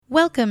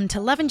Welcome to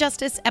Love and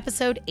Justice,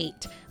 Episode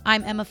 8.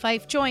 I'm Emma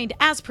Fife, joined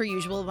as per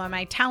usual by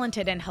my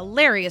talented and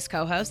hilarious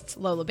co-hosts,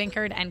 Lola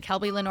Binkard and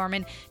Kelby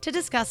Lenormand, to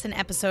discuss an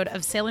episode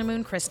of Sailor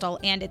Moon Crystal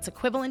and its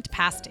equivalent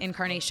past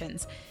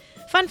incarnations.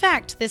 Fun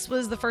fact, this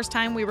was the first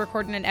time we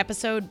recorded an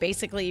episode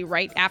basically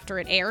right after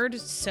it aired,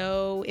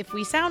 so if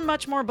we sound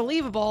much more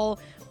believable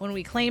when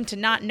we claim to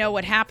not know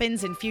what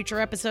happens in future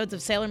episodes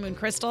of Sailor Moon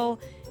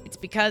Crystal, it's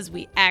because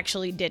we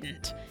actually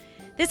didn't.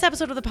 This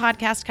episode of the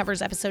podcast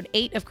covers Episode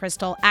 8 of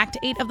Crystal, Act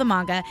 8 of the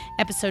manga,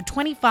 Episode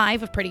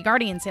 25 of Pretty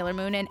Guardian Sailor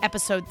Moon, and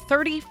Episode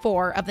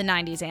 34 of the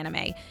 90s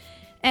anime.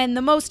 And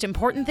the most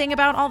important thing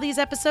about all these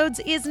episodes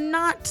is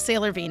not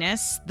Sailor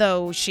Venus,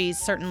 though she's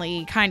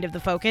certainly kind of the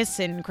focus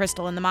in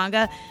Crystal and the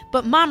manga,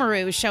 but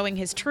Mamoru showing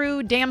his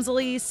true,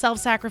 damsel-y,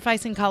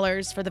 self-sacrificing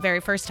colors for the very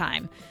first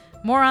time.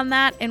 More on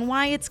that and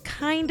why it's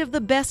kind of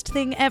the best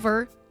thing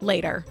ever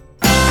later.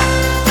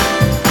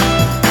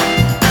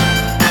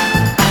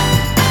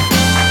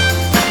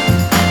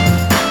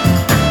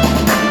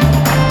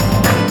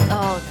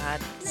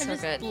 So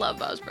good. Love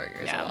Bob's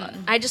Burgers. Yeah.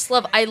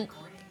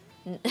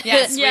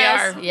 Yes, we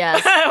are.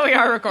 Yes. We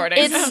are recording.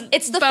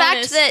 It's the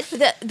fact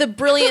that the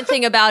brilliant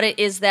thing about it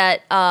is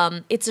that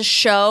it's a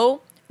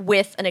show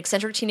with an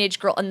eccentric teenage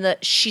girl and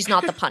she's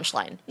not the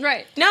punchline.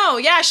 Right. No,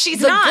 yeah, she's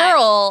the not. The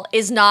girl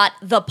is not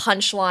the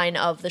punchline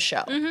of the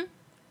show. Mm-hmm.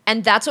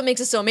 And that's what makes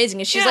it so amazing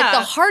is she's like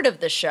the heart of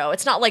the show.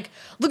 It's not like,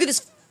 look at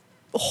this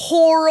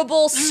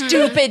horrible,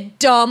 stupid,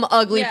 dumb,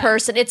 ugly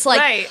person. It's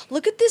like,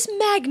 look at this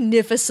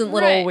magnificent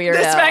little weirdo.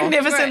 This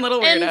magnificent little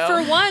weirdo.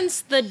 And for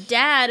once, the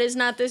dad is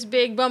not this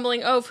big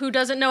bumbling oaf who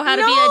doesn't know how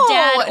to be a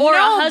dad or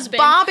a husband.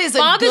 Bob is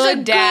a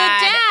good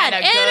dad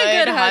and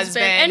a good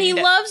husband. And he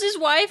loves his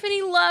wife and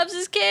he loves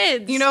his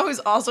kids. You know who's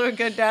also a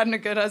good dad and a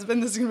good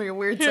husband? This is going to be a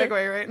weird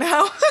segue right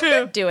now.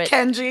 Do it.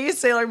 Kenji,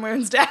 Sailor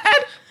Moon's dad.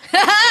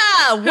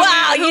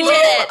 Wow, you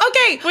did it.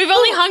 Okay. We've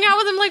only hung out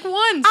with him like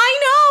once. I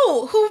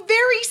know. Who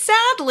very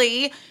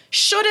sadly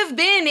should have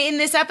been in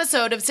this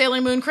episode of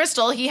Sailor Moon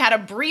Crystal. He had a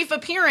brief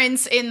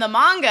appearance in the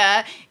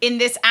manga, in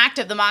this act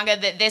of the manga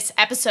that this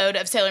episode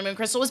of Sailor Moon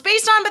Crystal was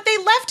based on, but they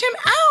left him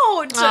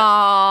out.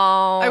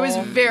 Oh. I was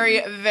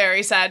very,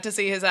 very sad to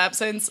see his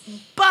absence.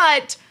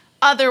 But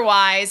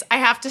otherwise, I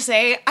have to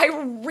say, I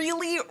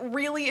really,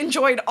 really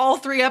enjoyed all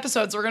 3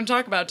 episodes we're going to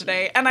talk about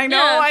today. And I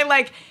know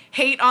I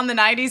hate on the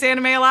 90s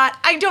anime a lot.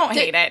 I don't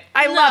hate it.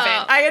 I love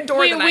it. I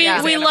adore the 90s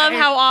anime. We love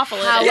how awful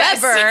it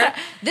is. However,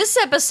 this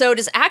episode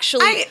is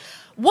actually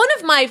one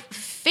of my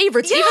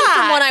favorites. Even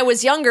from when I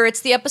was younger,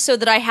 it's the episode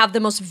that I have the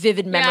most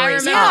vivid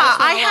memories of.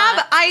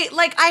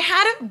 I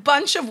had a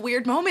bunch of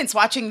weird moments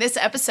watching this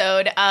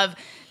episode of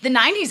the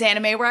 90s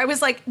anime where I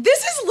was like,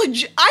 this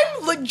is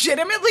I'm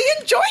legitimately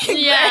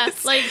enjoying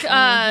this. Like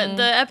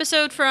the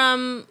episode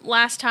from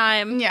last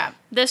time. Yeah.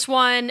 This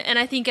one, and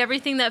I think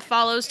everything that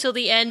follows till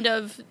the end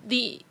of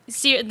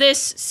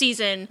this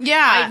season.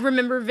 Yeah. I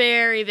remember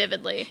very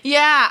vividly.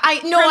 Yeah.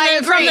 I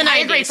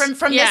agree.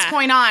 From this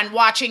point on,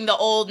 watching the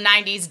old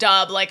 90s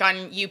dub like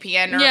on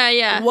UPN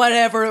or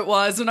whatever it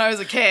was when I was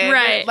a kid.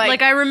 Right.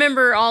 Like I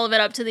remember all of it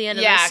up to the end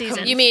of this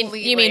season.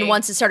 Completely. You mean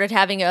once it started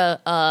having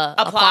a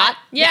plot?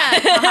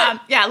 Yeah.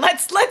 Yeah.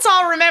 Let's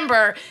all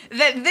remember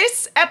that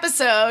this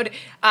episode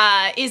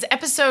is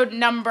episode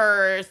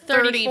number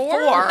 34.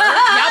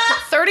 Yep,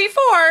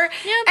 34.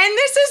 Yep. And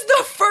this is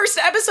the first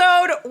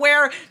episode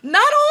where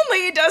not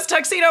only does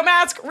Tuxedo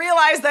Mask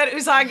realize that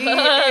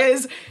Usagi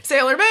is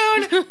Sailor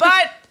Moon,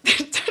 but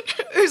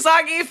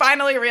Usagi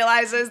finally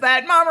realizes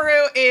that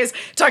Mamoru is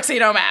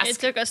Tuxedo Mask. It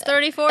took us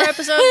 34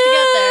 episodes to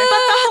get there.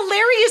 But the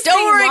hilarious thing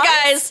Don't worry,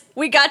 guys.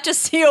 We got to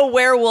see a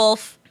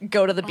werewolf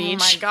go to the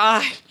beach. Oh my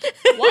god.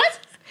 What?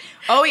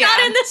 Oh yeah, not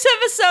in this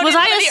episode. Was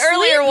in I the asleep?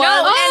 earlier one?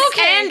 No,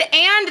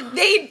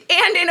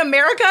 and in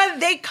America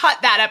they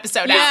cut that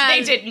episode out.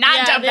 They did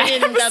not dub that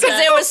episode because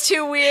it was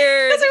too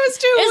weird. Is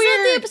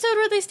that the episode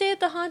where they stay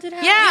at the haunted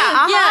house?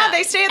 Yeah,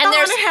 they stay at the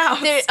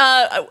haunted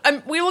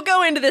house. We will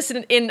go into this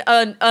in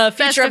a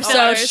future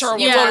episode. Sure,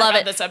 you will love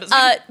it. This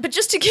episode. But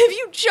just to give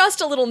you just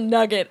a little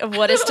nugget of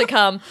what is to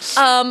come,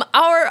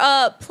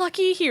 our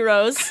plucky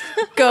heroes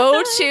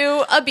go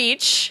to a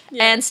beach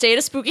and stay at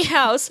a spooky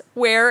house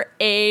where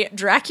a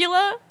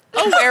Dracula,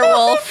 a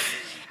werewolf,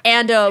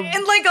 and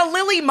like a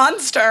Lily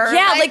Munster.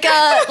 Yeah, like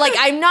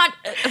I'm not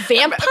a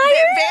vampire.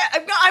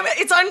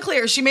 It's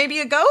unclear. She may be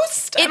a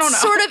ghost. I don't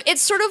know. It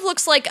sort of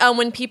looks like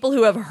when people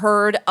who have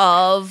heard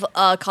of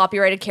a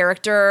copyrighted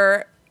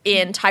character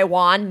in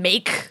Taiwan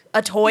make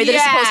a toy that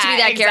is supposed to be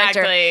that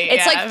character.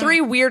 It's like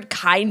 3 weird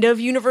kind of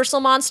Universal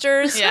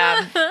monsters.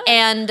 Yeah,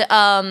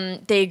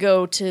 and they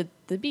go to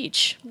the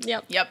beach.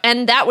 Yep.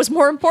 And that was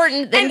more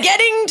important than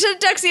getting to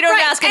Tuxedo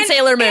Mask and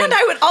Sailor Moon. And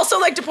I would also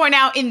like to point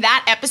out in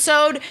that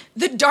episode,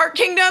 the Dark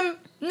Kingdom,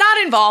 not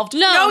involved.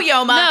 No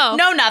Yoma.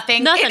 No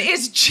nothing. It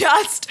is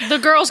just the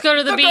girls go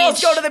to the beach. The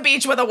girls go to the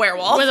beach with a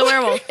werewolf.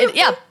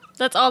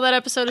 That's all that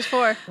episode is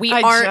for. We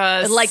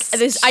aren't like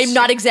this. I'm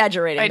not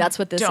exagerating. That's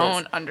what this is.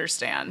 Don't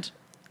understand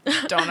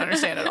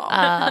at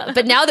all.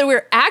 But now that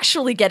we're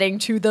actually getting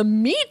to the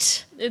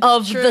meat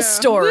of the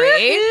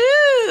story,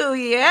 Woo,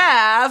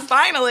 yeah,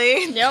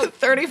 finally. Yep.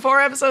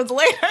 34 episodes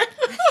later.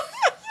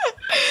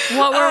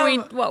 What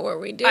were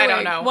we doing? I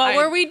don't know. What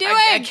were we doing?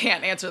 I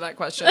can't answer that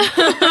question.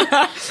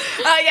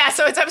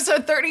 So it's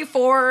episode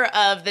 34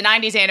 of the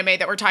 90s anime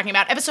that we're talking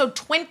about. Episode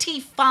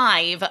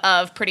 25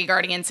 of Pretty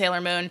Guardian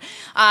Sailor Moon.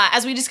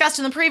 As we discussed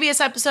in the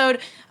previous episode,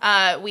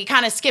 we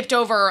kind of skipped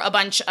over a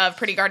bunch of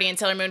Pretty Guardian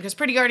Sailor Moon because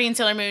Pretty Guardian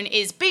Sailor Moon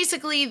is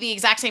basically the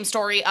exact same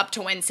story up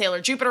to when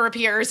Sailor Jupiter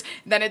appears.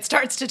 Then it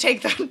starts to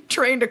take the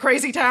train to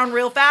Crazy Town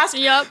real fast.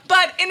 Yep.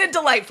 But in a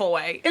delightful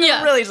way. In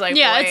a really delightful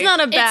way. Yeah, it's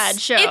not a bad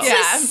show. It's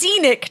a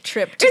scenic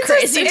trip to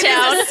Crazy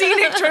Town. It's a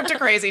scenic trip to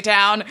Crazy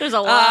Town. There's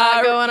a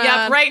lot going on.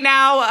 Yep, right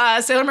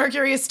now, Sailor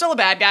Mercury is still a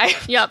bad guy.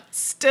 Yep.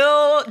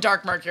 Still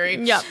Dark Mercury.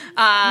 Yep.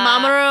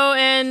 Mamoru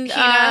and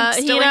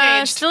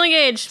Hina, still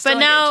engaged, but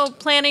now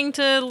planning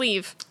to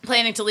leave.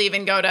 Planning to leave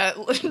and go to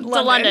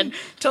London.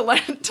 To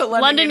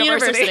London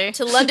University.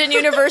 To London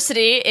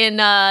University in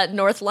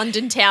North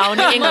London Town,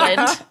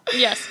 England.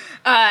 Yes.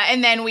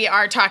 And then we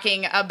are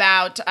talking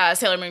about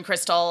Sailor Moon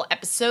Crystal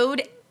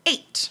episode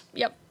 8.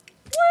 Yep.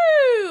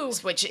 Woo!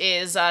 Which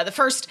is the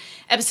first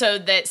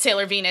episode that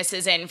Sailor Venus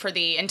is in for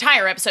the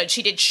entire episode.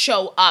 She did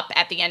show up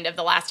at the end of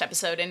the last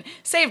episode and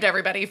saved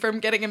everybody from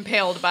getting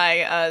impaled by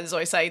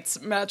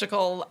Zoisite's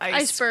magical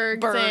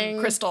iceberg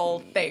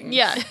crystal thing.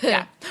 Yeah.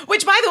 Yeah.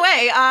 Which, by the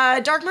way,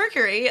 Dark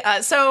Mercury,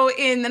 so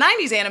in the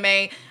 90s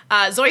anime,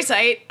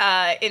 Zoisite,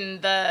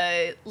 in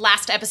the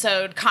last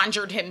episode,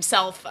 conjured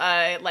himself,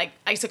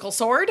 icicle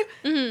sword.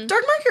 Mm-hmm.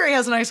 Dark Mercury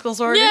has an icicle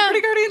sword in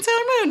Pretty Guardian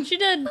Sailor Moon. She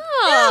did.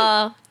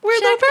 Oh,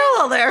 weird little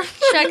parallel there.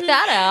 Check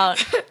that out.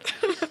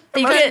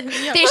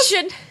 They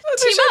should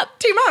team up.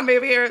 Team up,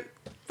 maybe, or,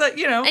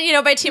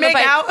 and by team make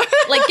up, out.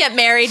 Like get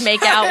married,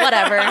 make out,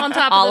 whatever. On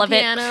top all of the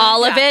piano.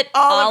 All of it.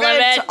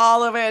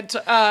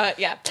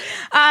 Yeah.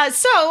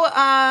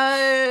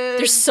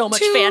 There's so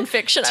much fan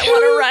fiction I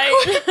want to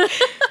write.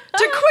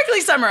 To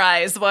quickly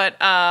summarize what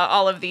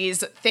all of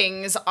these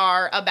things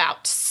are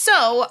about.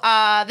 So,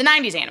 the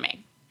 90s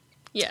anime.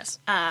 Yes.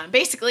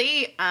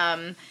 Basically,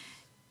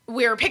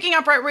 we're picking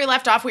up right where we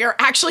left off. We are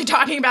actually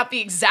talking about the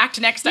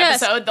exact next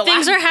episode.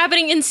 Things are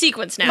happening in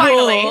sequence now.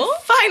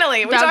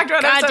 Finally. We talked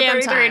about episode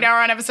 33, time. now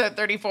we're on episode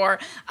 34.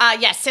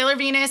 Yes, Sailor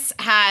Venus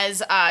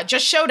has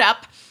just showed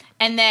up,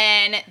 and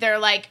then they're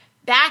like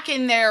back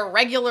in their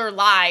regular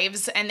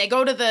lives, and they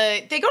go to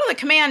the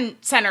command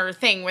center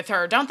thing with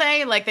her, don't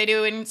they? Like they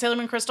do in Sailor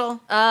Moon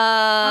Crystal?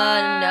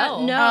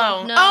 No.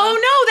 No.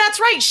 Oh, no, that's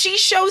right. She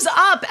shows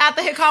up at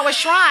the Hikawa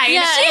Shrine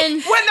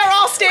when they're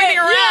all standing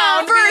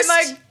around being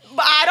like,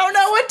 I don't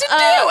know what to do,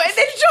 and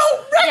they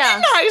don't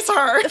recognize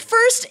her.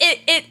 First,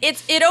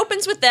 it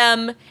opens with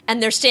them,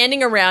 and they're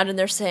standing around, and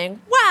they're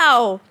saying,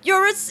 "Wow,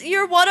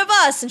 you're one of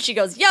us," and she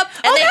goes, "Yep,"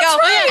 and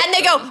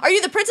they go, "Are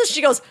you the princess?"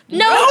 She goes,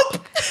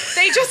 "Nope."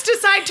 They just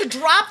decide to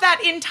drop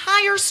that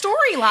entire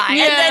storyline,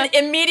 and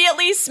then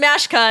immediately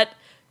smash cut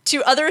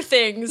to other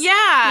things.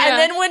 Yeah, and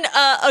then when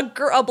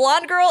a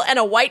blonde girl and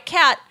a white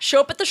cat show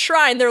up at the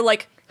shrine, they're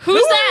like,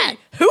 Who's that?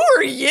 Who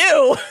are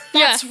you?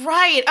 That's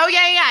right. Oh,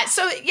 yeah.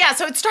 So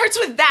it starts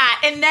with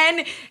that, and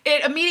then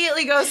it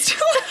immediately goes to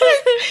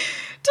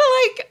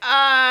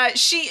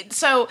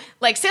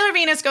Sailor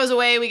Venus goes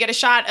away. We get a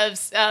shot of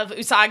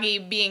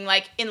Usagi being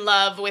like in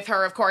love with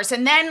her, of course,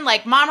 and then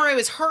like Mamoru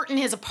is hurt in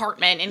his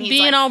apartment, and he's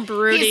being like, all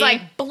broody. He's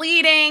like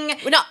bleeding.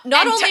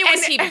 Not only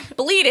was he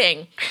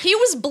bleeding, he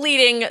was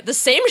bleeding the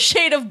same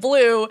shade of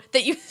blue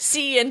that you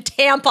see in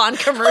tampon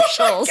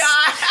commercials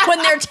when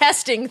they're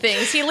testing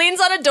things. He leans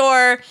on a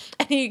door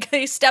and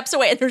he steps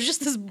away, and there's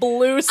just this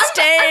blue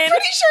stain. I'm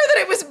pretty sure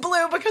that it was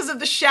blue because of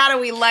the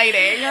shadowy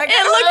lighting. Like,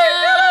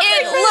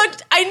 it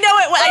looked. I know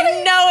it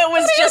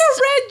was just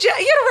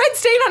he had a red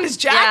stain on his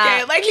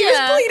jacket. Like he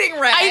was bleeding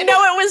red. I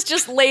know it was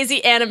just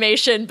lazy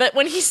animation, but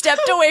when he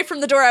stepped away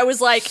from the door, I was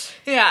like,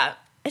 yeah.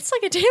 It's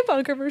like a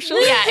tampon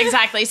commercial. Yeah,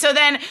 exactly. So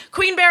then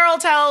Queen Beryl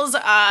tells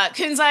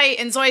Kunzite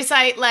and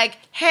Zoisite, like,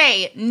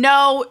 hey,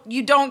 no,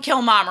 you don't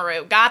kill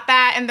Mamoru. Got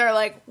that? And they're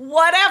like,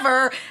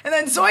 whatever. And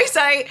then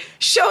Zoisite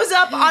shows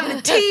up on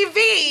the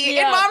TV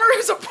in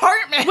Mamoru's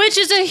apartment. Which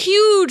is a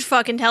huge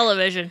fucking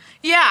television.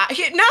 Yeah. Not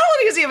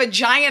only does he have a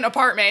giant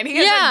apartment, he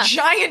has a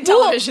giant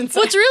television set.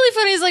 What's really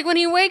funny is like when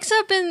he wakes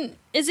up in...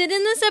 Is it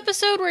in this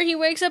episode where he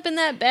wakes up in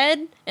that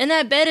bed? And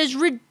that bed is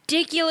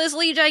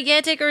ridiculously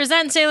gigantic, or is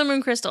that in Sailor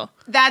Moon Crystal?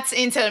 That's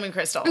in Sailor Moon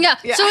Crystal. Yeah.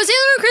 So in Sailor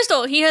Moon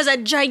Crystal, he has a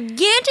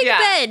gigantic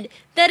bed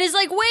that is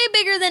like way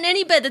bigger than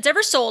any bed that's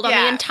ever sold on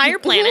the entire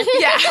planet.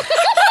 Yeah.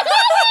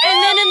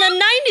 And then in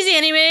the 90s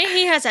anime,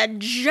 he has a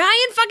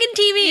giant fucking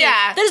TV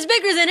that is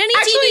bigger than any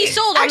TV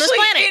sold on this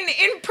planet.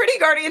 In Pretty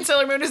Guardian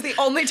Sailor Moon is the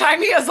only time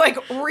he has like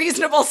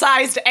reasonable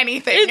sized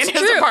anything in his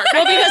apartment.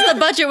 Well, because the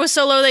budget was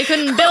so low, they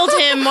couldn't build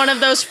him one of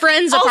those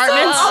friends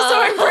apartments. Also,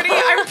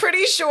 I'm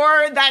pretty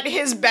sure that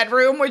his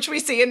bedroom, which we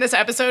see in this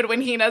episode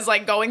when Hina's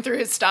like going through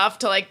his stuff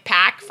to like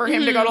pack for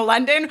him to go to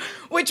London,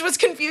 which was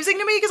confusing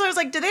to me because I was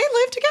like, do they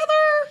live together?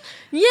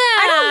 Yeah.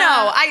 I don't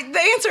know. The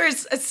answer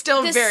is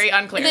still very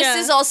unclear. This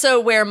is also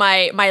where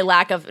my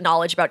lack of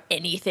knowledge about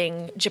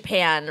anything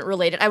Japan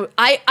related.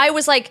 I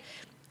was like,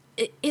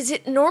 is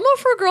it normal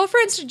for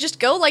girlfriends to just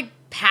go like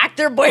pack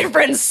their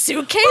boyfriend's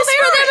suitcase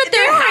for them at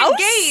their house?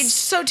 Engaged,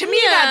 so to me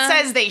that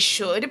says they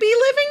should be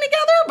living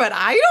together, but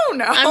I don't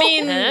know. I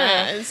mean,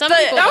 some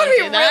people that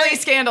would be that. really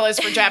scandalous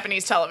for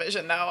Japanese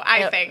television, though.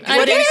 I think I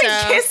they think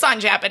don't even kiss on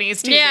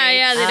Japanese TV.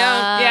 Yeah, they don't.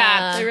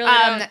 Yeah, they really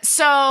don't.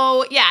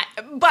 So yeah,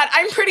 but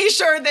I'm pretty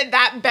sure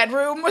that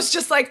bedroom was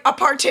just like a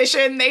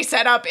partition they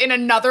set up in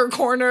another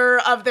corner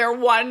of their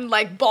one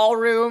like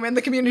ballroom in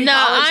the community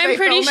college. No, I'm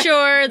pretty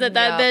sure that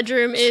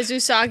bedroom is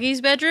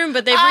Usagi's bedroom,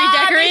 but they've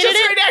redecorated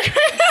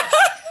it.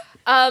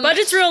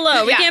 Budget's real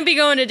low. We can't be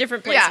going to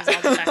different places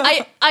all the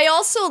time. I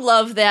also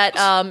love that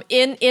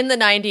in the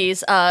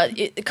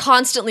 90s,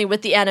 constantly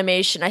with the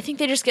animation, I think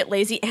they just get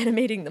lazy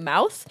animating the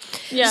mouth.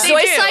 Yeah.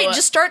 Soy Sai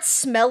just starts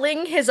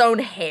smelling his own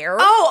hair.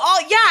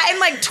 Oh, yeah, and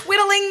like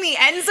twiddling the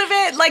ends of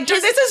it. Like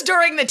this is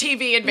during the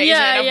TV invasion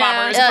of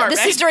Mamoru's apartment.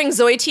 This is during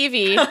Zoe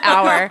TV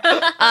hour.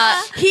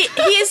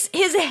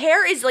 His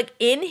hair is like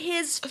in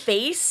his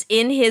face,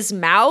 in his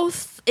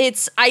mouth.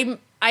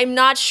 I'm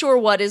not sure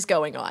what is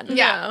going on.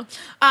 Yeah.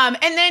 And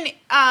then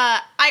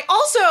I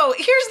also,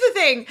 here's the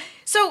thing.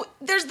 So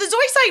there's the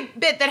Zoisai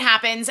bit that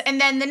happens,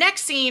 and then the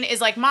next scene is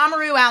like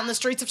Mamoru out in the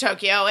streets of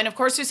Tokyo, and of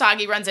course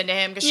Usagi runs into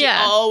him because she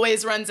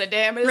always runs into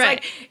him. And it's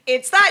like,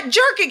 it's that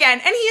jerk again.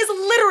 And he has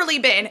literally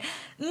been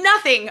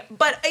nothing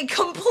but a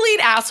complete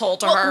asshole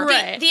to her.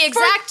 The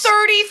exact for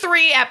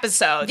 33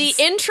 episodes. The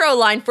intro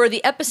line for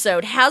the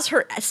episode has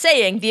her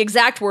saying the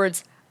exact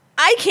words,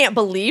 "I can't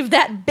believe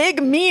that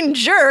big mean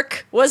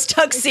jerk was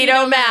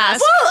Tuxedo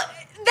Mask." Well,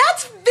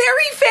 that's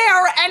very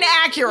fair and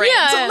accurate.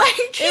 Yeah,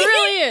 like, it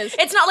really is.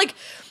 It's not like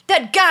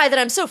that guy that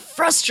I'm so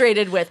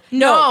frustrated with.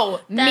 No,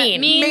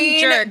 mean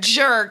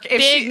jerk.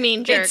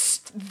 Mean jerk.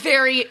 It's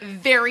very,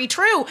 very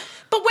true.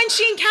 But when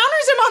she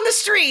encounters him on the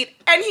street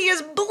and he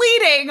is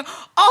bleeding,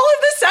 all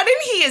of a sudden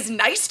he is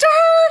nice to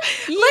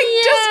her? Like,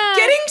 does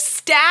getting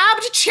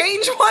stabbed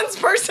change one's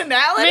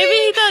personality? Maybe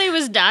he thought he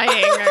was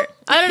dying. Or,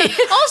 I don't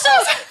know. Also,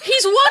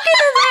 he's walking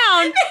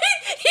around.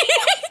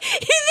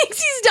 he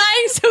thinks he's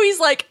dying, so he's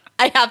like,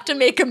 I have to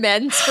make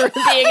amends for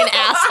being an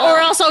asshole. Or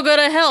else I'll go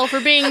to hell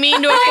for being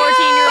mean to a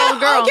 14-year-old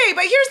girl. Okay,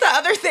 but here's the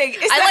other thing.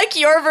 I like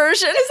your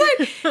version. Is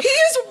that he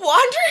is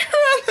wandering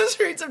around the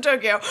streets of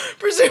Tokyo.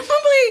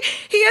 Presumably,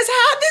 he has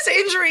had this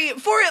injury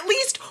for at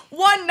least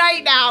one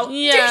night now.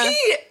 Yeah. Did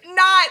he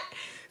not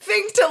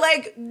think to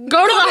like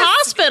go to the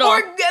hospital or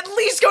at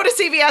least go to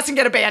CVS and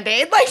get a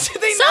Band-Aid? Like, do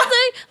they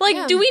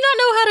do we not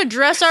know how to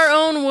dress our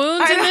own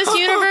wounds in this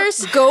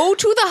universe? Go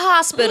to the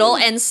hospital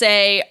and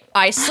say,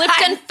 I slipped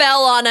and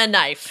fell on a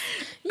knife.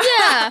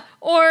 Yeah,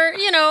 or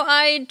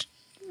I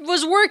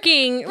was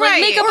working,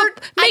 like make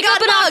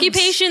up an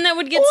occupation that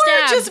would get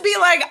stabbed. Or just be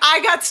like,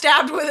 I got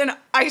stabbed with an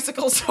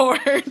icicle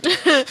sword.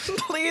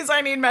 Please,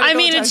 I need medical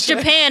attention. It's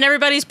Japan.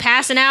 Everybody's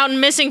passing out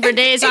and missing for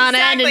days on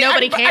end, and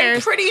nobody cares.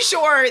 I'm pretty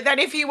sure that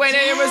if he went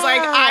in and was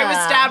like, I was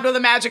stabbed with a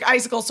magic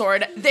icicle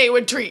sword, they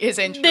would treat his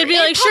injury. They'd be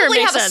like, sure,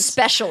 makes sense. A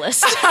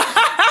specialist.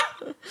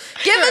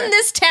 Given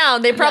this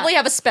town, they probably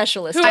have a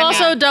specialist. Who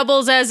also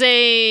doubles as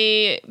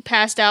a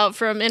passed out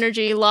from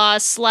energy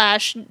loss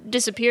 /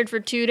 disappeared for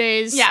 2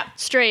 days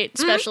straight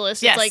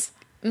specialist. Yes. It's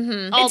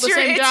like all the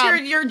same job.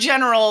 It's your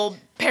general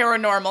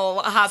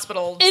paranormal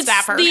hospital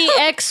staffer. It's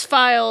the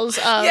X-Files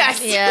of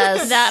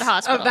that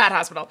hospital. Of that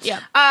hospital.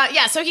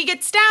 Yeah. So he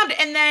gets stabbed,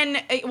 and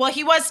then,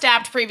 he was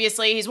stabbed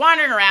previously. He's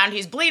wandering around.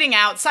 He's bleeding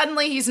out.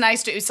 Suddenly, he's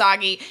nice to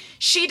Usagi.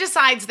 She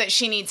decides that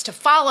she needs to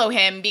follow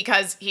him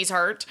because he's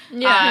hurt.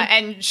 Yeah.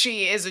 And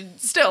she is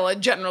still a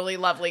generally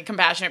lovely,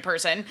 compassionate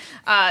person.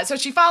 So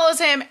she follows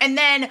him, and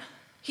then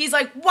he's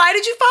like, "Why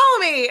did you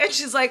follow me?" And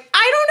she's like,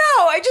 "I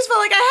don't know. I just felt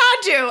like I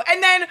had to."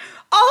 And then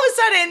all of a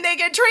sudden, they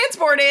get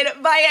transported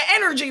via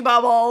energy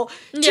bubble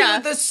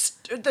to the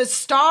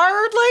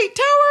Starlight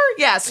Tower?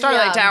 Yeah,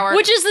 Starlight Tower.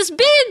 Which is this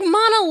big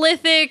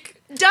monolithic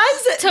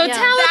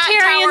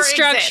totalitarian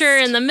structure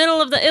in the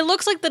middle of it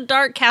looks like the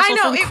Dark Castle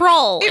from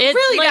Krull. It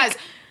really does.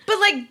 But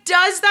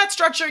does that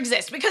structure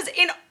exist? Because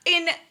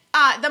in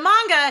the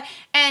manga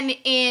and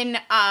in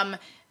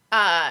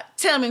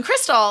Sailor Moon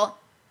Crystal,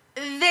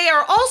 they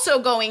are also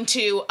going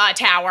to a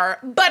tower,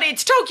 but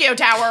it's Tokyo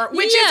Tower,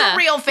 which is a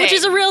real thing. Which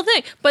is a real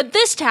thing. But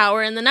this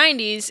tower in the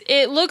 90s,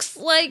 it looks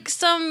like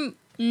some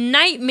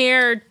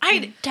nightmare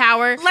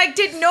tower.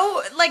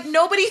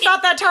 Nobody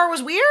thought that tower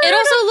was weird? It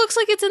also looks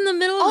like it's in the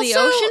middle of the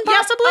ocean,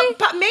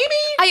 possibly? Maybe.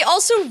 I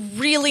also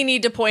really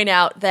need to point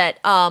out that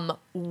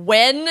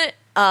when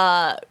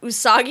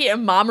Usagi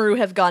and Mamoru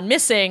have gone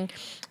missing,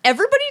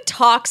 everybody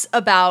talks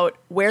about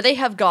where they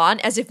have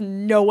gone as if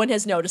no one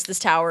has noticed this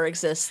tower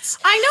exists.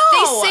 I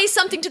know. They say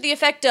something to the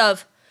effect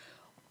of,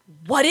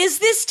 what is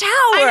this tower?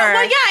 I know.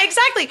 Well, yeah,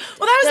 exactly.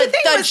 Well, that was the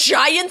thing. The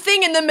giant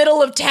thing in the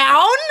middle of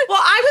town?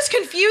 Well, I was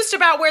confused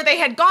about where they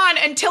had gone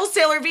until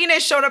Sailor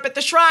Venus showed up at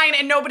the shrine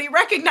and nobody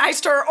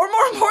recognized her, or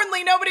more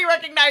importantly, nobody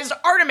recognized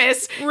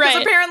Artemis.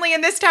 Because apparently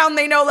in this town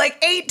they know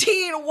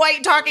 18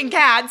 white talking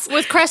cats.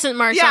 With crescent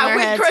marks on their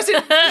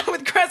heads.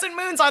 With crescent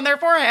moons on their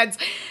foreheads.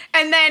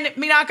 And then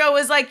Minako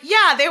was like,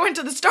 yeah, they went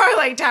to the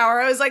Starlight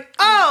Tower. I was like,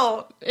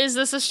 oh. Is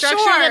this a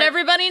structure that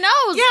everybody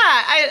knows?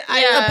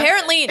 Yeah.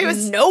 Apparently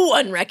no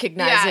one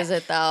recognizes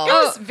it, though. It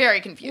was very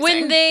confusing.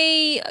 When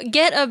they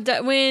get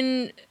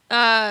when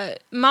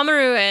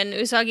Mamoru and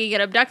Usagi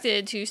get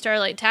abducted to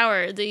Starlight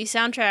Tower, the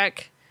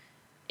soundtrack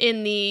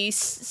in the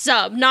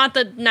sub, not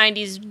the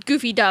 90s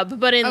goofy dub,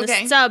 but in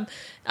the sub,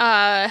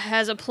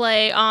 has a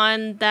play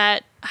on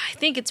that. I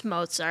think it's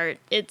Mozart.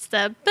 It's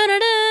the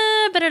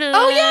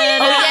Oh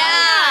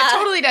yeah, it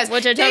totally does.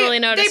 Which I totally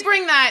noticed.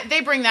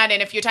 They bring that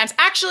in a few times.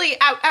 Actually,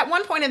 at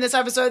one point in this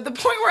episode, the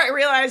point where I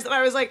realized that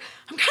I was like,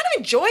 I'm kind of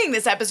enjoying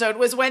this episode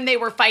was when they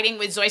were fighting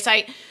with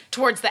Zoisite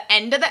towards the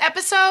end of the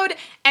episode,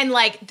 and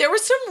like there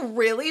was some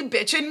really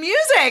bitchin'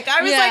 music.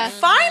 I was like,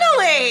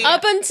 finally.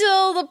 Up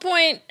until the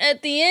point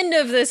at the end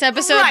of this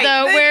episode,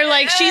 though, where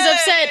like she's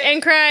upset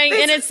and crying,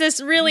 and it's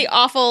this really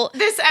awful.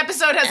 This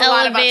episode has a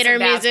lot of elevator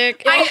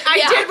music.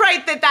 I did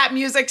write that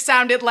music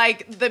sounded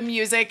like the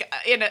music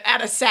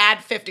at a sad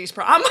 50s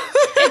prom.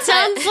 It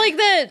sounds like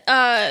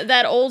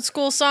that old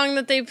school song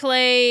that they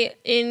play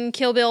in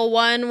Kill Bill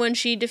 1 when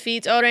she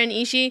defeats Oren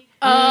Ishii.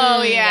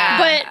 Oh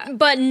yeah,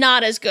 but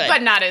not as good.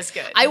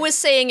 I was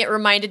saying it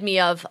reminded me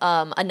of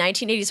a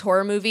 1980s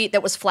horror movie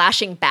that was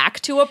flashing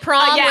back to a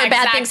prom where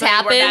bad things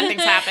happen.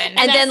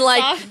 And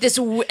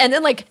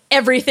then like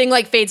everything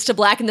like fades to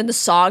black, and then the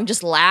song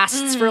just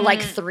lasts for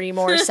like 3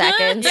 more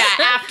seconds. Yeah,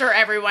 after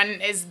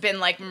everyone has been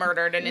like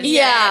murdered and is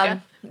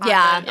dead.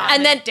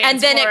 And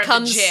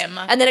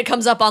then it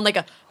comes up on like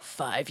a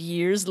 5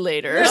 years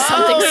later or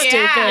something stupid.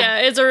 Yeah,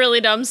 it's a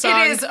really dumb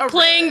song. It is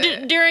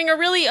playing during a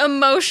really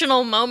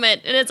emotional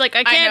moment, and it's like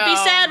I can't be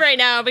sad right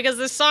now because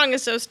this song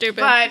is so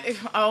stupid. But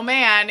oh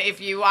man,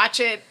 if you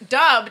watch it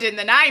dubbed in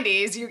the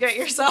 90s, you get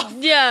yourself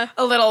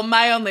a little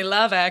My Only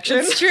Love action.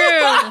 It's true.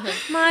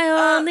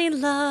 My only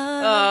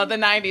love. Oh, the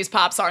 90s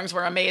pop songs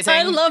were amazing.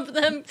 I love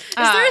them. Is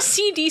there a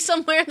CD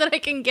somewhere that I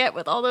can get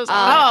with all those?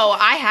 Oh,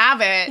 I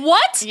have it.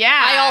 What?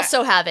 Yeah, I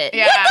also have it.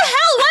 Yeah. What the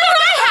hell? Why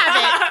don't I have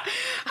it?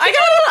 I got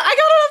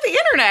it off the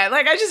internet.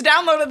 Like I just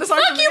downloaded the song.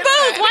 Fuck you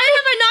both. Why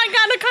have I not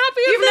gotten a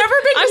copy of it? You've never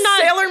been to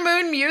Sailor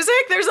Moon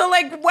Music? There's a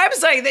like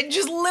website that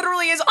just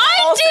literally is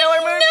all Sailor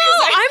Moon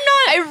music. I'm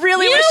not. I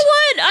really wish. You know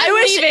what? I'm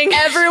leaving.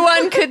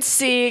 Everyone could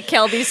see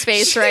Kelby's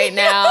face right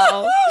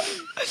now.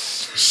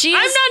 I'm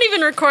not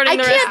even recording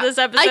the rest of this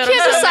episode. I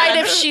can't decide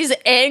if she's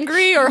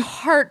angry or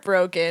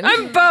heartbroken.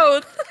 I'm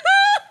both.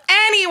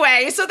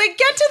 Anyway, so they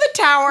get to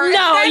the tower.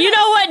 No, you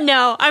know what?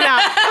 No, I'm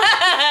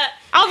out.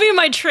 I'll be in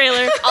my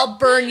trailer. I'll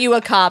burn you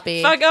a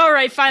copy. Fuck, all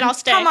right, fine, I'll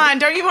stay. Come on,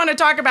 don't you want to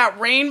talk about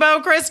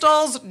rainbow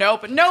crystals?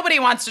 Nope, nobody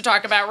wants to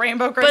talk about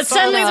rainbow crystals. But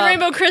suddenly the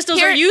rainbow crystals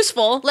are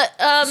useful.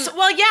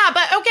 Well, yeah,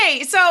 but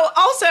okay, so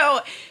also,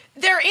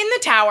 they're in the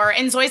tower,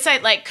 and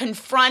Zoisite, like,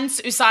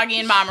 confronts Usagi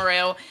and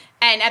Mamoru,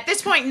 and at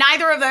this point,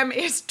 neither of them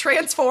is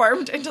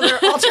transformed into their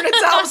alternate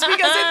selves,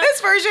 because in this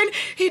version,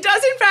 he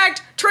does, in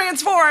fact,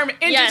 transform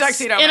into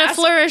Tuxedo Mask. In a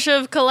flourish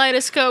of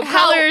kaleidoscope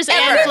colors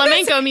and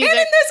flamenco music. And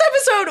in this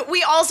episode,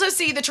 we also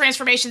see the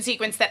transformation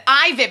sequence that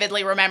I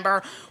vividly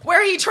remember,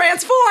 where he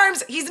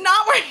transforms, he's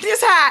not wearing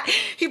his hat,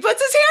 he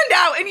puts his hand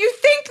out, and you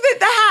think that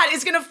the hat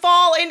is gonna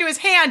fall into his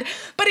hand,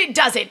 but it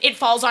doesn't. It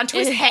falls onto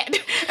his head,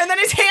 and then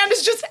his hand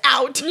is just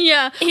out.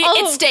 Yeah.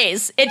 It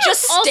stays. It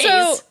just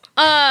stays.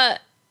 Also,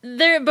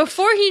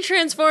 before he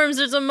transforms,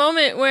 there's a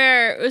moment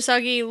where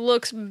Usagi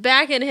looks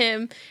back at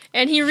him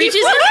and he reaches he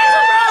reaches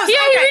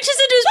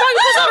into his pocket and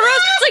pulls out a rose.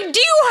 It's like, do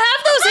you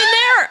have those in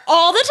there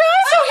all the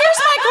time? So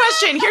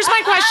here's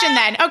my question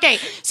then. Okay,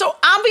 so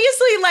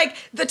obviously, like,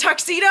 the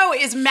tuxedo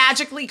is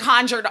magically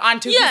conjured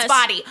onto his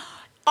body.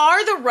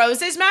 Are the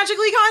roses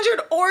magically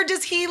conjured, or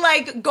does he,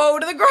 like, go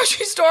to the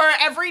grocery store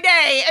every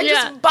day and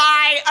just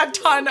buy a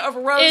ton of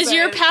roses? Is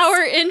your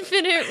power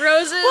infinite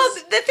roses? Well,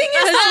 the thing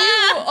is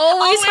that you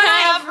always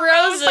have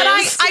roses. But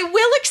I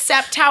will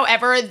accept,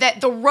 however,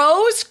 that the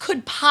rose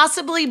could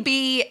possibly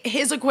be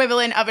his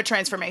equivalent of a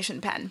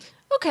transformation pen.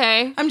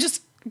 Okay. I'm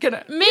just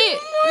gonna... But then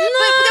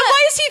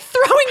why is he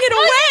throwing it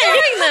away?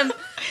 Throwing them.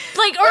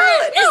 Like, or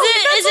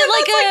is it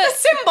like the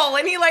symbol,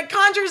 and he like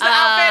conjures the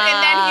outfit,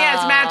 and then he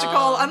has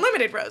magical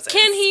unlimited roses.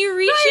 Can he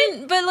reach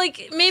in? But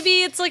like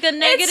maybe it's like a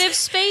negative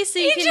space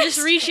that you can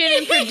just reach in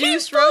and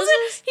produce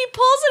roses. He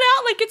pulls it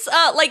out like it's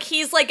like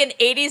he's like an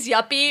 80s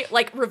yuppie,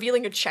 like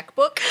revealing a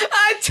checkbook.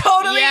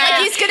 Totally. Yeah.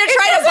 Like he's gonna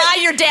try to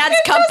buy your dad's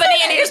company,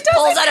 and he just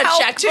pulls out a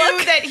checkbook.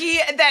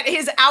 Too, that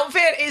his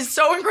outfit is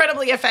so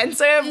incredibly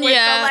offensive with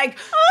the like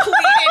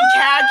pleated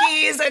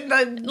khakis and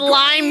the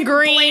lime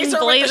green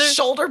blazer with the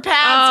shoulder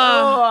pads.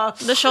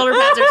 The shoulder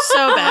pads are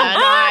so bad.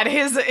 God,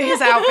 his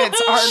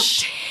outfits are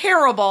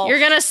terrible. You're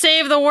gonna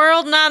save the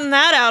world, not in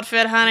that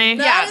outfit, honey.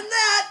 Not in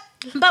that.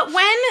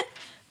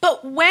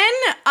 But when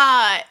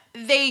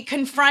they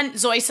confront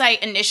Zoisite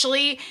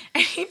initially,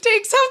 and he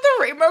takes out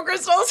the rainbow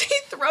crystals, he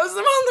throws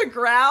them on the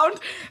ground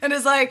and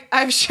is like,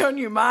 "I've shown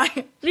you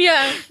mine.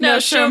 Yeah, now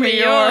show me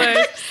yours." And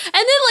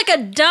then like a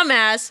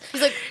dumbass,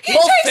 he's like, he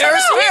takes them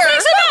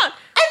out.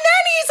 And And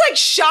then he's like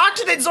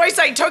shocked that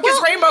Zoisite took his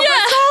rainbow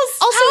crystals.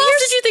 Also, how else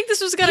did you think think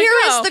this was gonna Here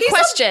go? is the He's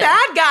question. a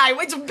bad guy.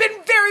 It's been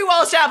very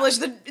well established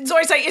that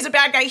Zoisite is a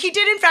bad guy. He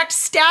did, in fact,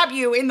 stab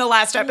you in the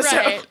last episode.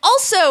 Right.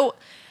 Also,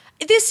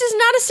 this is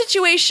not a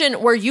situation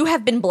where you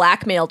have been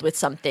blackmailed with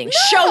something.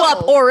 Show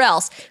up or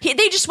else. They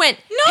just went,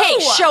 hey,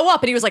 show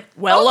up. And he was like,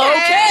 well,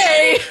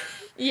 okay.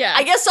 Yeah.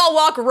 I guess I'll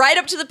walk right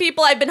up to the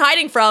people I've been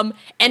hiding from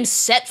and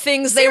set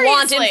things they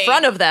want in Seriously.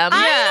 front of them.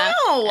 I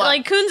know.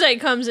 Like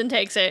Kunzite comes and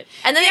takes it.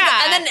 And then,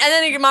 Yeah. and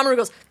then your Mamoru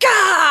goes,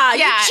 "Gah,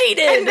 you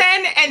cheated."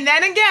 And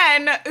then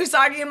again,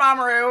 Usagi and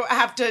Mamoru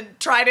have to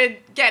try to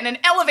get in an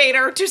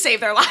elevator to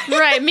save their lives.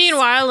 Right.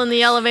 Meanwhile, in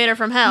the elevator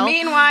from hell.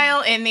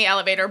 Meanwhile, in the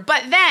elevator.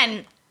 But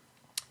then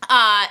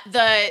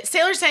the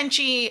Sailor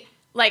Senshi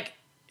like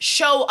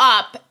show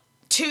up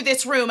to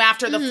this room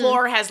after the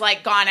floor has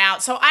like gone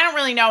out. So I don't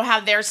really know how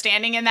they're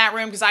standing in that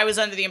room because I was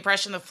under the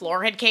impression the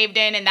floor had caved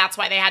in and that's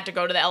why they had to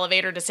go to the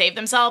elevator to save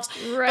themselves.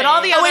 Right. But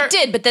all the other it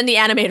did, but then the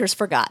animators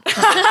forgot.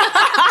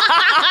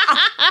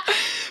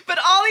 But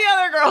all the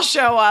other girls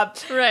show up.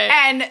 Right.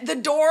 And the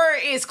door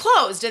is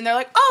closed and they're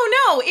like,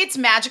 "Oh no, it's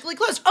magically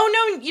closed." Oh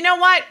no, you know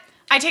what?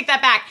 I take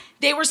that back.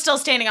 They were still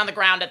standing on the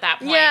ground at that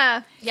point.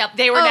 Yeah. Yep.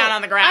 They were down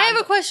on the ground. I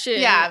have a question.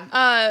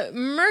 Yeah.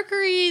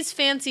 Mercury's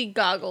fancy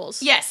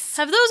goggles. Yes.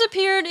 Have those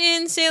appeared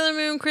in Sailor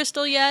Moon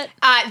Crystal yet?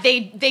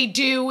 They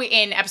do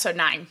in episode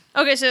 9.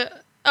 Okay, so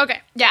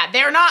okay. Yeah,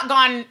 they're not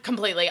gone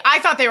completely. I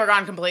thought they were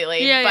gone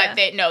completely, Yeah, but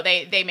yeah.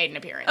 they made an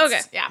appearance. Okay.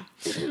 Yeah.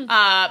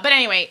 But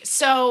anyway,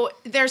 so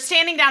they're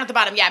standing down at the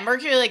bottom. Yeah,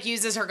 Mercury like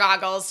uses her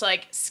goggles to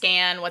like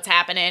scan what's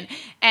happening,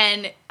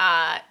 and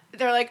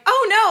they're like,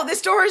 "Oh no,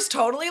 this door is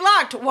totally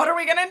locked. What are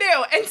we gonna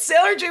do?" And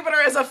Sailor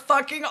Jupiter has a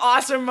fucking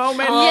awesome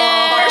moment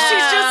where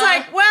she's just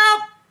like,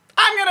 "Well,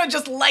 I'm gonna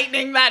just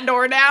lightning that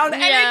door down,"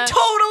 and Yeah. it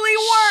totally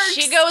works.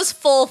 She goes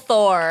full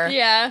Thor.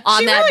 Yeah.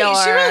 On that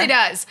door. She really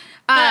does.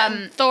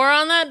 Thor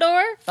on that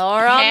door?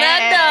 Thor on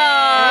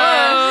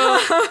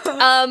that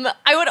door.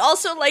 I would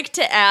also like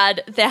to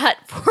add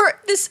that for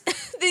these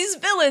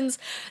villains,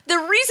 the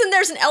reason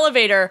there's an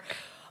elevator,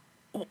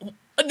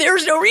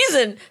 there's no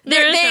reason.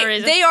 There is no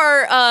reason. They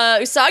are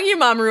Usagi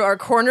and Mamoru are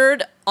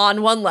cornered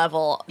on one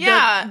level.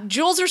 Yeah. The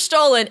jewels are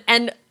stolen,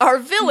 and our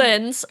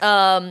villains,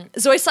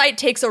 Zoisite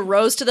takes a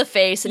rose to the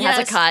face and has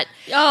a Yes. cut.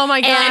 Oh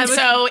my god. And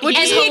so Which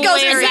is he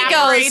goes- hilarious. he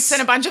evaporates in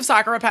a bunch of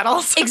sakura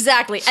petals.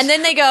 Exactly. And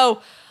then they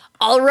go,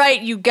 all right,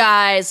 you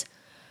guys,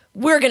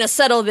 we're going to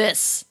settle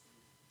this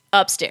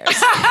upstairs.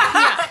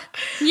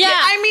 Yeah,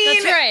 I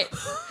mean- that's right.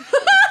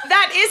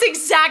 That is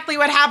exactly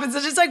what happens.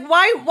 It's just like,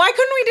 why couldn't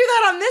we do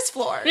that on this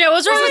floor? Yeah,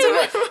 what's wrong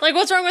with like?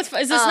 What's wrong with?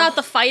 Is this not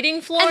the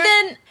fighting floor?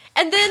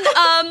 And then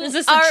is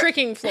this the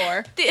tricking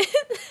floor?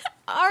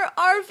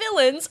 our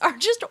villains are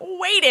just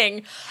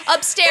waiting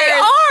upstairs. They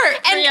are.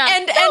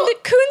 And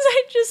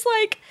Kunzite just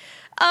like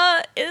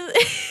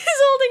is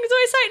holding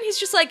Zoisite, and he's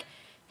just like,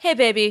 "Hey,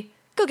 baby,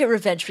 go get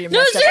revenge for your No,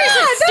 messed up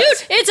seriously, ass."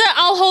 dude. It's a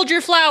I'll hold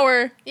your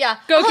flower. Yeah,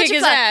 Go I'll hold kick your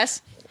his flower.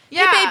 ass.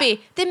 Yeah. Hey,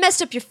 baby, they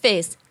messed up your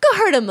face. Go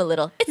hurt him a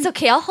little. It's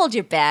okay. I'll hold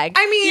your bag.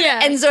 I mean,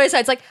 Yeah. And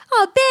Zoisite's like,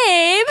 "Oh,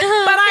 babe."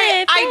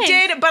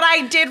 but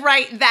I did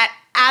write that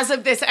as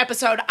of this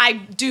episode, I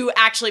do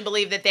actually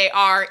believe that they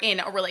are in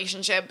a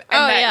relationship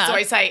and that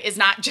Zoisite is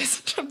not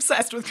just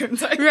obsessed with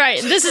Kunzite. Right.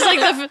 This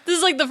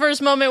is like the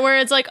first moment where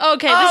it's like,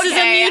 okay, this is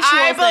a mutual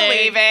I thing.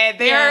 believe it.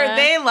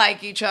 They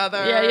like each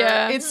other. Yeah,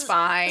 yeah. It's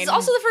fine. It's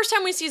also the first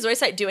time we see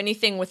Zoisite do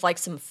anything with like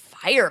some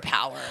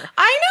firepower.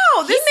 I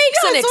know. He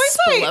makes an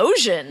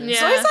explosion.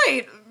 Yeah.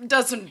 Zoisite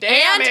does some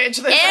damage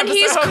this And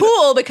he's episode.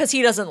 cool because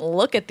he doesn't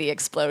look at the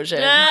explosion.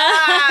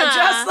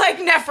 Just like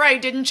Nephrite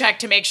didn't check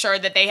to make sure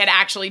that they had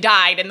actually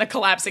died in the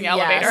collapsing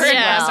elevator in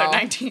Yeah. episode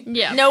 19.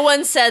 Yeah. No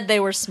one said they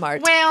were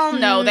smart. Well,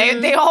 no,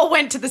 they all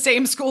went to the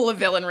same school of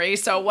villainry,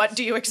 so what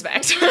do you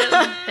expect?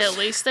 At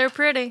least they're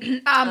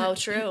pretty. Oh,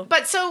 true.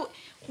 But so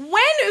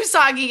when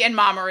Usagi and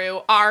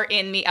Mamoru are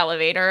in the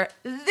elevator,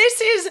 this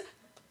is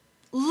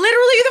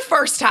literally the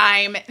first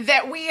time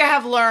that we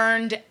have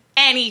learned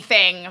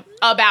anything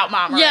about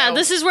Mamoru. Yeah,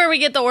 this is where we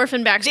get the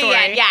orphan backstory. The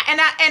end, yeah.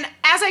 And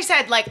as I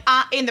said, like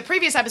in the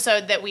previous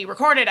episode that we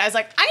recorded, I was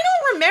like, I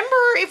don't remember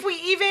if we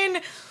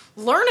even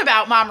learn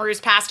about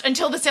Mamoru's past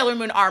until the Sailor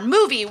Moon R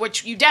movie,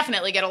 which you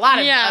definitely get a lot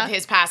of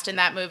his past in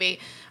that movie.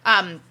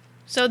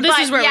 So this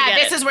is where we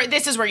get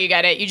this is where you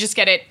get it. You just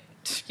get it,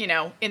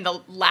 in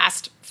the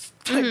last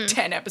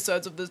 10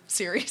 episodes of the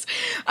series.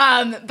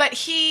 But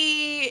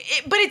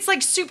it's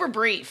like super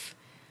brief.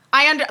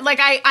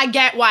 I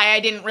get why I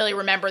didn't really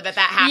remember that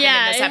happened in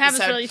this episode. Yeah, it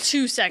happens for like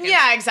 2 seconds.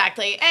 Yeah,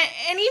 exactly.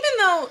 And even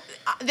though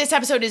this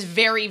episode is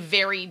very,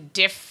 very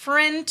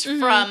different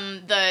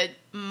from the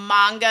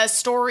manga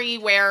story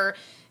where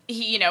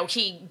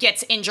he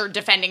gets injured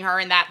defending her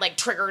and that like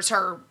triggers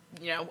her,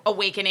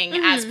 awakening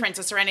as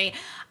Princess Serenity.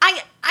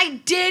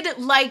 I did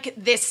like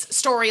this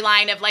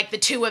storyline of like the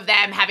two of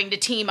them having to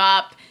team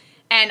up.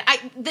 And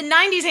the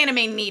 90s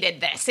anime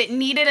needed this. It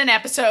needed an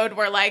episode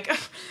where, like,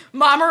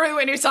 Mamoru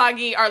and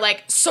Usagi are,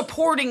 like,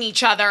 supporting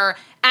each other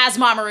as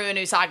Mamoru and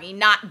Usagi,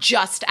 not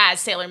just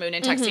as Sailor Moon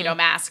and Tuxedo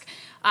Mask.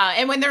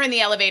 And when they're in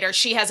the elevator,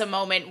 she has a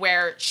moment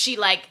where she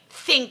like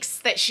thinks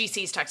that she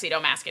sees Tuxedo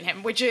Mask in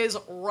him, which is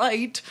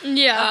right.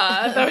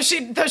 Yeah. Though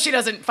she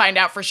doesn't find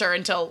out for sure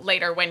until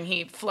later when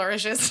he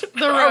flourishes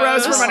the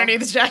rose from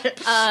underneath his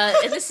jacket.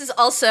 And this is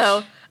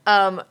also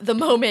the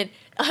moment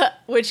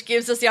which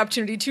gives us the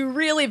opportunity to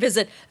really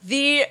visit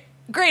the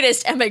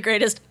greatest, and by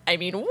greatest, I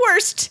mean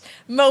worst,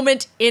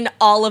 moment in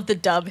all of the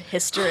dub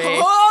history.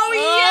 Oh,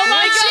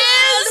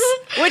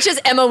 yes! Which is,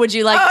 Emma, would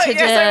you like to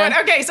do? I would.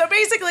 Okay, so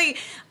basically,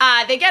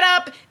 they get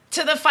up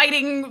to the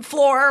fighting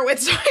floor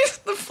with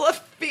the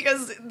fluff,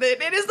 because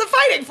it is the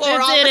fighting floor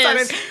all of a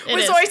sudden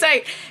with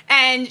Zoisite.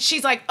 And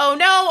she's like, oh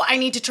no, I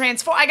need to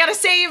transform. I gotta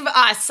save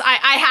us.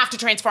 I have to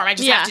transform. I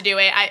just have to do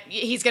it.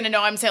 He's gonna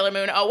know I'm Sailor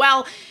Moon. Oh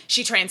well.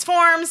 She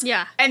transforms.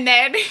 Yeah. And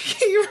then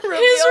he reveals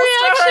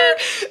to her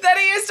that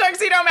he is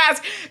Tuxedo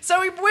Mask.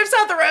 So he whips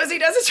out the rose. He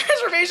does his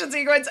transformation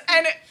sequence.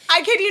 And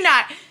I kid you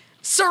not,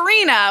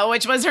 Serena,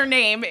 which was her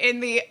name in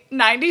the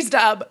 90s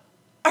dub,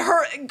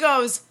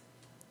 goes,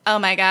 oh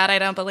my God, I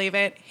don't believe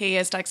it. He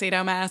is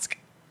Tuxedo Mask.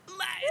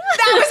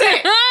 That was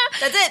it.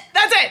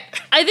 That's it.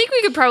 I think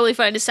we could probably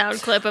find a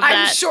sound clip of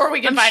that. I'm sure we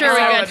can find a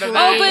sound clip of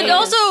that. Oh, but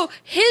also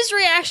his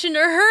reaction to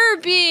her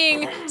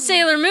being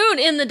Sailor Moon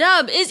in the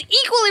dub is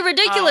equally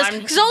ridiculous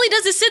because all he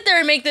does is sit there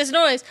and make this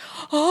noise.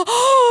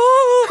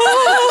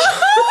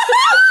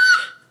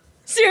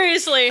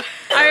 Seriously,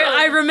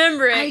 I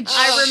remember it.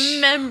 I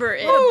remember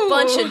it. A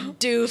bunch of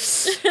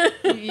doofs.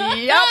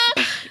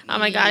 Yep. Oh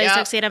my God, he's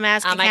Tuxedo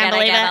Mask. I can't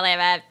believe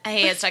it.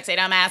 He is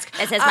Tuxedo Mask.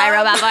 This is my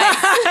robot voice.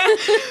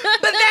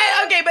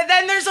 But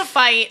then there's a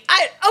fight.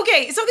 So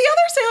the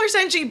other Sailor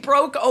Senshi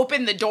broke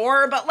open the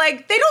door, but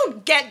like they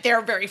don't get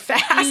there very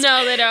fast.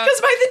 No, they don't.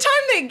 Because by the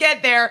time they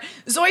get there,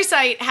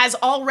 Zoisite has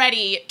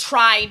already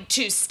tried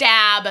to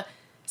stab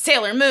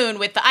Sailor Moon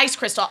with the ice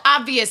crystal.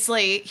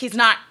 Obviously, he's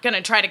not going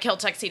to try to kill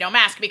Tuxedo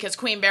Mask because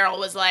Queen Beryl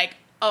was like,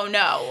 oh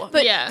no.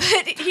 But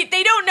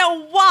they don't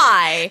know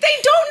why.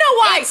 They don't know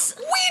why.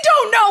 We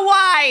don't know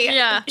why.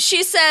 Yeah.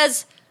 She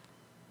says,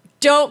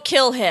 don't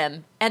kill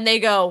him. And they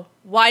go,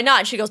 why not?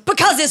 And she goes,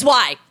 because is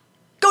why.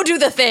 Go do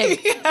the thing.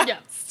 Yeah.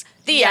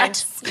 The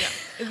end.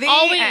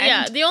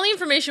 Yeah. The only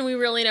information we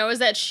really know is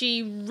that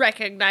she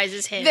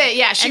recognizes him.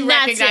 She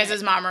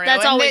recognizes Mamoru.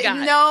 That's all we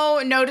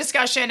got. No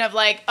discussion of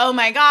like, oh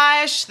my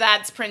gosh,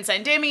 that's Prince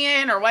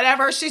Endymion or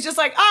whatever. She's just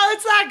like, oh,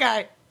 it's that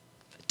guy.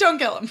 Don't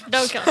kill him.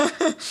 Don't kill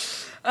him.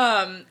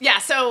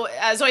 So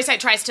Zoisite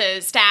tries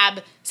to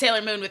stab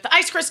Sailor Moon with the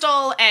ice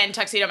crystal, and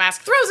Tuxedo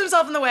Mask throws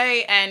himself in the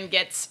way and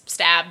gets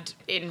stabbed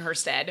in her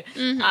stead.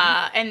 Mm-hmm.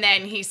 And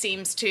then he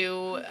seems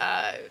to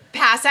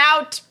pass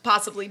out,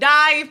 possibly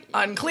die,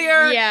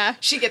 unclear. Yeah.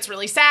 She gets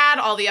really sad.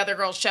 All the other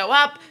girls show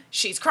up.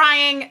 She's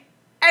crying,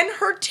 and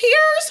her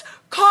tears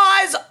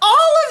cause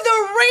all of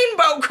the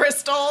rainbow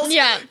crystals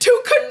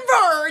to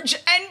converge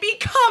and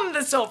become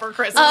the silver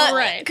crystal.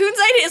 Right.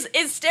 Kunzite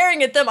is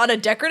staring at them on a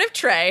decorative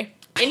tray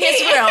in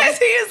his room. Yes,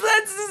 he is.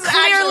 That's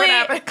actually what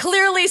happened.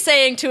 Clearly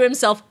saying to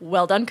himself,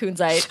 well done,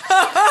 Kunzite.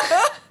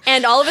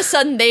 And all of a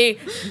sudden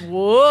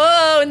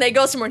and they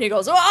go somewhere and he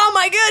goes, oh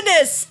my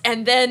goodness.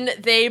 And then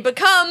they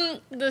become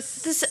the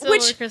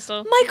silver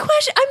crystal. My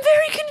question, I'm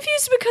very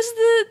confused because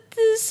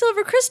the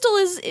silver crystal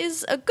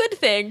is a good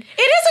thing.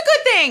 It is a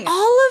good thing.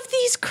 All of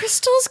these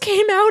crystals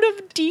came out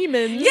of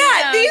demons.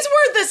 Yeah, these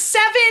were the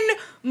 7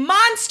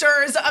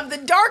 monsters of the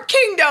Dark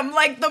Kingdom,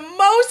 like the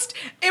most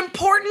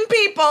important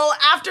people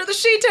after the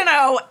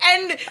Shitano,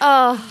 and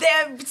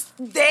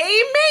they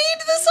made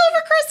the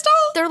silver crystal.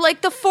 They're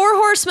like the 4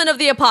 horsemen of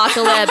the apocalypse.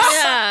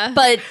 Yeah.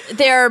 But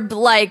they're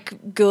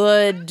like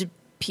good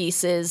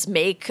pieces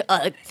make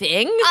a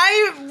thing.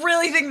 I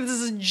really think this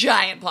is a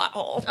giant plot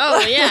hole.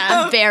 Oh,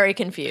 yeah. I'm very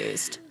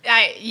confused.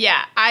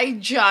 I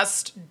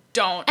just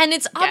don't. And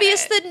it's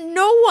obvious that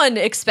no one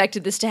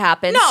expected this to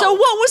happen. No. So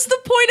what was the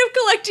point of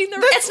collecting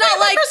the It's not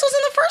like crystals in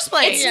the first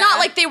place. It's not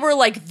like they were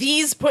like,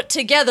 these put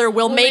together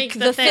will make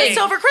the thing. The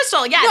silver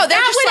crystal. Yeah, No,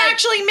 that would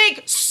actually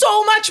make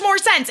so much more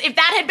sense if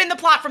that had been the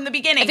plot from the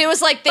beginning. If it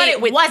was like but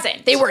it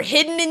wasn't. They were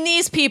hidden in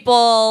these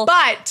people,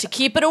 but to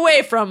keep it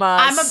away from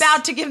us. I'm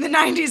about to give the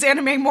 90s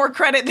anime more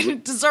credit than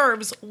it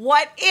deserves.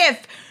 What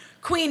if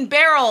Queen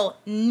Beryl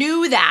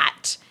knew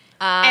that?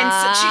 And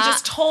so she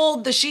just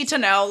told the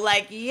Shitano,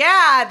 like,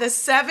 yeah, the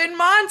 7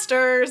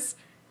 monsters.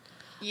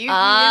 You know?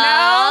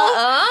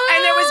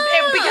 And it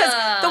was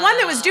because the one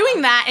that was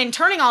doing that and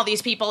turning all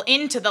these people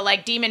into the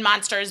like demon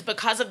monsters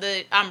because of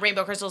the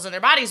rainbow crystals in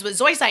their bodies was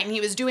Zoisite, and he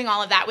was doing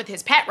all of that with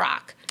his pet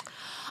rock.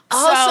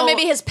 So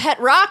maybe his pet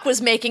rock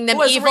was making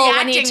them evil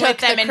when he took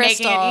them and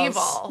making it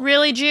evil.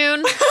 Really,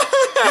 June?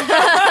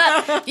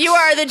 You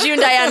are the June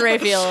Diane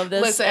Raphael of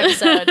this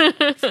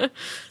episode.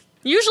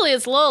 Usually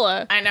it's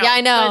Lola. I know. Yeah,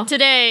 I know. But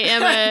today,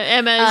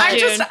 Emma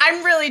is June.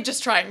 I'm really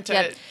just trying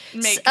to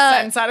make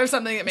sense out of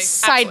something that makes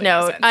Side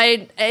note,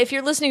 sense. if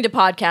you're listening to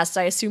podcasts,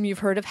 I assume you've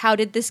heard of How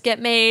Did This Get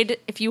Made?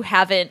 If you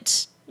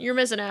haven't, you're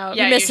missing out.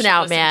 you're missing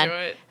out,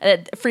 man.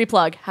 Free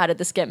plug, How Did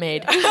This Get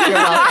Made? You're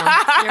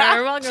welcome.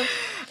 You're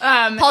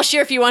welcome. Paul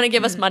Scheer, if you want to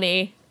give us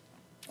money,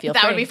 Feel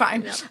that free. would be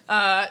fine.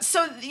 Yep.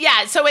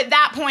 So at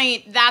that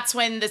point, that's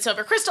when the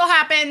silver crystal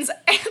happens.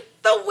 And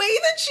the way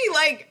that she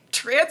like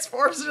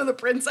transforms into the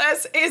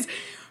princess is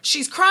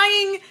she's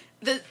crying.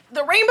 The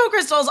rainbow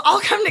crystals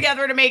all come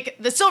together to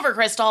make the silver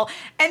crystal,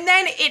 and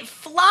then it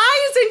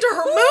flies into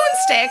her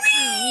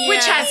moonstick,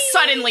 which has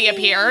suddenly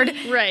appeared.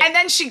 Right. And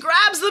then she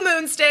grabs the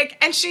moonstick,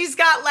 and she's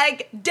got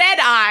like dead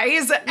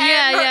eyes.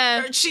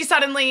 And she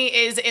suddenly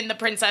is in the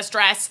princess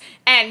dress,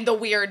 and the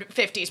weird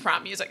 50s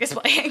prom music is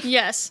playing.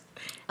 Yes.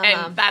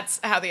 And that's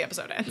how the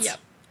episode ends. Yep.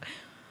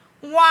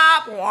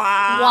 Wop,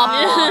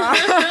 wop.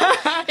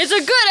 It's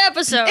a good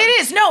episode.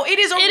 It is. No, it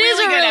is a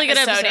really good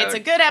episode. episode. It's a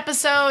good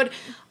episode.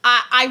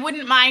 I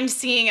wouldn't mind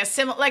seeing a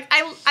similar, like,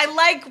 I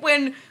like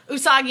when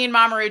Usagi and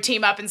Mamoru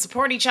team up and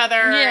support each other,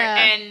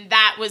 and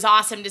that was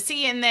awesome to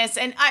see in this,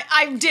 and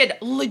I did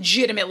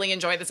legitimately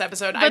enjoy this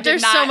episode. But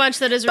there's so much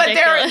that is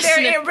ridiculous.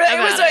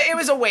 It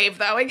was a wave,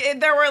 though.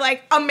 There were,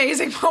 like,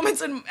 amazing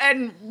moments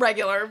and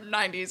regular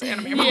 90s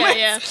anime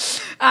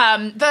moments.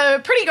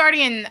 The Pretty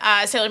Guardian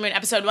Sailor Moon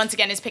episode, once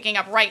again, is picking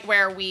up right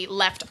where we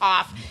left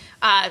off,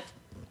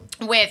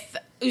 with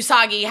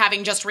Usagi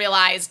having just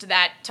realized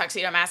that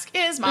Tuxedo Mask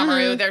is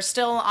Mamoru. They're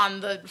still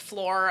on the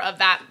floor of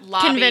that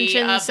lobby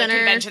convention of the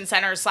convention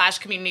center /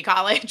 community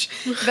college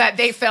that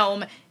they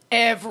film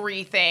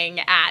everything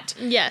at.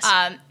 Yes.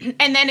 And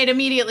then it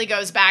immediately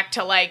goes back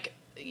to like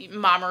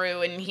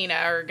Mamoru and Hina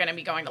are going to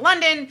be going to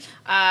London.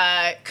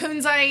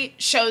 Kunzite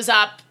shows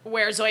up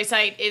where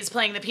Zoisite is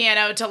playing the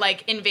piano to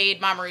like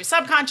invade Mamoru's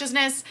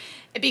subconsciousness,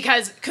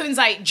 because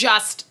Kunzite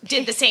just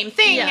did the same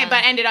thing,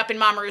 but ended up in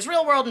Mamoru's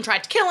real world and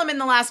tried to kill him in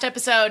the last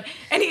episode,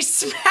 and he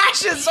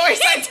smashes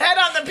Zoisite's head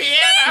on the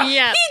piano.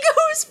 Yeah. He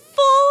goes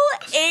full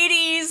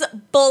 80s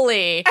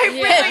bully. It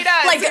really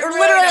does. Like, It really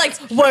literally,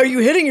 does. like, why are you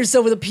hitting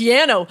yourself with a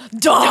piano?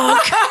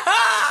 Donk!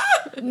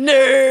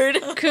 Nerd.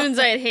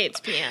 Kunzite hates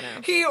piano.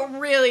 He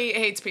really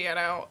hates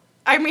piano.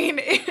 I mean,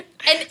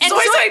 And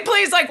Zoisite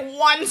plays like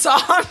one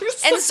song.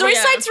 And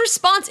Zoisite's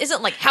response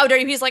isn't like, how dare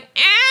you? He's like,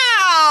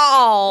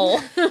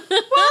 ow! Well, the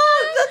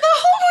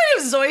whole point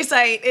of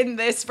Zoisite in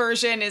this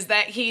version is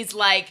that he's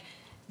like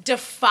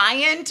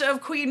defiant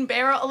of Queen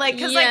Beryl, like,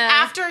 because like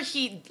after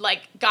he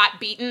like got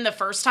beaten the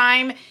first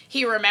time,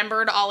 he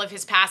remembered all of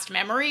his past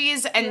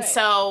memories, and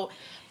so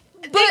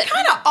they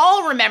kind of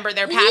all remember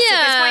their past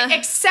at this point,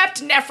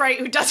 except Nephrite,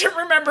 who doesn't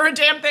remember a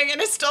damn thing and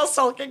is still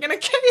sulking in a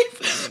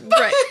cave.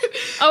 Right.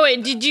 Oh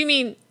wait, did you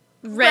mean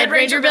Red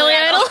Ranger Billy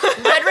Idol?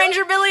 Red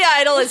Ranger Billy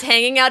Idol is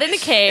hanging out in a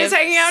cave.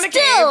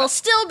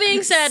 Still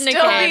being sad in a cave.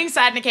 Still being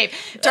sad in a cave.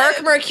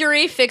 Dark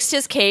Mercury fixed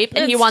his cape,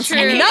 and he It's wants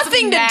true.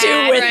 nothing to Mad,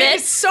 do with right? it.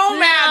 He's so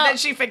mad that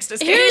she fixed his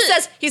cape.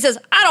 He says,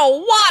 I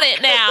don't want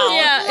it now.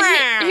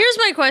 Yeah. Here's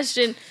my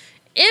question: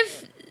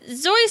 if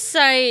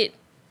Zoisite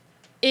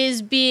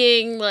is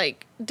being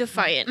like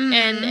defiant,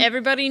 and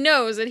everybody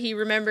knows that he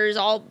remembers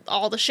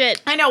all the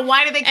shit, I know.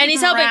 Why do they keep and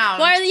he's him helping. around?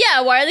 Why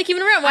are they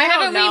keeping him around? Why I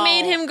don't haven't we know.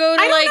 made him go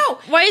to I don't like?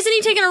 know. Why isn't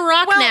he taking a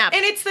rock nap?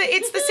 And it's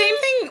the same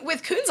thing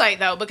with Kunzite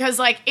though, because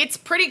like it's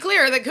pretty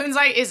clear that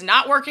Kunzite is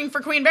not working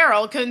for Queen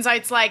Beryl.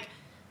 Kunzite's like,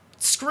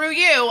 screw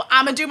you,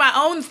 I'm gonna do my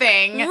own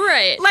thing.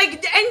 Right.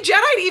 Like, and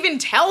Jedi even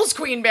tells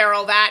Queen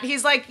Beryl that.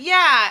 He's like,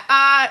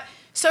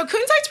 so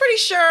Kunzite's pretty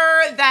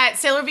sure that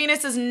Sailor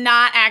Venus is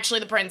not actually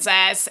the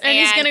princess, And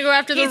he's gonna go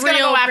after the he's gonna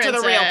go real after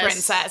the real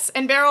princess. princess.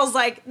 And Beryl's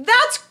like,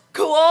 that's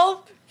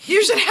cool.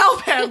 You should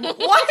help him.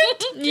 What?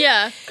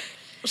 Yeah.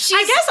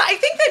 I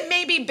think that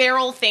maybe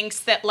Beryl thinks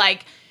that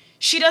like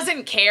she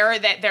doesn't care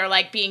that they're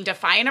like being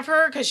defiant of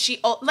her,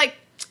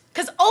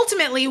 because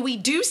ultimately we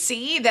do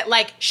see that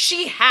like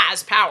she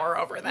has power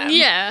over them.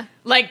 Yeah.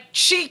 Like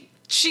she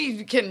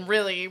can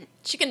really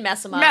She can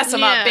mess him up. mess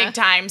them up Yeah. big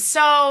time.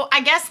 So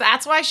I guess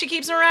that's why she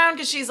keeps him around,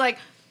 because she's like,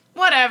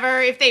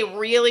 whatever, if they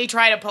really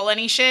try to pull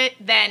any shit,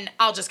 then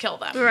I'll just kill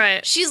them.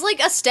 Right. She's like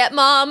a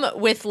stepmom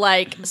with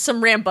like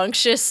some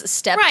rambunctious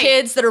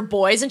stepkids that are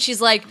boys, and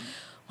she's like,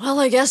 well,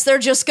 I guess they're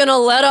just gonna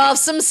let off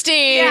some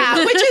steam. Yeah,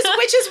 which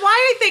is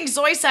why I think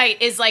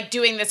Zoisite is like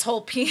doing this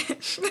whole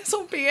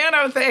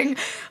piano thing,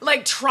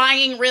 like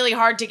trying really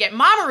hard to get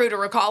Mamoru to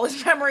recall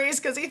his memories,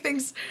 because he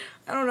thinks,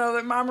 I don't know,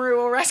 that Mamoru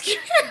will rescue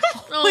him.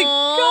 Oh my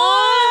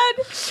God,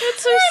 that's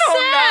so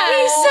sad.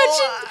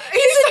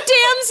 He's a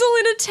damsel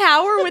in a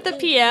tower with a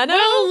piano.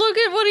 Well, look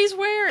at what he's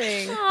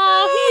wearing.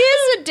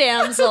 Oh, he is a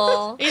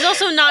damsel. He's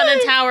also not in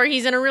a tower.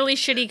 He's in a really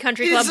shitty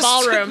country club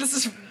ballroom.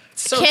 This is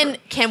so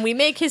Can we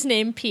make his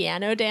name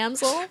Piano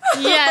Damsel?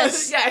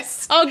 Yes.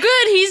 Yes. Oh,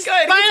 good. He's Good.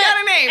 He's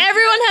got a name.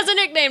 Everyone has a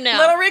nickname now.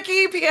 Little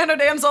Ricky, Piano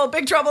Damsel,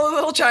 Big Trouble in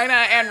Little China,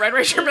 and Red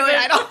Ranger Billy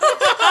Idol.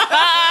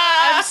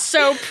 I'm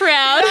so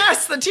proud.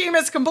 Yes, the team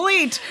is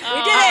complete.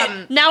 We did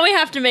it. Now we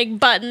have to make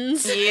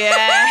buttons.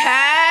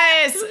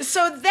 Yes.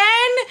 So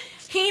then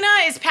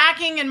Hina is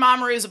packing in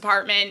Mamoru's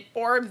apartment,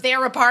 or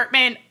their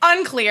apartment,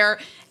 unclear,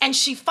 and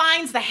she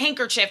finds the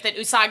handkerchief that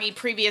Usagi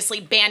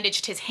previously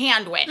bandaged his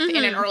hand with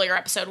in an earlier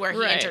episode where he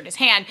Right. injured his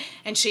hand,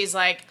 and she's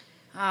like,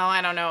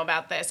 I don't know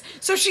about this.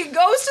 So she goes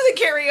to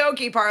the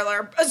karaoke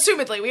parlor,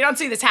 assumedly. We don't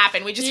see this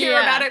happen. We just hear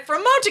about it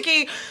from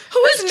Motegi,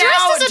 who is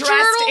now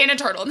dressed in a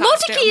turtle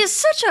costume. Motegi is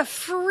such a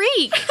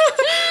freak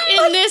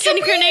in this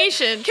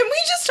incarnation. Can we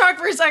just talk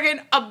for a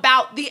second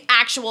about the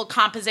actual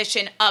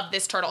composition of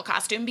this turtle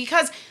costume?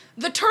 Because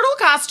the turtle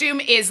costume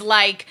is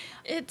like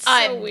It's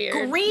a so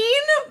weird. green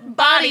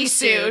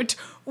bodysuit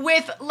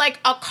with like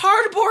a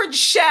cardboard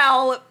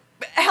shell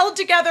held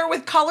together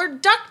with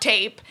colored duct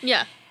tape.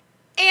 Yeah.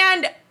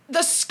 And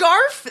the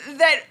scarf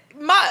that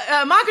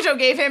Makoto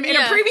gave him in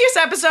a previous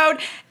episode,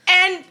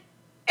 and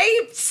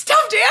a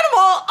stuffed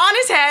animal on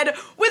his head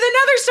with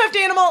another stuffed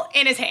animal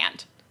in his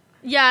hand.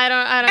 Yeah, I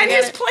don't And get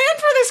his it. plan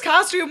for this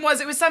costume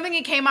was it was something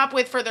he came up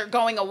with for their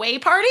going away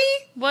party.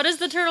 What does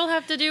the turtle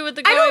have to do with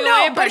the I going don't know,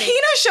 away but party?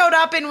 Hina showed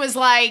up and was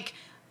like,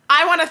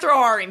 I want to throw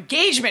our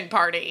engagement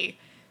party.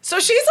 So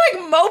she's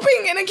like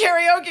moping in a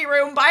karaoke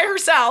room by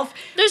herself.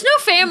 There's no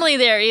family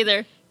there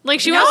either. Like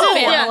she No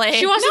wants to, family.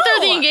 she wants to throw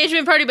the No.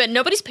 engagement party, but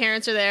nobody's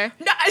parents are there.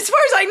 No, as far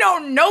as I know,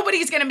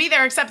 nobody's going to be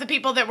there except the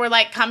people that were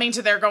like coming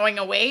to their going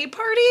away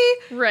party.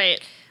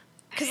 Right.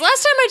 Because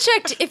last time I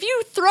checked, if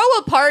you throw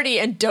a party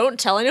and don't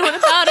tell anyone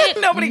about it,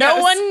 no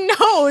goes. one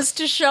knows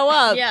to show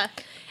up. Yeah.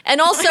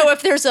 And also,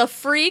 if there's a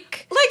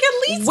freak Like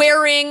at least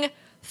wearing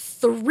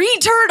 3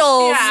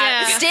 turtles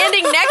Yeah.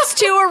 standing next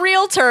to a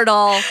real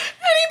turtle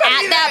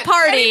anybody at that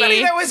party.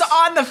 anybody that was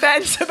on the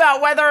fence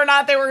about whether or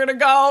not they were going to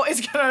go is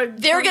going to.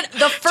 They're gonna.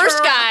 The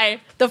first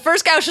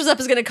guy who shows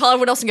up is gonna call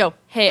everyone else and go,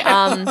 "Hey,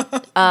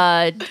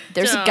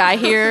 there's a guy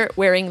here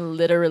wearing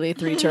literally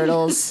 3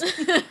 turtles.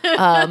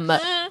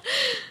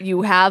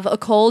 You have a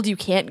cold. You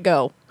can't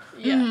go.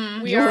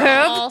 Yeah. We You are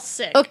have all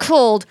sick. A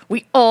cold.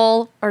 We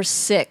all are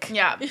sick.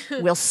 Yeah.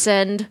 We'll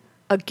send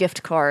a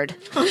gift card.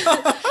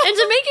 And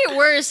to make it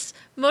worse,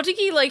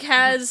 Motegi like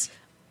has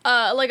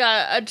like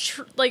a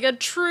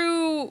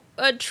truth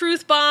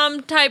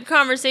bomb type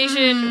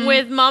conversation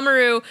with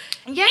Mamoru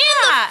Yeah.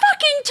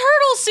 fucking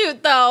turtle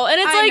suit though, and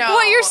it's I like know.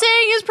 what you're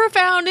saying is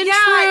profound and Yeah,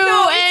 true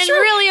no, it's and true.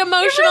 really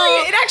emotional.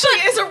 It actually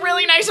is a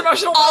really nice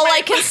emotional All moment.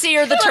 I can see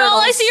are the But turtles. all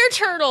I see are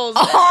turtles.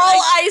 All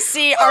I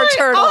see are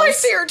turtles. All I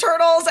see are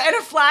turtles and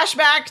a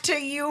flashback to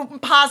you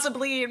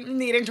possibly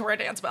needing to wear a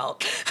dance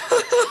belt.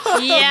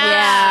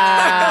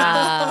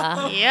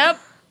 Yeah. Yep.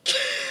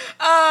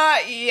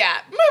 Yeah.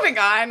 Moving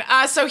on.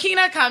 So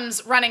Hina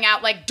comes running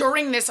out, like,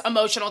 during this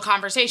emotional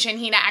conversation,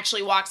 Hina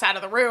actually walks out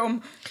of the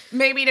room,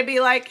 maybe to be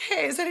like,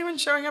 hey, is anyone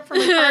showing up for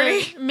my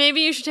party?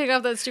 Maybe you should take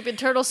off that stupid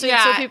turtle suit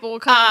so people will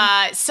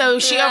come. So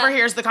she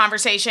overhears the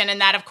conversation, and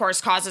that, of course,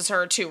 causes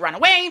her to run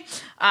away.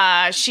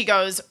 She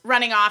goes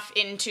running off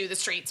into the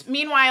streets.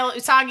 Meanwhile,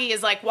 Usagi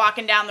is, like,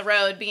 walking down the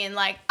road being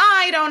like,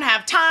 I don't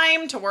have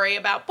time to worry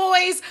about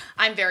boys.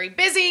 I'm very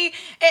busy.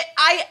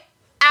 I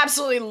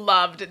absolutely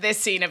loved this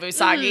scene of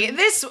Usagi.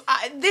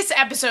 This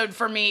episode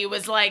for me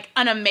was like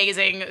an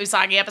amazing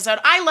Usagi episode.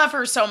 I love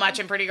her so much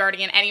in Pretty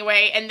Guardian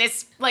anyway, and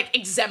this like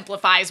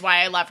exemplifies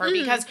why I love her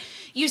because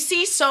you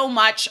see so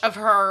much of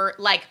her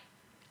like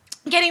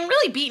getting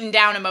really beaten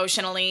down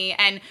emotionally,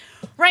 and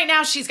right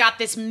now she's got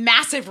this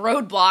massive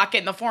roadblock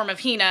in the form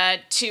of Hina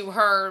to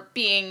her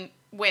being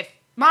with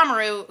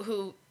Mamoru,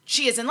 who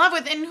she is in love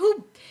with, and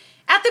who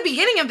at the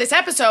beginning of this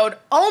episode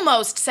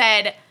almost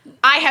said,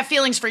 I have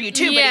feelings for you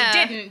too, but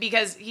he didn't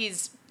because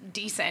he's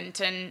decent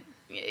and,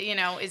 you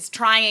know, is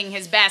trying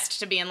his best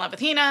to be in love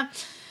with Hina.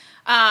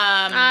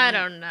 I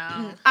don't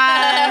know.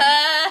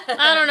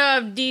 I don't know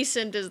if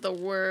decent is the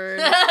word.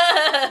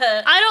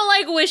 I don't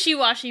like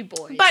wishy-washy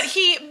boys.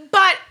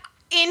 But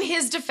in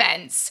his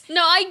defense,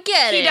 no, I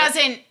get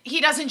it.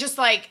 He doesn't just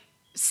like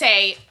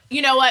say,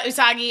 you know what,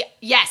 Usagi,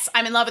 yes,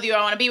 I'm in love with you,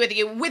 I want to be with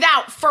you,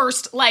 without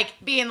first like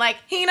being like,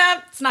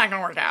 Hina, it's not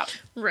gonna work out.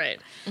 Right.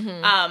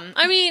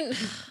 I mean,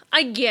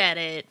 I get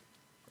it.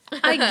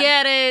 I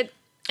get it.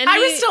 And I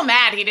was still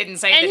mad he didn't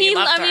say that he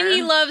loved her. I mean,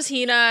 he loves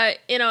Hina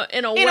in a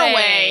in way. a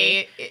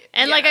way.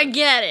 And like I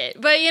get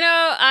it. But you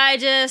know, I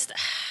just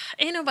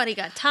ain't nobody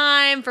got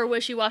time for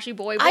wishy-washy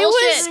boy bullshit. I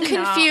was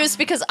confused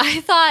because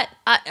I thought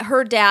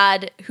her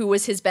dad, who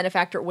was his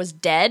benefactor, was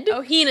dead.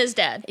 Oh, Hina's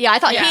dead. Yeah, I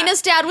thought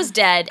Hina's dad was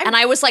dead, and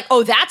I was like,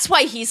 oh, that's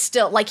why he's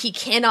still, like, he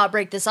cannot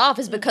break this off,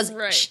 is because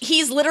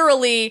he's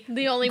literally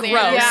The only man.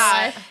 gross.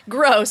 Yeah.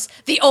 Gross.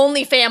 The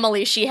only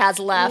family she has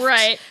left.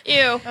 Right. Ew.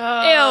 Ew. Oh,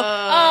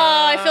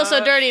 I feel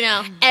so dirty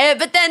now.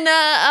 But then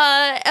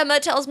Emma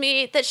tells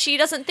me that she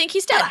doesn't think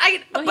he's dead.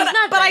 But he's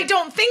not I dead.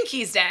 don't think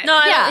he's dead.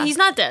 No, Yeah. he's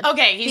not dead.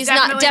 Okay, he's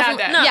not definitely not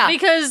dead. No, Yeah.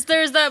 because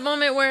there's that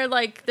moment where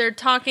like they're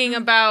talking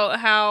about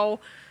how,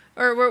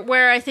 or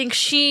where I think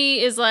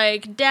she is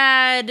like,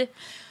 Dad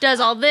does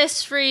all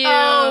this for you.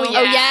 Oh, yeah.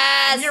 Oh,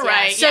 yes, You're yes.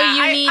 right. So yeah.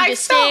 you need to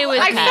stay with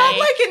I me. felt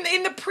like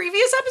in the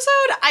previous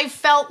episode, I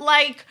felt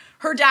like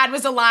her dad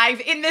was alive.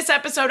 In this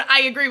episode,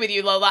 I agree with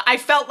you, Lola. I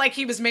felt like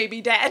he was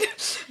maybe dead,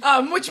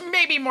 which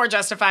maybe more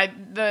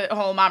justified the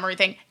whole Mamoru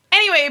thing.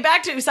 Anyway,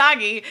 back to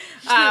Usagi,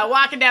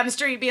 walking down the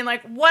street being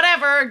like,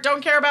 whatever,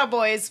 don't care about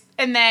boys.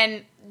 And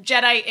then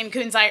Jedi and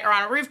Kunzite are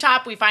on a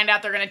rooftop. We find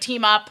out they're going to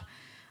team up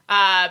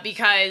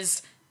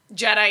because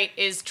Jadeite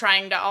is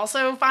trying to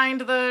also find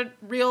the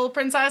real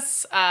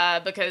princess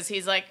because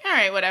he's like, all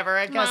right, whatever.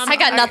 I guess I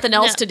got nothing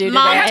else to do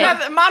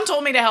today. Mom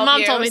told me to help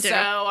you, told me to. so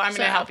I'm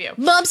going to help you.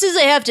 Mom says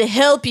I have to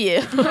help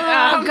you.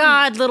 Oh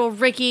God, little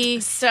Ricky.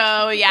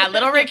 So yeah,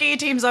 little Ricky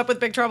teams up with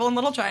Big Trouble in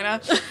Little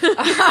China,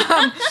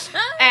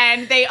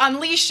 and they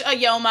unleash a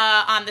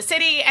Yoma on the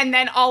city, and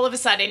then all of a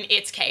sudden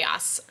it's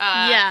chaos.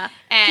 And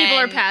people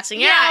are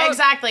passing out. Yeah,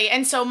 exactly.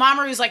 And so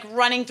Mamoru's like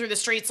running through the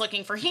streets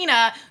looking for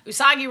Hina.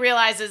 Usagi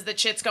realizes that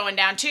shit's going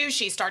down too.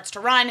 She starts to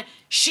run.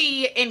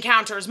 She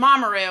encounters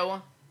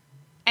Mamoru,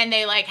 and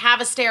they like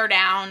have a stare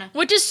down.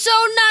 Which is so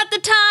not the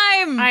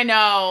time. I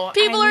know.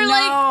 People are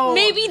like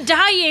maybe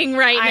dying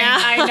right now.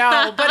 I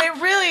know, but it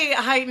really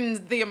heightens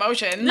the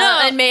emotion.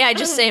 And may I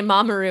just say,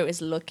 Mamoru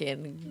is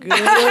looking good.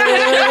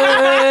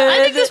 I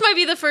think this might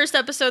be the first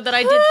episode that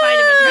I did find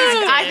him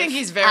attractive. I think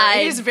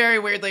he's very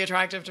weirdly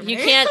attractive to me. You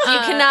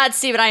cannot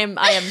see, but I am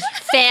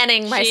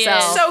fanning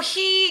myself. So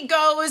he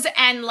goes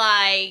and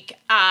like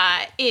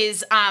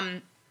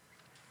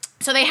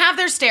so they have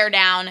their stare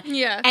down.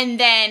 Yeah. And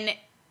then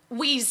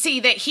we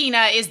see that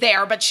Hina is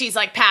there, but she's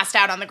like passed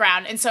out on the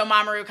ground. And so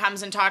Mamoru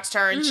comes and talks to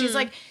her, and she's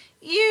like,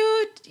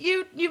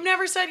 You've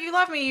never said you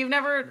love me. You've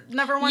never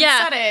once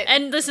said it.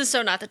 And this is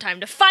so not the time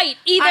to fight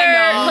either.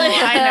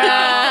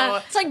 I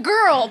know. It's like,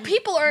 girl,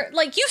 people are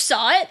like, you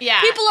saw it.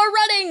 Yeah. People are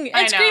running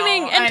and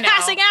screaming and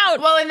passing out.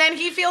 Well, and then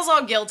he feels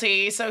all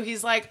guilty, so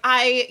he's like,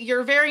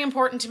 you're very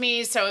important to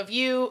me, so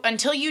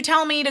until you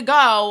tell me to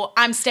go,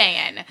 I'm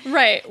staying.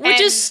 Right. Which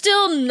is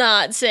still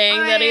not saying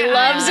that he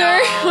loves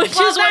her, which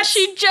is what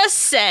she just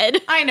said.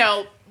 I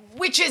know.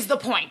 Which is the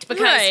point,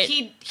 because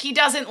he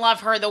doesn't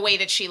love her the way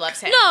that she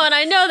loves him. No, and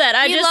I know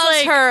that. He just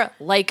loves her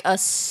like a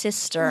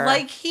sister.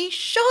 Like he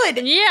should.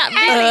 Yeah.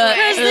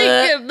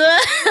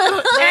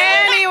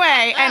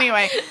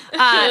 Anyway.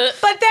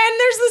 But then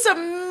there's this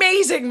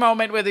amazing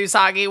moment with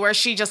Usagi where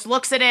she just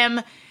looks at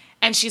him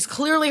and she's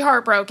clearly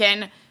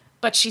heartbroken,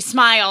 but she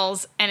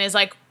smiles and is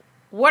like,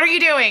 what are you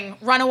doing?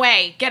 Run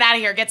away. Get out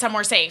of here. Get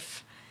somewhere safe.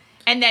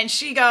 And then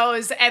she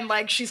goes and,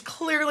 like, she's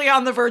clearly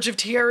on the verge of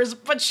tears,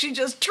 but she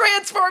just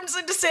transforms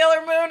into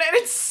Sailor Moon, and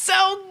it's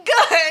so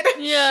good.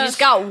 Yeah. She's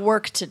got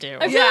work to do.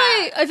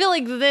 I feel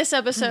like this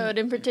episode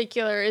in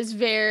particular is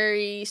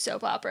very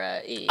soap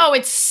opera-y. Oh,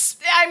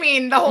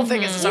 the whole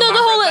thing is a soap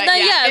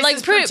opera.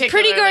 Like,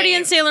 Pretty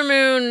Guardian Sailor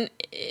Moon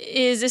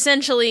is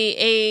essentially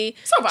a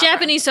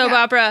Japanese soap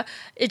opera.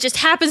 It just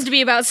happens to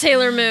be about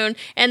Sailor Moon,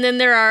 and then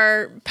there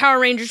are Power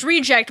Rangers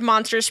reject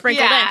monsters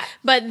sprinkled in.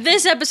 But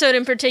this episode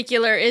in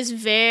particular is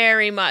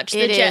very much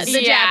the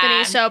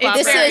Japanese soap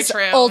opera. This is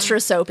ultra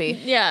soapy.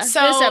 Yeah,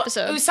 so this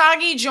episode.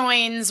 Usagi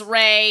joins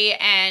Rei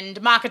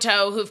and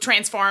Makoto, who've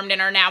transformed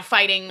and are now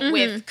fighting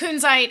with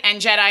Kunzite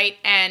and Jadeite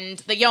and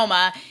the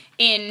Yoma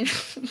in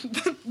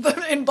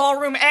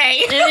Ballroom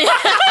A.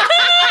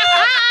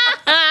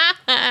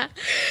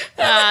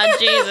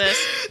 Jesus.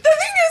 The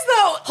thing is,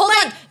 though... Hold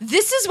on.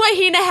 This is why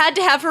Hina had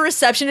to have her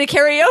reception at a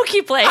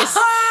karaoke place.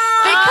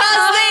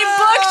 Because they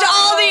booked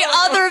all the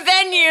other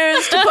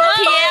venues to put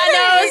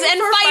pianos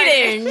and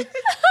fighting.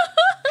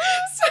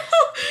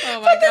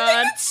 Oh my God. The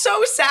thing that's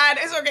so sad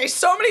is, okay,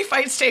 so many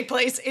fights take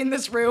place in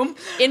this room.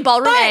 In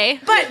Ballroom A.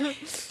 But the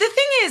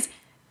thing is,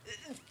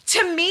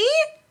 to me,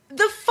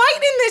 the fight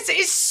in this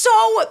is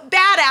so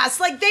badass.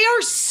 Like, they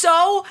are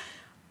so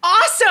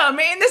awesome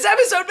in this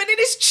episode, but it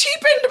is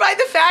cheapened by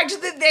the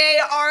fact that they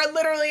are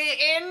literally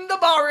in the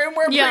ballroom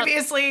where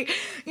previously,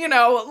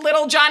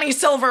 little Johnny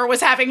Silver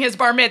was having his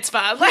bar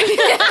mitzvah. Like,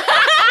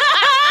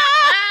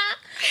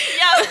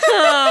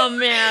 oh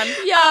man.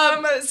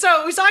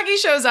 So Usagi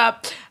shows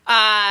up,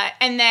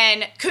 and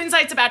then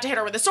Kunzite's about to hit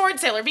her with a sword.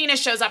 Sailor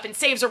Venus shows up and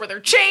saves her with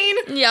her chain.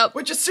 Yep.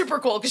 Which is super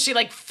cool because she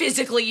like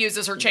physically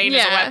uses her chain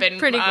as a weapon.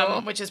 Pretty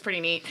cool. Which is pretty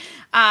neat.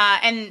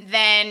 And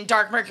then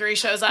Dark Mercury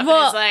shows up and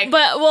is like,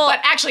 but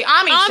actually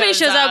Ami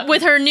shows up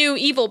with her new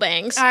evil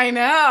bangs. I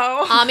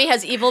know. Ami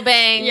has evil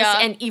bangs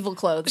and evil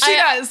clothes. She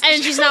does.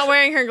 And she's not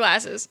wearing her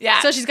glasses.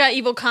 Yeah. So she's got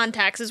evil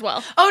contacts as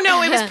well. Oh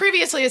no, it was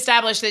previously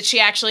established that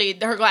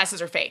her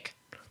glasses are fake.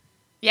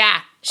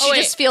 Yeah. She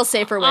just feels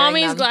safer wearing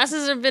Ami's them.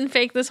 glasses have been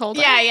fake this whole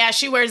time. Yeah,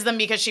 she wears them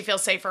because she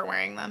feels safer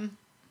wearing them.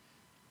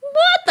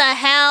 What the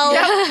hell?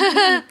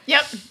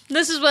 Yep.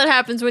 This is what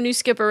happens when you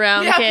skip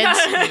around, kids.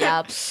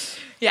 Yep.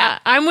 Yeah.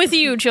 I'm with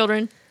you,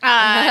 children.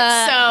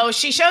 So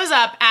she shows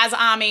up as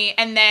Ami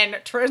and then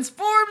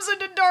transforms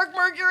into Dark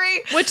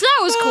Mercury. Which that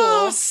was cool.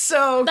 Oh,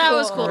 so cool. That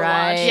was cool to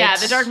watch. Yeah,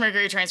 the Dark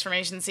Mercury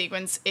transformation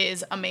sequence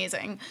is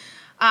amazing.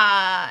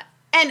 And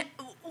one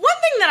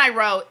thing that I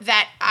wrote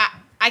that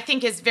I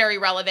think is very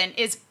relevant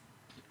is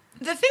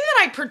the thing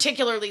that I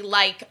particularly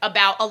like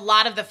about a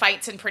lot of the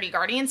fights in Pretty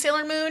Guardian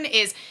Sailor Moon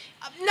is,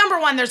 number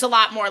one, there's a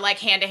lot more like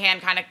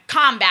hand-to-hand kind of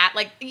combat.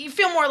 Like, you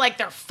feel more like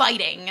they're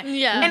fighting.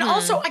 Yeah. And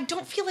also, I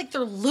don't feel like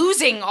they're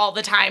losing all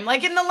the time.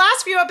 Like, in the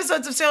last few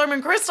episodes of Sailor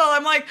Moon Crystal,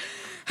 I'm like,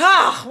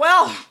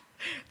 well,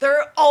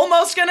 they're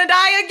almost gonna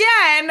die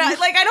again.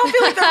 Like, I don't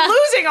feel like they're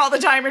losing all the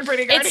time in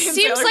Pretty It Guardian. seems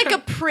Sailor like Moon. a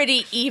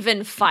pretty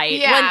even fight,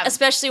 Yeah.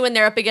 especially when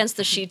they're up against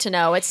the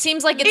Shitano. It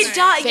seems like it's It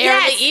does, fairly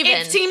yes, even.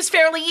 It seems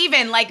fairly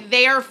even. Like,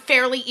 they are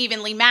fairly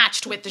evenly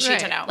matched with the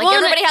Shitano. Like,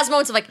 everybody has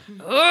moments of like,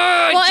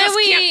 I just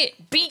and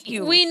can't beat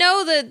you. We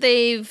know that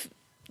they've,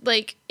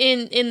 like,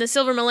 in the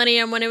Silver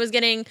Millennium, when it was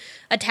getting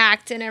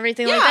attacked and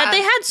everything like that, Yeah.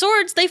 they had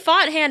swords. They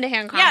fought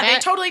hand-to-hand combat. Yeah, they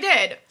totally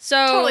did. So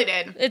totally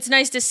did. it's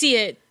nice to see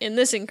it in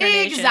this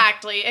incarnation.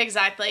 Exactly.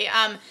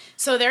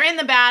 So they're in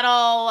the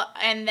battle,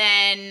 and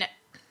then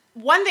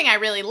one thing I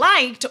really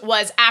liked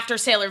was after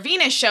Sailor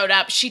Venus showed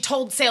up, she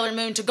told Sailor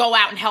Moon to go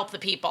out and help the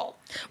people.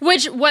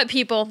 What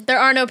people? There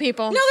are no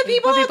people. No, the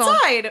people What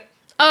outside.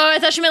 Oh, I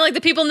thought she meant like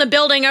the people in the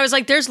building. I was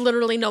like, there's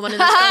literally no one in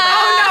this building.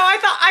 Oh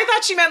no, I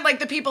thought she meant like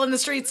the people in the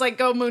streets, like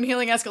go moon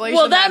healing escalation.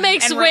 Well, that them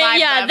makes and way revive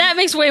them. that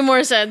makes way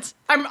more sense.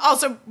 I'm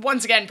also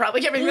once again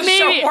probably giving the Maybe.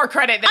 show more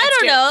credit than I it's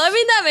don't due. know. I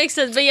mean, that makes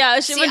sense. But yeah,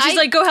 when she's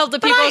like, go help the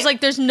people, I was like,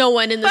 there's no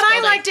one in this But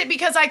building. I liked it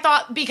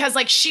because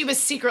like she was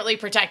secretly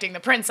protecting the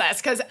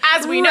princess. Because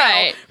as we know,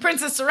 Right.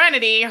 Princess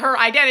Serenity, her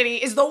identity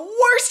is the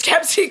worst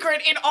kept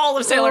secret in all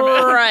of Sailor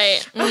Moon.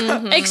 Right.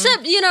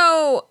 Except,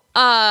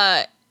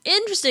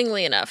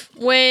 interestingly enough,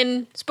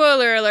 when,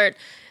 spoiler alert,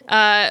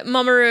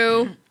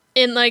 Mamoru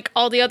in like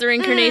all the other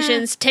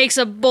incarnations takes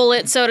a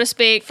bullet, so to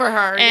speak, For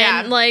her,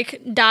 and yeah.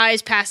 like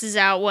dies, passes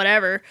out,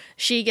 whatever,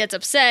 she gets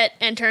upset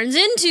and turns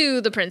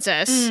into the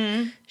princess.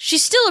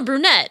 She's still a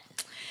brunette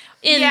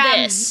in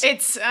this.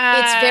 It's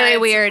very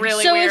weird.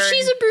 Really So weird. if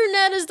she's a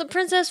brunette as the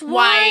princess,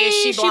 why is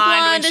she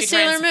blonde when as she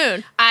Sailor trans-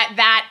 Moon?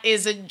 That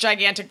is a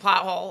gigantic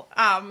plot hole.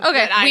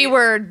 Okay, that we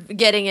were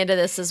getting into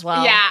this as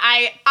well. Yeah,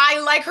 I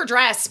like her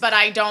dress, but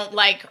I don't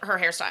like her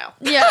hairstyle.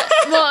 Yeah,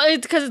 well,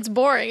 it's because it's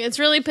boring. It's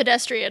really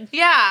pedestrian.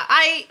 Yeah,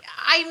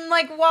 I'm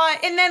like,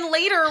 what? And then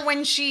later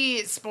when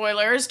she,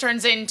 spoilers,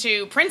 turns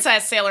into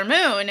Princess Sailor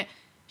Moon,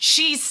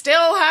 she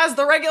still has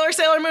the regular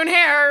Sailor Moon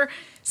hair.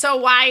 So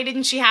why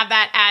didn't she have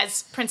that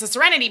as Princess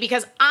Serenity?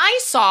 Because I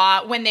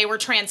saw when they were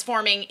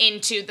transforming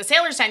into the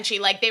Sailor Senshi,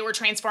 like they were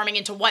transforming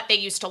into what they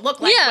used to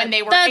look like Yeah, when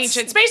they were that's-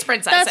 ancient space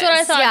princesses. That's what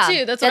I thought Yeah,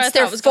 too. That's what I that's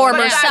their thought was going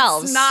former on. But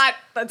selves.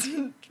 that's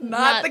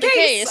not the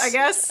case, I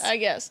guess. I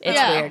guess. It's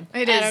Yeah. weird.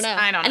 It is. I don't know.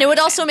 I don't And it would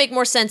understand. also make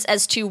more sense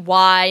as to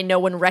why no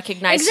one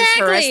recognizes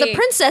her as the Exactly.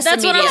 princess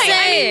That's what I'm immediately.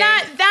 saying.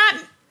 I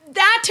mean,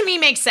 that to me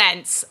makes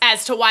sense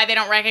as to why they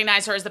don't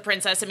recognize her as the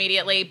princess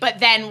immediately, but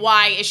then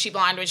why is she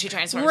blonde when she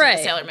transforms Right.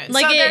 into Sailor Moon?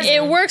 Like So there's-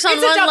 it works on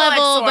it's a one double-edged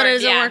level, sword, but it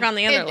doesn't yeah. work on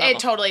the other level. It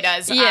totally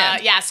does.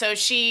 Yeah. So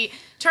she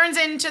turns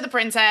into the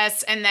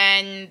princess, and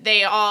then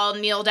they all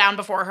kneel down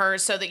before her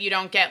so that you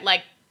don't get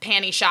like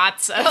panty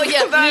shots of Oh,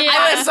 yeah. the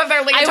bottoms of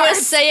their I leotards.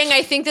 was saying,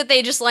 I think that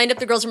they just lined up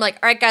the girls and were like,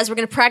 all right, guys, we're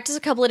going to practice a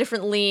couple of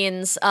different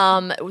leans.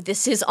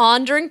 This is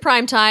on during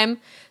prime time,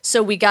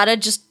 so we got to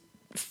just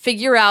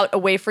figure out a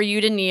way for you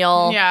to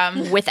kneel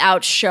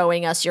without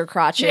showing us your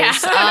crotches.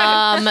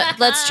 Yeah.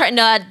 Let's try.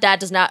 No, that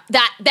does not.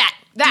 That's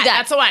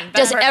the one.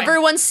 That's Does perfect.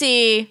 everyone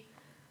see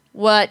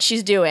what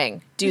she's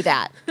doing? Do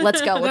that.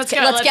 Let's go. Let's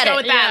get Let's it. go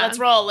with that. Yeah. Let's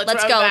roll. Let's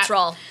Let's roll go. with Let's that.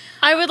 roll.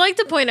 I would like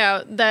to point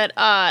out that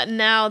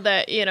now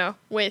that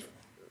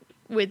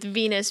with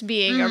Venus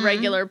being a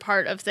regular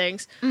part of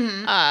things,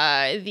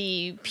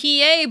 the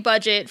PA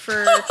budget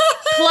for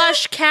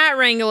plush cat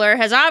wrangler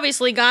has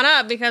obviously gone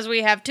up because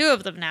we have 2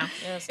 of them now.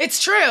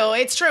 It's true.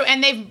 It's true.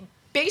 And they've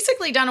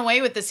basically done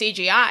away with the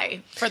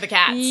CGI for the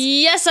cats.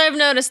 Yes, I've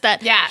noticed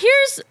that. Yeah.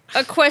 Here's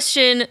a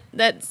question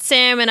that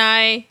Sam and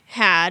I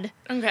had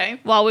Okay.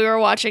 while we were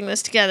watching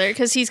this together,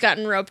 because he's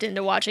gotten roped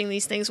into watching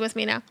these things with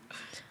me now.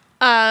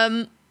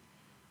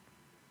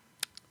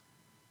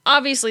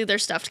 Obviously, they're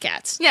stuffed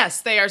cats.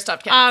 Yes, they are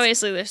stuffed cats.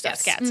 Obviously, they're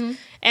stuffed Yes. cats.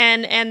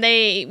 And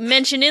they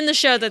mention in the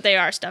show that they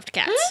are stuffed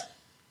cats.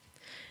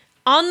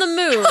 On the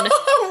moon,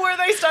 Were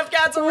they stuffed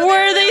cats? Or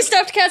were they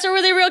stuffed cats or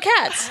were they real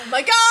cats? Oh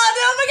my god!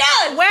 Oh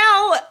my god!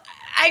 Well,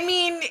 I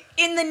mean,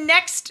 in the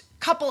next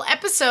couple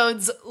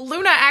episodes,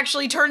 Luna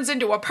actually turns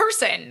into a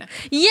person.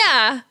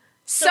 Yeah.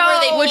 So, were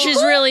they- Which is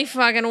really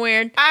fucking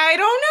weird. I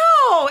don't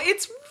know.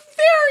 It's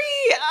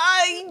very.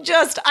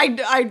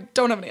 I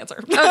don't have an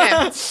answer. Okay.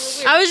 I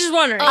was just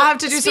wondering. I'll have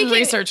to do some Speaking-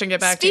 research and get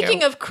back to you.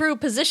 Speaking of crew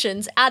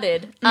positions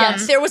added,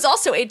 Yes. there was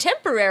also a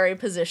temporary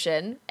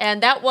position,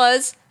 and that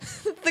was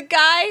the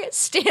guy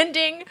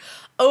standing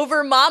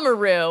over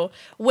Mamoru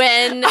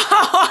when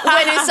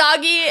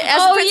Usagi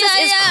as the princess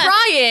is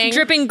crying,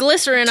 Dripping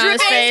glycerin on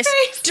his face.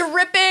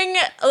 dripping,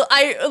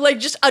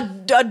 just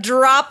a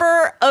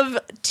dropper of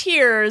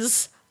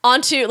tears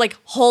onto, like,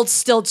 hold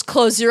still, just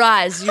close your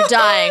eyes, you're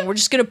dying. We're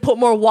just gonna put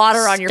more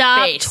water on your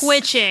Stop face.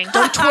 twitching.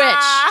 Don't twitch.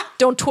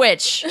 Don't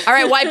twitch. All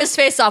right, wipe his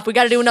face off. We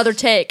got to do another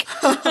take.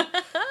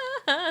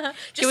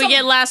 Can we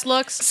get last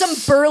looks? Some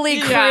burly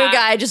crew Yeah.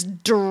 guy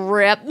just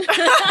drip,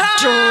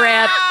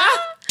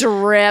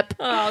 drip.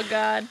 Oh,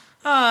 God.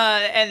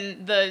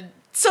 And the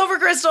silver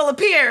crystal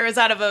appears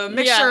out of a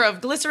mixture Yeah.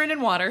 of glycerin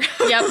and water.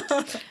 Yep.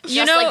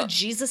 Just like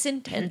Jesus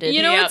intended.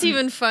 You know Yep. what's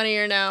even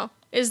funnier now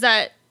is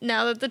that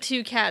now that the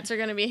 2 cats are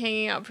going to be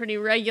hanging out pretty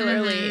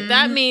regularly,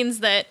 that means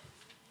that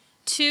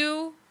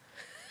 2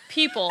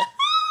 people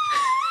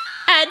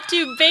had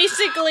to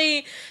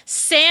basically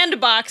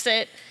sandbox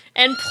it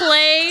and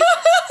play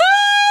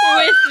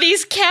with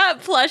these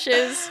cat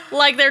plushes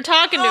like they're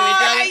talking to each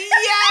other.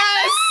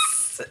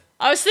 Yes!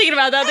 I was thinking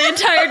about that the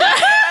entire time.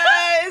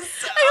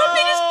 Yes! I hope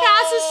they just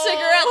pass a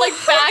cigarette like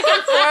back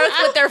and forth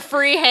with their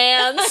free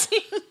hands.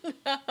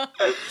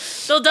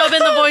 They'll dub in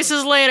the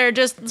voices later.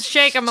 Just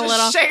shake them a little.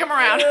 Just shake them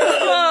around.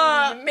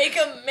 Make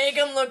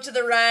them look to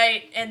the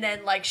right and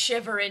then like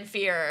shiver in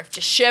fear.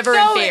 Just shiver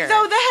in fear.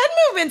 Though the head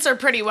movements are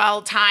pretty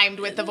well timed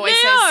with the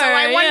voices, so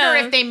I wonder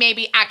if they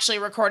maybe actually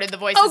recorded the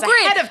voices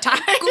ahead of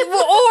time.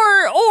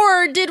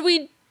 or did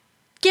we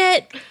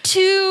get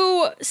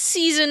 2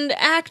 seasoned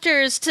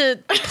actors to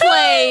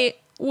play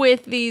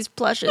with these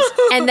plushes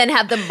and then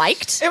have them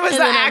mic'd? It was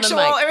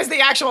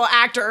the actual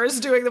actors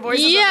doing the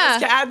voices of those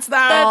cats.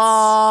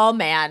 Oh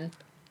man.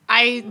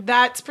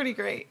 That's pretty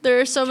great.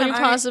 There are so many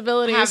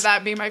possibilities. Have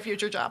that be my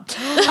future job.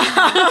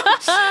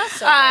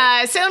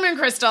 Sailor Moon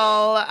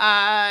Crystal.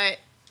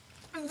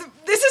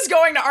 This is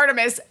going to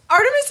Artemis.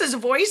 Artemis's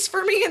voice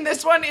for me in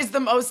this one is the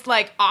most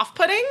like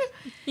off-putting.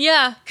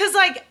 Yeah. Because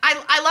like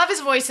I love his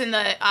voice in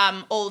the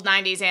old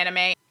 90s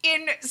anime.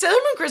 In Sailor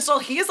Moon Crystal,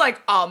 he is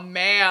like a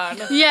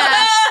man.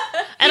 Yeah.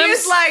 And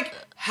he's like,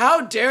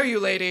 how dare you,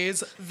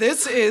 ladies?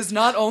 This is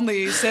not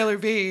only Sailor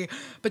V,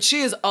 but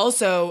she is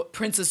also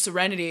Princess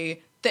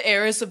Serenity, the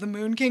heiress of the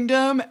Moon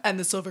Kingdom and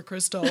the Silver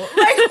Crystal. Like,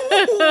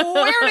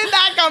 where did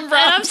that come from?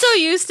 And I'm so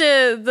used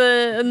to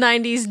the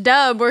 90s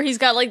dub where he's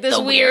got like this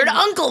weird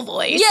uncle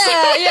voice.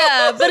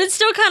 Yeah, but it's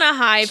still kind of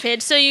high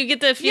pitched, so you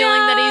get the feeling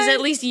that he's at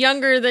least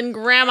younger than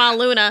Grandma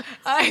Luna.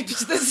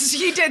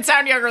 He did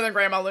sound younger than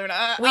Grandma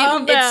Luna.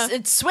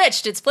 It's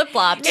switched. It's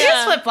flip-flopped. It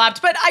is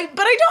flip-flopped, but I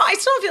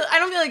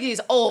don't feel like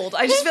he's old.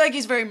 I just feel like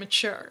he's very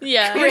mature.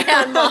 Yeah.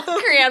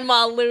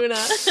 Grandma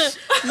Luna.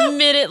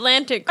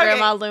 Mid-Atlantic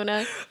Grandma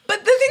Luna. But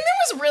the thing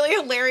that was really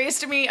hilarious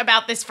to me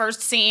about this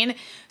first scene,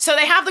 so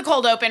they have the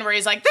cold open where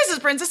he's like, this is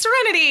Princess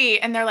Serenity.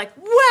 And they're like,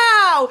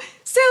 wow,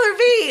 Sailor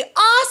V,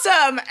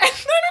 awesome. And then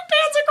it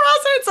pans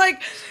across and it's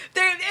like,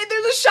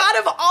 there's a shot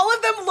of all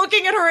of them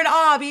looking at her in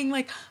awe, being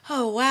like,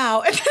 oh,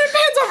 wow. And then it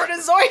pans over to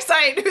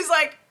Zoisite, who's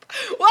like,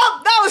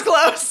 well, that was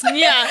close.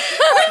 Yeah.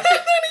 And then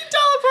he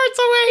teleports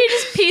away. He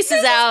just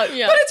pieces out.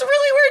 Yeah. But it's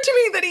really weird to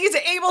me that he's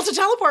able to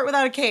teleport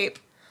without a cape.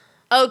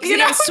 Oh, because he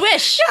can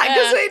swish.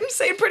 Yeah,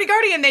 because in Pretty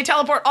Guardian, they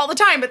teleport all the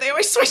time, but they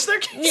always switch their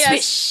capes.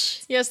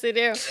 Yes. Yes, they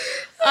do.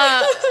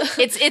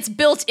 It's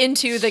built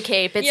into the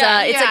cape. It's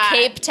a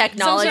cape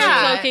technology. Some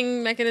sort of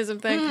cloaking mechanism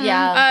thing. Mm-hmm.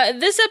 Yeah.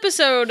 This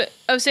episode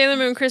of Sailor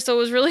Moon Crystal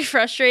was really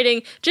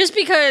frustrating just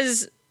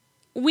because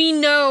we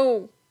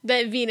know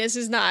that Venus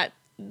is not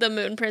the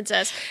Moon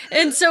Princess.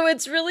 And so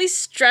it's really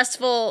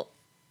stressful.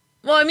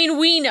 Well, I mean,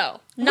 we know.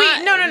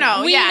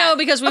 We know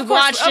because we've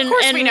watched and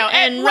read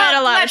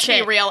a lot of shit.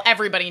 Let's be real,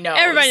 everybody knows.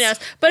 Everybody knows.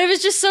 But it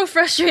was just so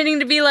frustrating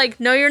to be like,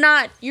 no, you're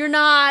not. You're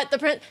not the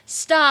prince.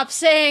 Stop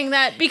saying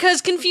that.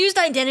 Because confused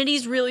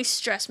identities really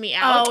stress me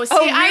out.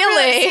 Oh,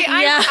 really?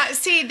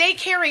 See, they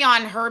carry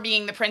on her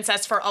being the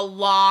princess for a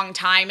long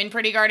time in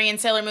Pretty Guardian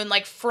Sailor Moon,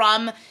 like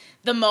from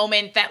the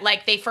moment that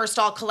like they first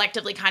all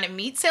collectively kind of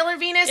meet Sailor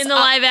Venus in the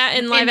live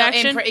action,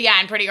 in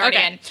Pretty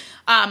Guardian,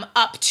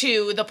 up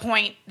to the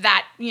point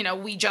that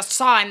we just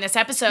saw in this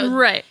episode.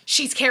 Right,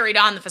 she's carried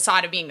on the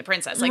facade of being the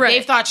princess. Like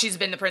they've thought she's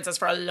been the princess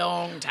for a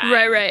long time.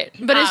 Right.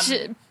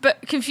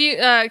 But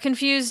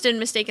confused and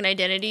mistaken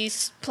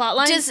identities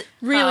plotline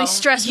really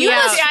stress me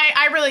out.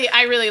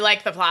 I really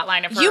like the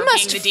plotline of her being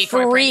the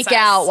decoy princess. Freak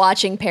out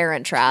watching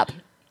Parent Trap.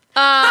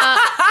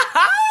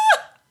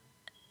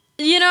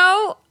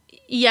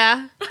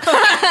 Yeah.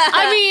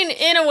 I mean,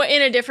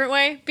 in a different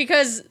way,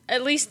 because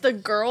at least the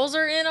girls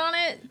are in on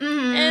it,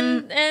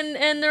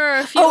 and there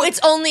are a few. Oh,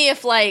 it's only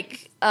if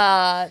like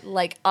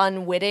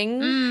unwitting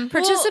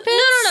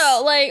participants. Well,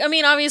 no. Like, I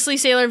mean, obviously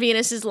Sailor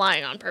Venus is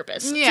lying on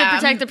purpose to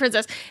protect the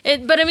princess.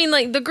 But I mean,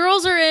 like the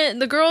girls are in.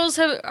 The girls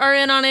are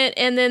in on it,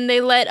 and then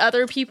they let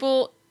other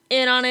people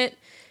in on it.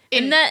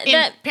 In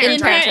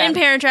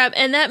Parent Trap,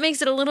 and that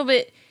makes it a little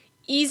bit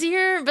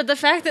easier. But the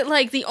fact that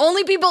like the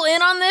only people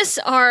in on this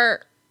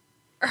are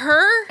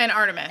her and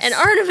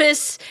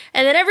Artemis,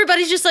 and then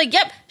everybody's just like,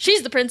 yep,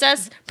 she's the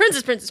princess,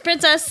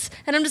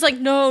 and I'm just like,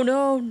 no,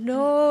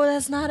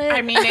 that's not it.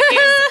 I mean,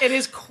 it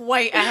is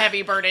quite a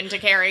heavy burden to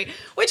carry,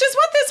 which is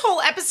what this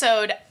whole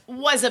episode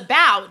was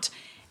about.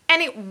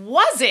 And it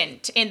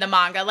wasn't in the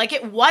manga. Like,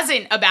 it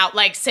wasn't about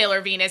like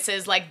Sailor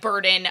Venus's like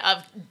burden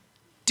of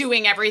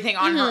doing everything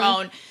on her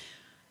own.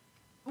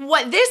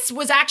 What this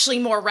was actually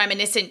more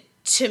reminiscent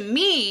to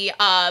me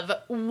of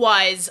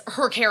was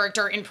her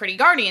character in Pretty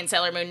Guardian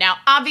Sailor Moon. Now,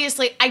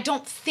 obviously, I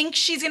don't think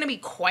she's going to be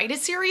quite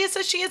as serious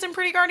as she is in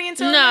Pretty Guardian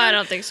Sailor Moon. No, I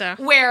don't think so.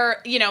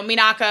 Where,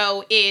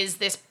 Minako is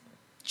this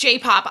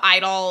J-pop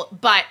idol,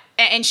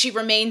 and she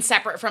remains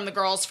separate from the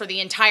girls for the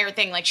entire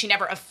thing. Like, she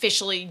never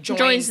officially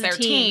joins their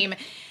team.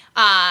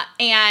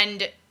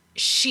 And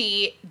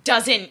she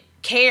doesn't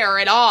care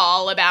at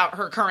all about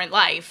her current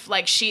life.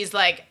 Like, she's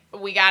like,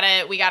 we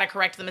gotta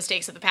correct the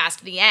mistakes of the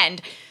past, the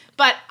end.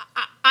 But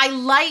I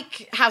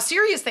like how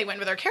serious they went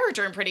with her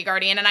character in Pretty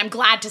Guardian, and I'm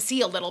glad to see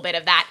a little bit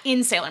of that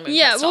in Sailor Moon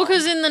Yeah, Crystal. well,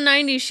 because in the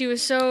 90s she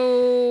was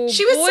so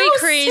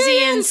crazy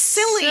and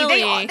silly.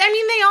 silly.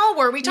 They all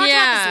were. We talked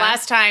about this Yeah.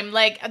 last time.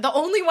 Like, the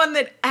only one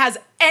that has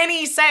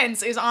any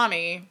sense is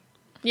Ami.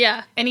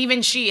 Yeah. And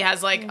even she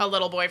has, like, a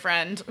little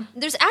boyfriend.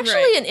 There's actually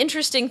Right. an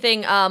interesting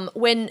thing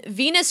when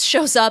Venus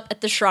shows up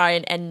at the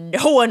shrine and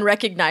no one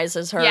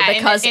recognizes her Yeah,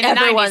 because in the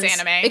 90s everyone's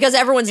anime. because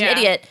everyone's Yeah. an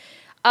idiot.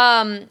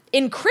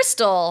 In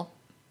Crystal,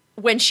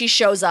 when she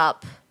shows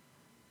up,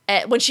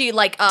 when she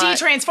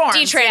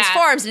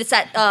De-transforms, and it's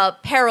that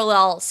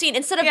parallel scene.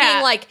 Instead of Yeah.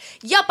 being like,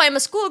 "Yup, I'm a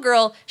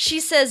schoolgirl," she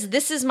says,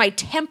 "This is my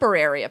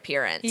temporary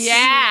appearance."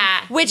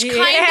 Yeah. Which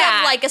kind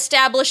of like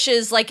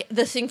establishes like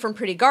the thing from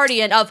Pretty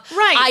Guardian of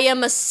Right. I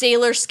am a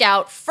Sailor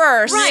Scout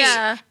first Right.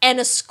 Yeah. and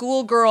a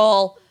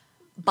schoolgirl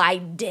by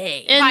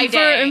day.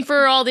 And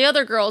for all the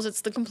other girls,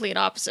 it's the complete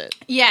opposite.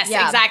 Yes,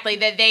 Yeah. exactly.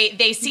 That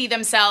they see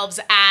themselves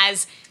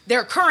as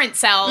their current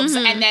selves,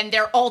 and then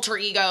their alter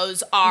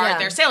egos are Yeah.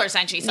 their Sailor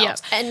Senshi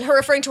selves. And her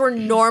referring to her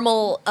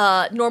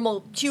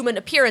normal human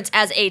appearance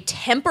as a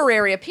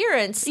temporary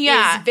appearance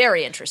Yeah. is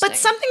very interesting. But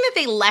something that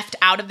they left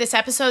out of this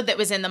episode that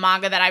was in the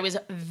manga that I was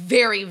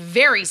very,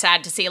 very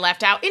sad to see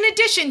left out, in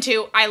addition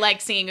to I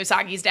like seeing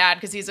Usagi's dad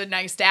because he's a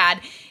nice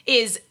dad,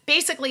 is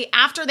basically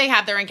after they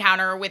have their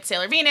encounter with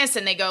Sailor Venus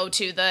and they go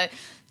to the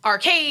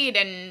arcade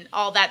and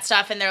all that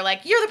stuff, and they're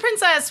like, "You're the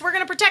princess, we're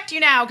gonna protect you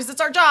now because it's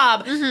our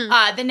job."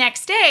 The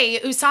next day,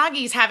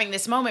 Usagi's having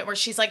this moment where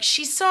she's like,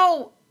 she's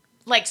so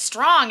like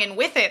strong and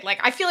with it, like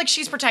I feel like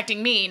she's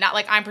protecting me, not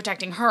like I'm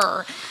protecting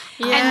her.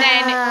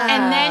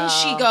 And then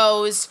she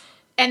goes,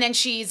 and then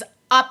she's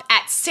up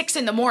at 6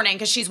 a.m.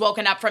 because she's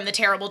woken up from the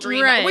terrible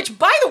dream. Right. Which,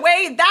 by the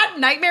way, that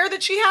nightmare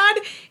that she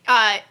had,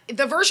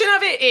 the version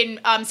of it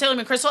in Sailor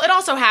Moon Crystal, it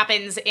also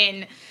happens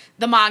in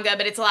the manga,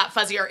 but it's a lot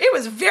fuzzier. It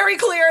was very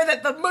clear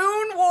that the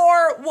Moon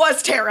War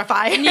was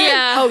terrifying.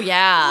 Yeah. oh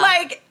yeah.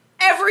 Like,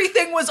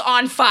 everything was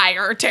on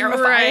fire,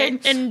 terrifying.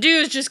 Right. And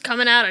Dew's just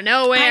coming out of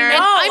nowhere. I know.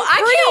 I'm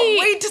I can't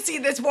wait to see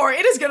this war.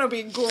 It is going to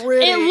be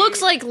gritty. It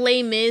looks like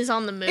Les Mis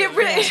on the moon. It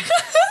really.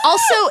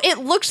 Also, it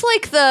looked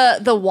like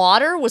the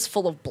water was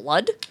full of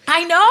blood.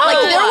 I know.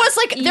 Like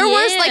there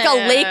was like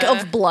a lake Yeah.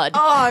 of blood.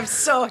 Oh, I'm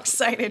so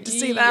excited to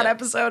see that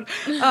episode.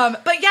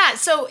 But yeah,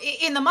 so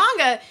in the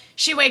manga,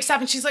 she wakes up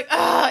and she's like,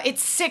 "Ugh,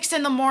 it's 6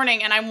 a.m.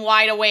 and I'm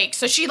wide awake."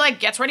 So she like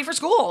gets ready for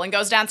school and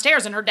goes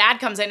downstairs, and her dad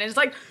comes in and is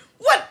like,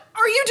 "What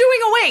are you doing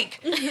awake?"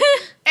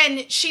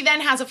 And she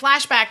then has a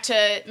flashback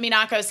to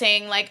Minako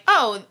saying like,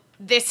 "Oh,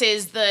 this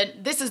is the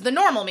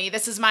normal me.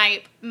 This is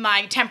my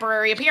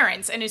temporary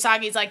appearance." And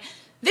Usagi's like,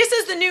 "This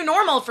is the new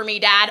normal for me,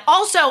 Dad.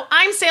 Also,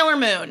 I'm Sailor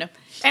Moon."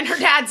 And her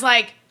dad's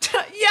like,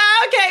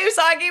 "Yeah, okay,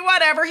 Usagi,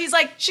 whatever." She's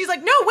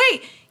like, "No,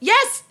 wait.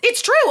 Yes,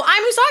 it's true.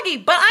 I'm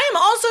Usagi, but I am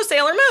also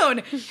Sailor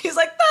Moon." He's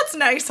like, "That's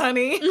nice,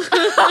 honey." And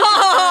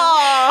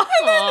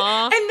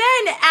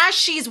then as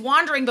she's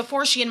wandering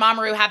before she and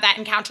Mamoru have that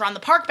encounter on the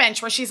park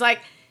bench where she's like,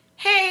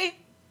 "Hey,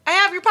 I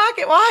have your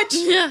pocket watch.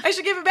 Yeah. I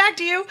should give it back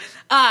to you."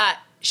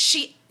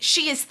 She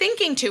is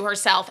thinking to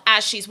herself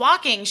as she's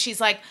walking,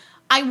 she's like,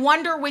 "I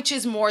wonder which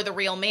is more the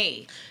real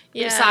me,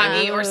 Yeah.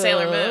 Usagi or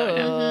Sailor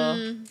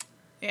Moon."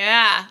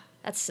 Yeah.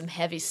 That's some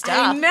heavy stuff.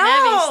 I know.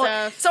 Heavy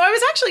stuff. So I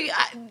was actually,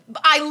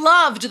 I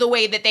loved the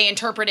way that they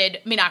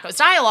interpreted Minako's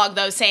dialogue,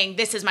 though, saying,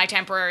 "This is my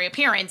temporary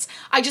appearance."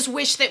 I just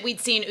wish that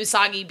we'd seen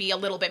Usagi be a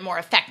little bit more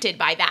affected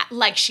by that,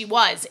 like she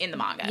was in the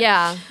manga.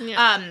 Yeah.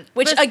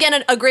 Which,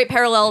 again, a great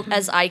parallel,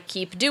 as I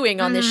keep doing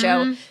on this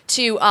show,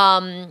 to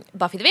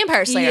Buffy the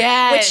Vampire Slayer.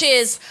 Yes. Which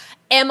is,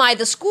 am I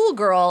the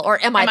schoolgirl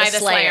or am I the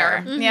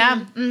Slayer? Yeah.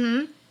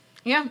 Mm-hmm.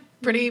 Yeah.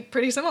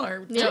 Pretty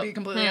similar, to be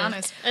completely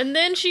honest. And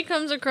then she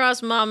comes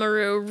across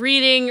Mamoru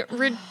reading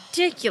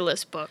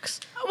ridiculous books.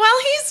 Well,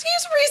 he's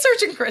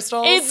researching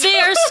crystals. They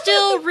are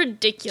still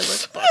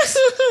ridiculous books.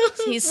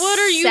 He's What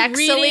are you sexily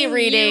reading,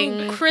 reading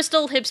you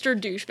crystal hipster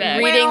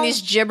douchebag? Well,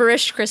 these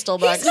gibberish crystal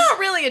books. He's not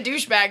really a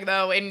douchebag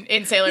though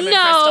in Sailor Moon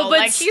No, Crystal. but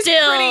like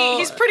still.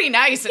 he's pretty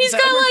nice. In He's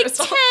Sailor got Moon like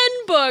Crystal. 10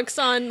 books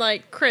on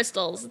like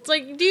crystals. It's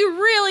like, do you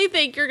really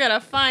think you're gonna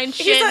find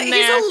shit He's in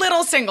there? a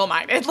little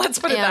single-minded. Let's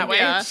put it that way.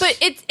 Yeah. But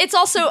it's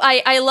also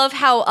I love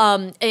how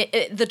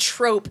the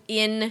trope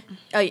in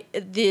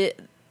the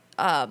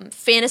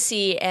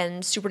fantasy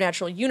and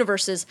supernatural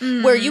universes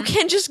where you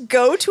can just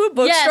go to a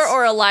bookstore Yes.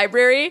 or a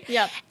library.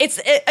 Yep. It's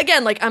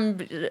again like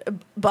I'm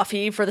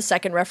Buffy for the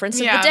second reference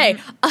of Yeah. the day.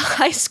 A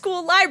high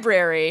school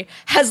library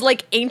has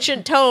like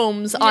ancient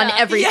tomes on Yeah.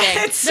 everything.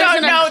 Yeah, it's so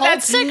There's an occult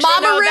that's section. no,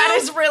 Mamoru? that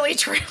is really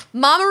true.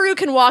 Mamoru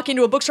can walk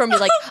into a bookstore and be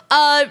like,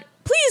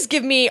 please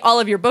give me all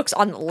of your books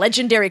on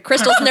legendary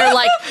crystals. And they're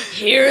like,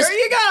 here's There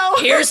you go.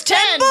 here's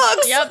 10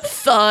 books. Yep.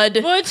 Thud.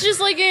 Well, it's just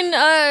like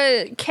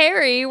in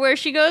Carrie, where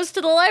she goes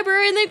to the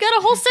library and they've got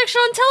a whole section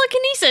on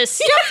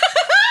telekinesis.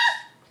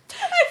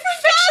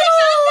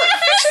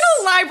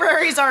 Fictional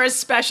libraries are a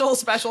special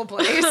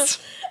place.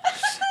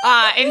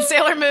 And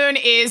Sailor Moon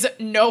is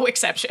no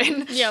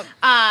exception. Yep.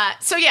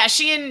 So yeah,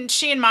 she and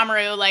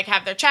Mamoru like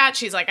have their chat.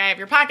 She's like, I have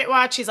your pocket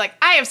watch. She's like,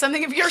 I have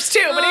something of yours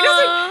too. But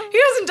he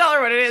doesn't tell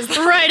her what it is.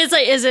 Right, it's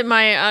like, is it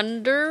my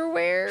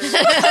underwear? Did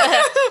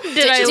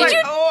I She's like,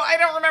 I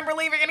don't remember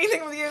leaving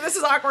anything with you. This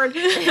is awkward.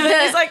 And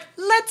then he's like,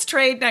 let's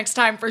trade next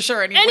time for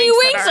sure. And he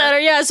winks at her.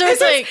 Yeah, so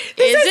it's like, is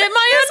it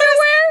my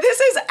underwear? This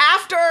is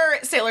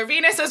after Sailor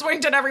Venus has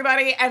winked at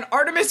everybody and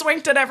Artemis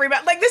winked at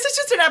everybody. Like, this is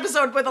just an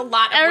episode with a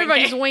lot of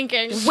Everybody's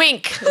winking. winking.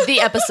 Wink, the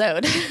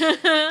episode.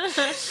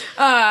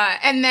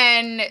 And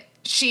then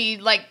she,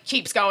 like,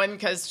 keeps going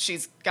because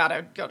she's got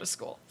to go to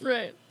school,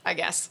 Right. I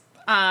guess.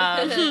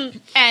 And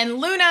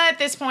Luna at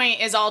this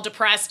point is all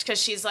depressed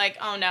because she's like,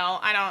 oh no,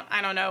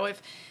 I don't know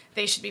if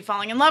they should be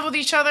falling in love with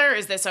each other.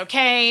 Is this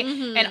okay?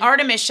 Mm-hmm. And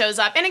Artemis shows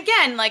up. And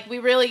again, like, we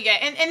really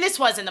get, and this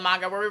was in the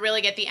manga where we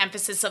really get the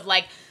emphasis of,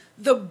 like,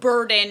 the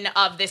burden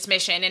of this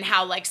mission and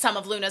how, like, some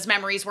of Luna's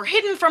memories were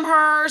hidden from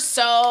her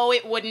so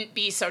it wouldn't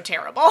be so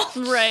terrible.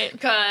 Right.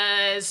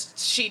 Because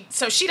she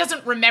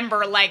doesn't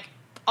remember, like,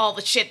 all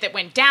the shit that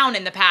went down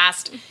in the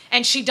past,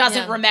 and she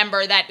doesn't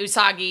remember that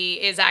Usagi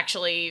is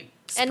actually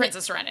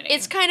Princess Serenity.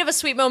 It's kind of a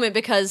sweet moment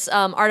because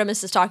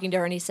Artemis is talking to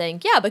her and he's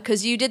saying, yeah,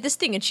 because you did this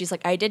thing. And she's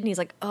like, I did. And he's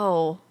like,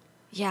 oh,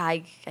 yeah,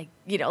 I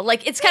you know,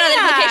 like, it's kind of the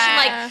implication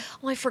like,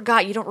 oh, I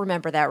forgot you don't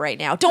remember that right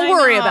now. Don't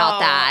worry about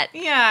that.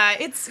 Yeah,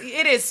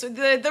 it is.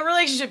 The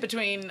relationship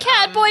between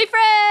Cat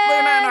boyfriend!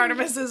 Luna and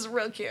Artemis is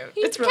real cute.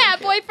 It's really cat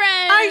cute.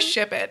 boyfriend! I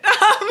ship it.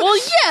 Well,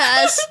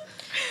 yes!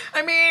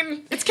 I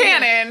mean, it's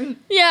canon.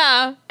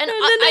 Yeah. And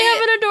then they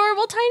have an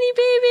adorable tiny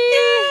baby.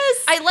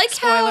 Yes. I like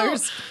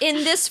Spoilers. how in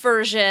this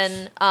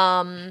version,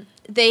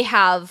 they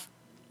have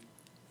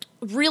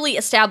really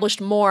established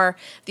more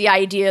the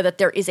idea that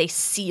there is a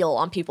seal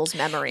on people's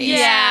memories.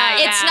 Yeah.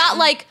 It's not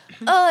like,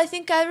 oh, I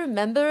think I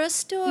remember a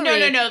story. No.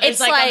 There's It's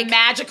like a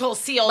magical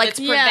seal that's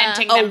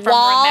preventing a them from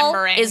wall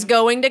remembering. is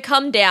going to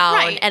come down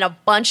Right. and a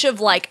bunch of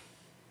like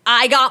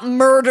I got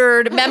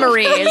murdered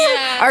memories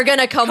are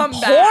gonna come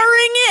back.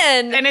 pouring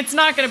in. And it's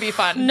not going to be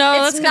fun.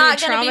 No, It's that's not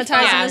gonna be gonna be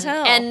traumatizing fun. as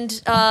hell. And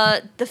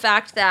the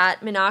fact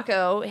that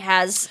Minako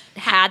has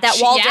had that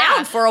wall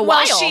down for a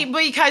while.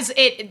 Because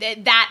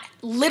that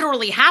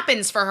literally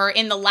happens for her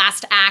in the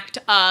last act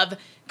of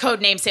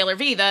Codename Sailor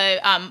V,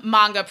 the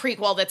manga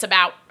prequel that's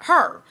about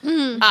her,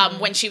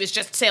 when she was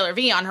just Sailor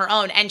V on her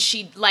own. And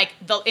she, like,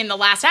 in the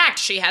last act,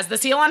 she has the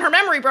seal on her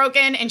memory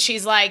broken, and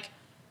she's like,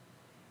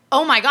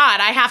 oh my God,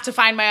 I have to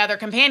find my other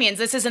companions.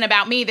 This isn't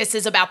about me. This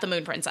is about the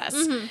Moon Princess.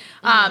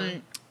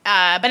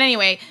 But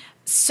anyway,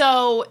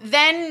 so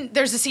then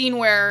there's a scene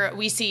where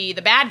we see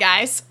the bad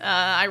guys.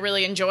 I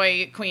really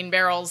enjoy Queen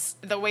Beryl's,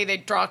 the way they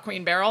draw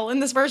Queen Beryl in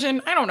this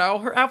version. I don't know.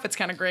 Her outfit's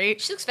kind of great.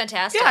 She looks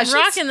fantastic. Yeah,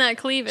 Rocking that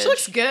cleavage. She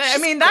looks good. I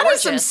mean, that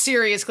is some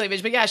serious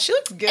cleavage, but yeah, she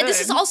looks good. And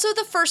this is also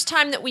the first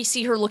time that we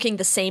see her looking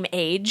the same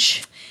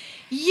age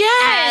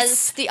yes.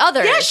 as the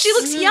others. Yeah, she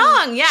looks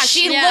young. Yeah,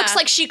 She looks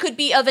like she could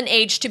be of an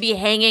age to be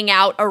hanging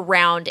out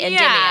around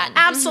Endymion.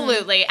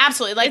 absolutely.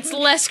 Like, It's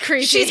less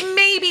creepy. she's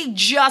maybe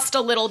just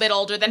a little bit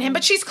older than him,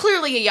 but she's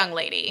clearly a young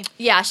lady.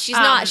 Yeah, she's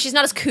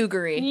not as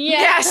cougary.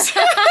 Yes.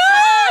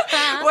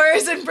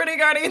 Whereas in Pretty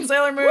Guardian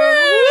Sailor Moon,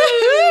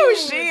 woo-hoo,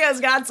 she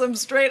has got some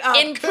straight up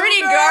In Pretty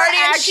cougar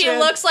Guardian, action. she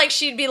looks like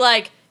she'd be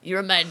like, you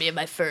remind me of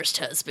my first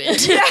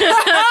husband.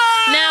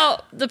 Now,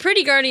 the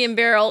Pretty Guardian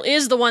Beryl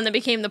is the one that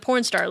became the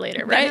porn star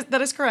later, right?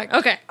 That is correct.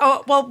 Okay.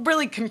 Oh, well,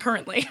 really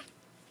concurrently.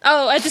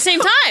 Oh, at the same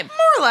time.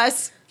 More or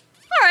less.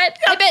 All right.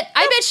 I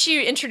bet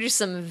she introduced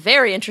some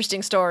very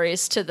interesting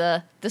stories to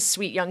the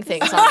sweet young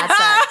things on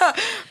that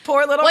set.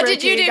 Poor little What Ricky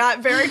did you do? got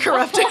very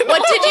corrupted.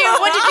 What did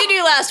you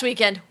do last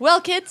weekend?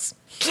 Well, kids,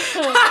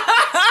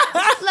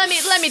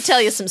 let me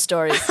tell you some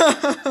stories.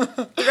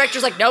 The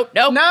director's like, nope,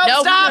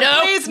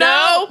 stop, please,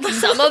 no.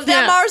 Some of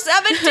them are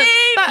 17. You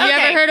Okay.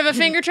 ever heard of a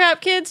finger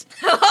trap, kids?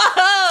 In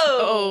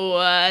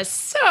this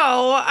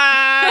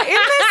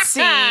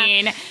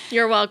scene,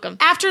 You're welcome.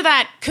 after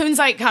that,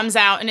 Kunzite comes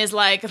out and is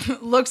like,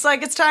 looks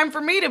like it's time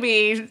for me to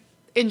be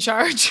in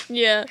charge.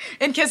 Yeah.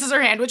 And kisses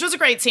her hand, which was a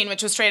great scene,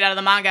 which was straight out of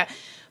the manga.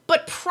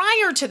 But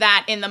prior to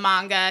that in the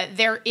manga,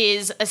 there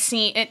is a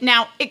scene.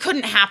 Now, it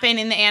couldn't happen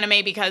in the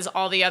anime because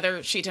all the other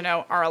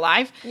Shitano are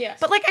alive. Yes.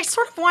 But, like, I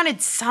sort of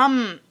wanted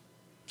some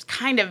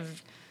kind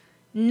of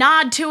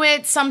nod to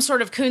it, some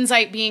sort of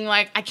Kunzite being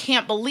like, I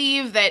can't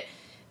believe that,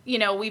 you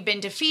know, we've been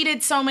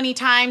defeated so many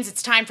times.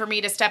 It's time for me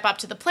to step up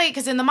to the plate.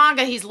 Because in the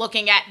manga, he's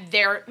looking at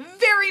their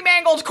very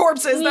mangled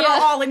corpses that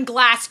are all in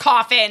glass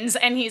coffins.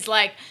 And he's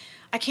like,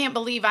 I can't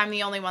believe I'm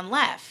the only one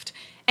left.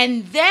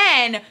 And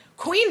then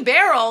Queen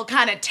Beryl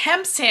kind of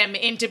tempts him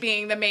into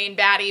being the main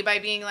baddie by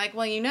being like,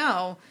 well, you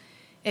know,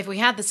 if we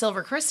had the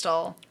silver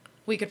crystal,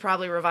 we could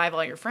probably revive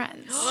all your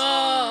friends.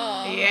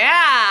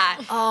 Yeah.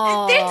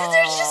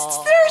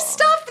 There's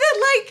stuff that,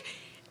 like,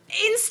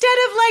 instead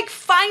of, like,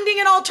 finding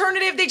an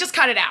alternative, they just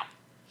cut it out.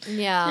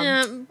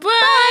 Yeah.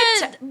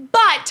 But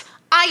But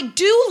I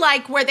do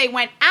like where they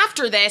went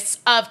after this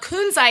of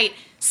Kunzite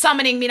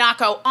summoning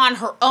Minako on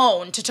her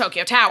own to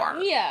Tokyo Tower.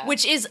 Yeah.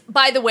 Which is,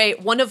 by the way,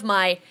 one of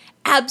my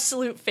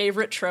absolute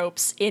favorite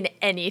tropes in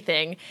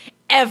anything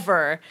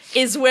ever,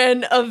 is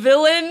when a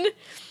villain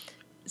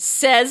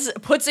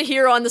puts a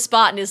hero on the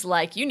spot and is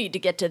like, you need to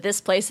get to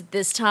this place at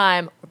this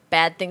time, or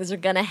bad things are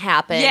gonna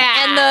happen.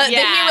 Yeah, And the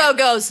hero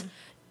goes,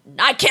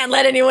 I can't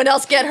let anyone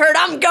else get hurt,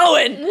 I'm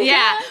going.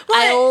 Yeah.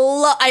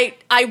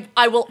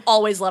 I will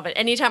always love it.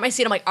 Anytime I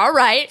see it, I'm like, all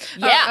right,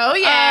 yeah. Oh,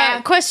 yeah.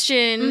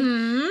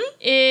 Question.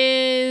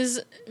 Is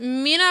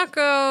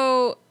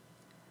Minako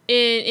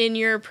in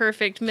your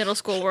perfect middle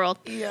school world?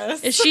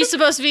 Yes. Is she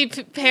supposed to be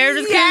paired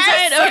with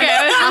Yes. Kunzite? Okay.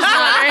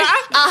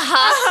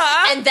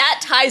 And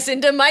that ties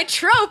into my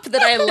trope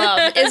that I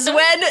love, is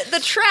when the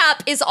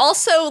trap is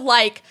also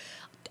like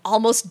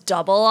almost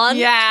double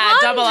entendre. Yeah,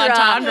 double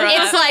entendre.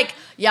 It's like,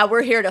 yeah,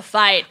 we're here to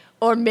fight,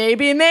 or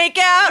maybe make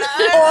out,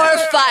 or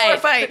fight. Or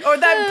fight. Or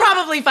that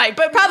probably fight,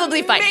 but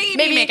Probably fight.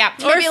 Maybe make out.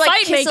 Maybe Or like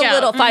fight, kiss make a out.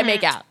 little, fight,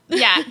 make out.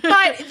 Yeah,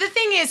 but the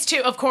thing is,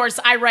 too, of course,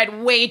 I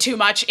read way too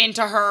much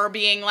into her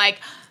being like,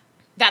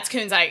 that's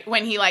Kunzite,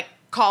 when he, like,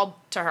 called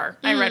to her.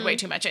 I read way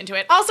too much into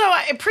it. Also,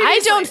 previously... I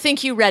don't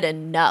think you read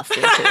enough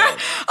into it.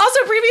 Also,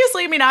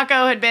 previously,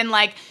 Minako had been,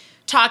 like,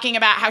 talking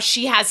about how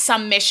she has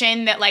some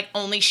mission that, like,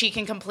 only she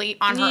can complete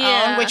on her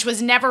Yeah. own, which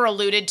was never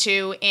alluded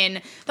to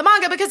in the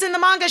manga, because in the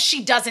manga,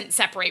 she doesn't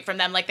separate from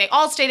them. Like, they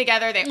all stay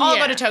together, they all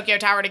go to Tokyo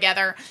Tower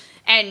together,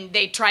 and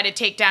they try to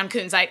take down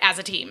Kunzite as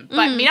a team.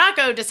 But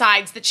Minako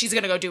decides that she's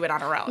going to go do it on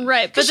her own.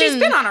 Right, Because but she's then-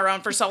 been on her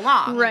own for so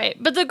long. Right.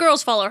 But the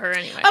girls follow her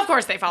anyway. Of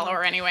course they follow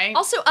her anyway.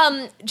 Also,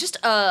 just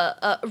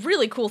a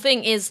really cool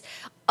thing is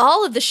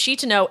all of the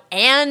Shitano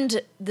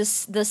and the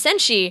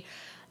Senshi,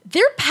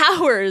 their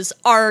powers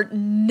are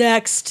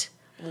next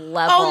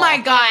level. Oh my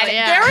god,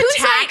 yeah. their Kunzite-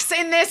 attacks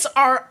in this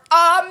are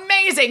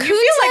amazing. You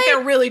feel like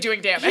they're really doing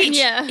damage.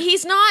 Yeah.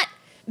 He's not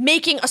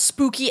making a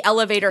spooky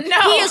elevator.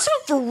 No. He is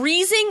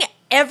freezing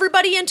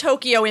everybody in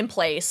Tokyo in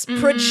place,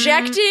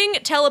 projecting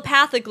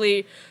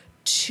telepathically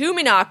to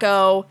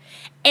Minako,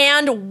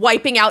 and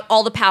wiping out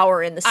all the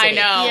power in the city. I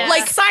know. Yeah.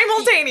 Like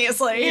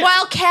simultaneously.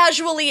 While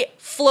casually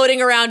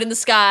floating around in the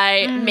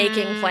sky,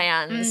 making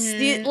plans.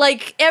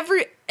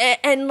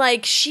 And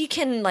like she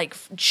can like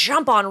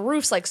jump on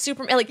roofs like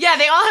Superman. Like Yeah,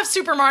 they all have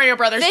Super Mario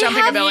Brothers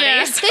jumping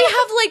abilities. They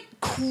have like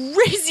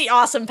crazy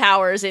awesome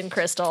powers in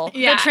Crystal.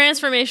 Yeah. The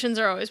transformations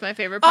are always my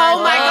favorite part.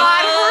 Oh my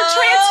god, her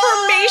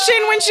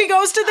transformation when she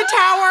goes to the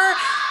tower.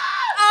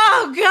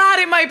 Oh god,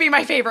 it might be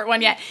my favorite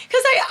one yet.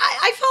 Because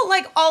I felt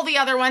like all the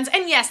other ones,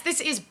 and yes, this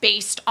is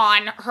based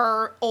on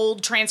her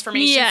old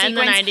transformation Yeah, in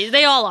sequence, the 90s.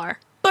 They all are.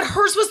 but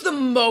hers was the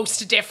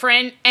most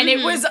different, and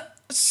it was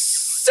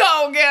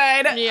so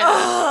good. Yeah.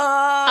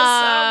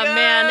 Oh, so good.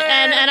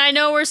 Man. And I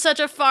know we're such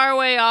a far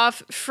way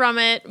off from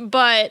it,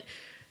 but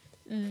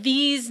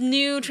these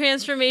new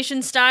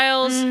transformation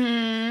styles,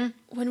 when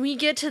we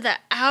get to the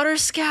outer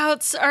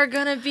scouts, are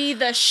gonna be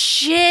the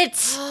shit.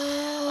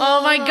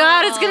 Oh my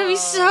god, it's gonna be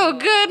so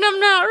good, and I'm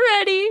not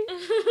ready.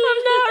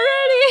 I'm not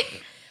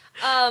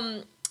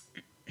ready.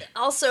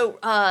 Also,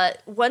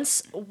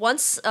 once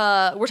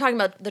we're talking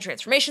about the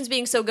transformations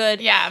being so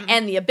good, Yeah.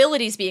 and the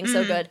abilities being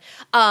so good,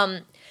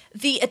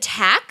 the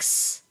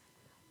attacks.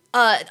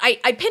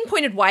 I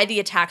pinpointed why the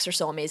attacks are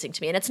so amazing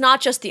to me, and it's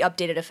not just the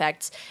updated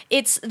effects.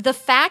 It's the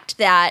fact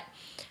that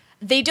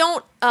they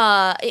don't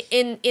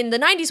in the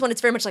 90s when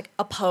it's very much like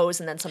a pose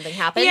and then something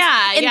happens.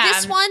 Yeah, In yeah.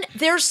 this one,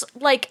 there's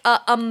like a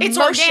It's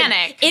motion.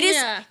 organic. It is.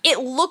 Yeah. It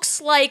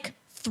looks like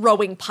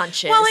throwing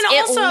punches. Well, and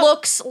it also-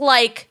 looks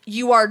like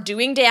you are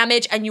doing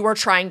damage and you are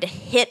trying to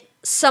hit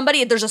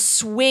somebody. There's a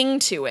swing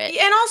to it.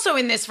 And also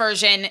in this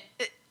version,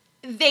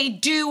 they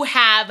do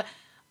have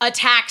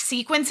attack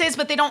sequences,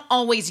 but they don't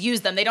always use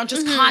them. They don't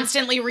just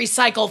constantly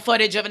recycle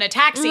footage of an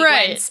attack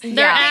Right. sequence.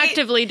 They're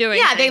actively doing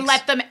Yeah, they things.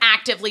 let them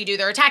actively do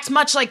their attacks,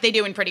 much like they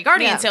do in Pretty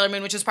Guardian Yeah. Sailor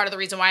Moon, which is part of the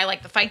reason why I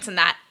like the fights in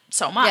that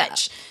so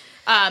much.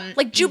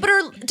 Like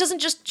Jupiter doesn't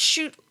just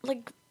shoot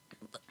like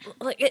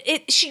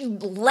she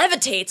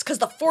levitates because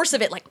the force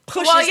of it like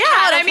pushes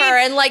out of her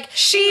and like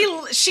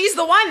she's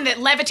the one that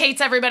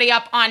levitates everybody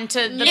up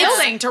onto the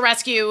building to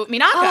rescue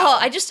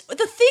Minako. the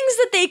things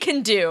that they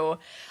can do.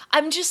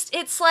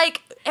 It's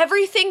like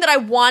everything that I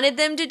wanted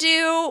them to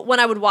do when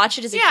I would watch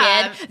it as a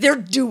Yeah. kid, they're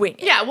doing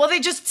it. Yeah, well, they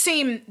just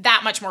seem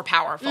that much more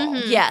powerful.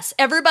 Yes,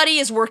 everybody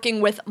is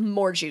working with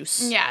more juice.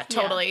 Yeah,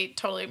 totally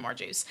more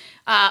juice.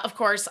 Of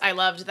course, I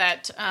loved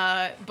that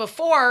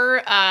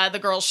before the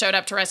girls showed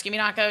up to rescue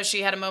Minako,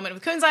 she had a moment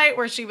with Kunzite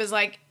where she was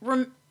like,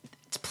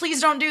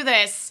 please don't do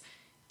this.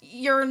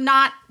 You're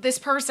not this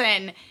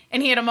person.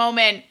 And he had a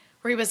moment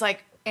where he was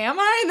like, am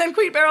I? And then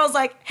Queen Barrel's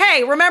like,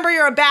 hey, remember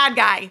you're a bad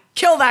guy.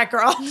 Kill that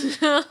girl.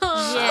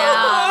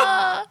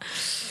 Yeah.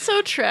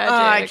 So tragic.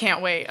 I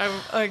can't wait.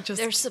 I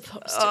just... They're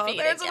supposed to be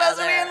they're together. supposed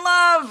to be in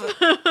love.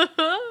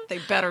 They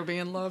better be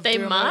in love. They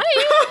damn it. might.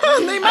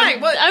 They might.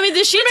 What? I mean, the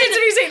Remains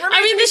to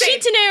be seen.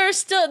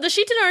 the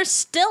Shitane are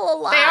still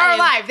alive. They are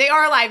alive. They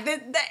are alive.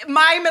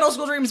 My middle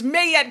school dreams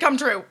may yet come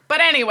true.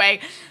 But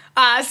anyway,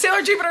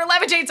 Sailor Jupiter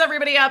levitates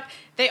everybody up.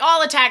 They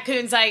all attack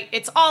Kunzite.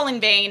 It's all in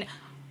vain.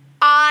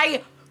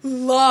 I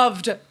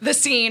loved the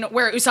scene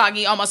where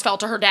Usagi almost fell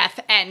to her death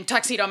and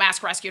Tuxedo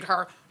Mask rescued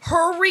her.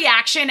 Her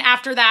reaction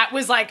after that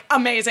was like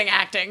amazing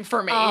acting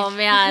for me. Oh,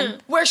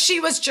 man. Where she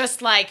was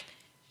just like,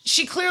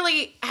 she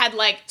clearly had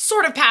like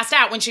sort of passed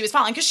out when she was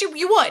falling, because you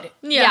would.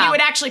 Yeah. You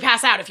would actually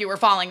pass out if you were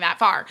falling that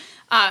far.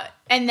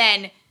 And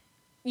then,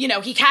 you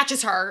know, he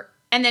catches her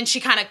and then she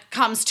kind of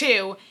comes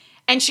to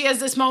and she has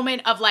this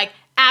moment of like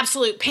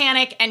absolute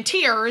panic and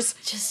tears.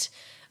 Just,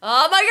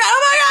 oh my God.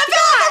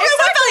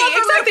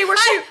 Exactly.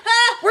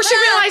 Where she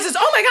realizes,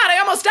 oh my God, I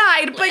almost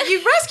died, but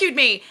you rescued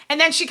me. And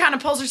then she kind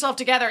of pulls herself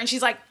together and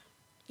she's like,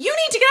 you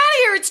need to get out of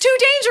here. It's too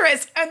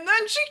dangerous. And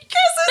then she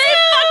kisses him.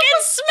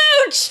 Fucking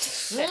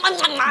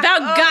smooched.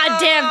 About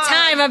goddamn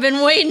time I've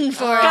been waiting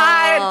for.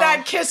 God,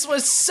 that kiss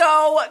was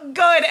so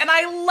good. And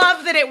I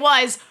love that it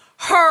was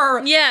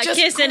her just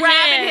kissing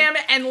grabbing him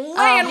and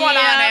laying one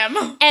on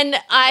him. And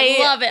I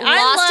love it. Lost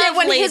I love it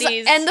when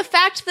ladies. and the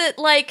fact that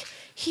like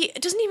he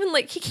doesn't even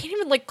like, he can't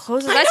even like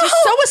close his eyes. He's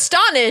so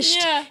astonished.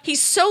 Yeah.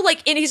 He's so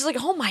like, and he's like,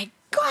 oh my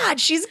God,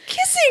 she's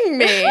kissing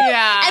me.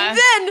 Yeah. And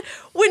then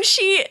when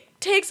she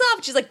takes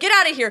off, she's like, get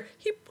out of here.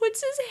 He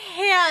puts his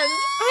hand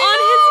on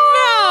his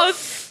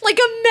mouth like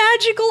a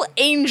magical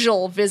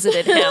angel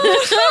visited him.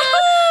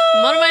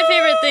 One of my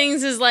favorite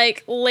things is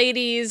like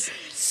ladies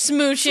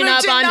smooching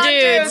up on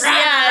dudes.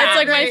 Yeah, it's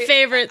like my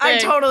favorite thing. I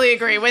totally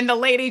agree. When the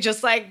lady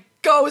just like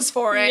goes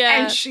for it,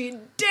 Yeah. and she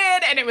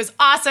did, and it was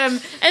awesome.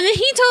 And then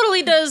he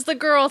totally does the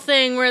girl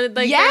thing where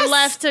like Yes. they're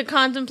left to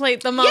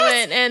contemplate the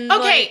moment. And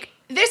okay, like,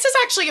 this is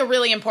actually a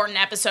really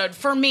important episode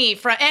for me,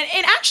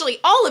 and actually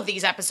all of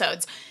these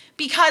episodes,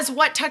 because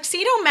what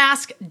Tuxedo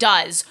Mask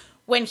does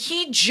when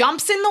he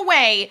jumps in the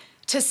way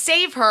to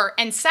save her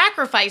and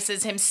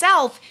sacrifices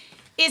himself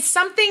is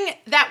something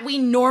that we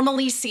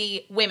normally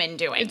see women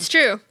doing. it's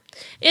true.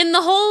 In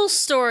the whole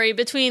story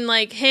between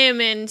like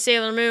him and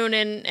Sailor Moon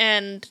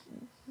and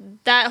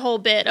that whole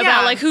bit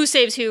about like who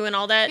saves who and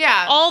all that.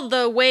 Yeah. All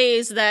the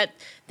ways that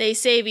they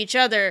save each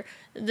other,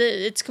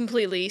 it's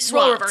completely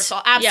swapped. Role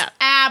reversal.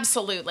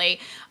 Absolutely.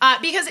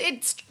 Because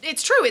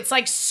it's true. It's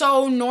like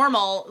so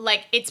normal.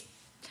 Like it's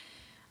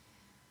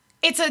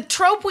a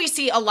trope we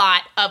see a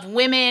lot of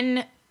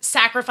women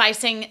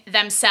sacrificing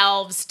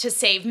themselves to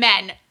save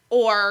men,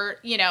 or,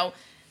 you know,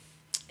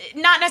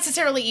 not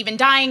necessarily even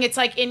dying. It's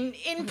like in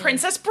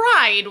Princess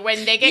Bride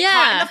when they get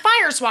caught in the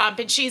fire swamp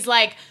and she's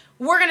like,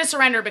 we're going to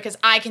surrender because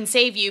I can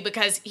save you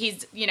because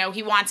he's, you know,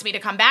 he wants me to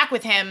come back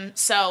with him.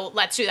 So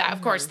let's do that.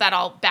 Of course, that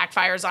all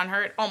backfires on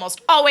her. It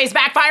almost always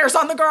backfires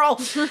on the girl.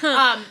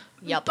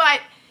 Yep. But,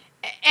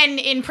 and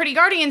in Pretty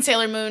Guardian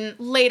Sailor Moon,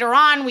 later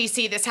on, we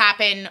see this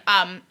happen.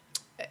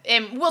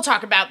 And we'll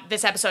talk about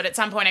this episode at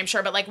some point, I'm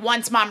sure. But like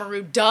once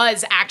Mamoru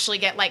does actually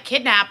get like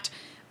kidnapped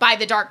by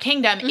the Dark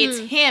Kingdom, it's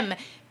him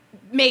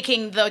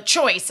making the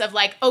choice of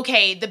like,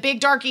 okay, the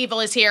big dark evil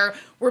is here.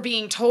 We're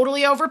being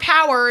totally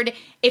overpowered.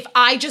 If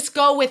I just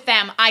go with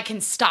them, I can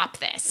stop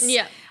this.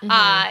 Yeah.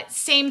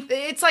 Same.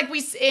 It's like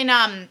we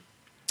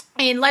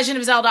in Legend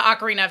of Zelda: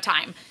 Ocarina of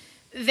Time.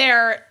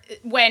 There,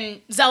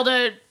 when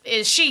Zelda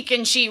is Sheik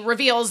and she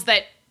reveals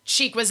that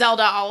Sheik was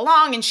Zelda all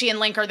along and she and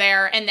Link are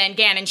there, and then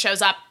Ganon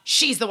shows up,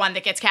 she's the one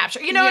that gets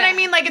captured. You know what I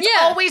mean? Like, it's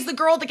always the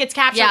girl that gets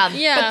captured.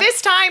 Yeah. But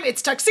this time,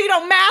 it's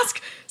Tuxedo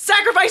Mask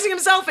sacrificing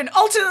himself and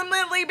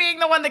ultimately being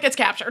the one that gets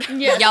captured.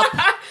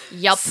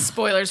 Yep.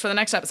 Spoilers for the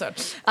next episode.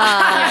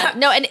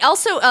 No, and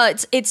also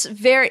it's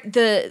very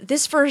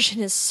this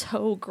version is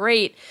so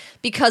great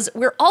because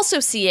we're also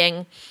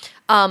seeing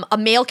a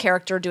male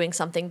character doing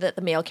something that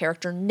the male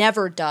character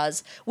never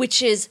does,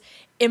 which is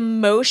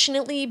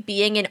emotionally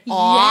being in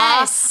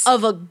awe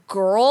of a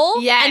girl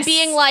and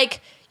being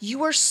like,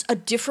 you are a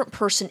different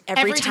person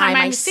every time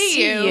I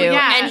see you.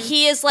 Yeah. And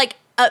he is like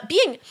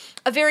being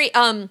a very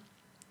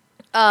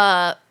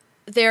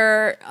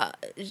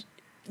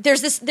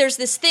there's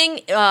this thing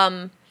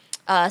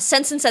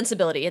Sense and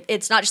Sensibility.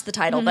 It's not just the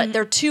title, but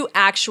they're two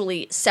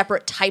actually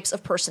separate types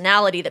of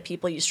personality that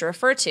people used to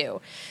refer to.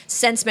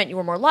 Sense meant you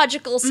were more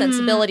logical.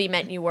 Sensibility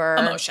meant you were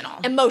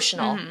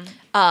emotional.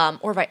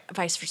 Or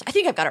vice versa. I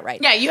think I've got it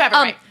right. Yeah, you have it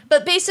right.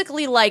 But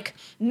basically, like,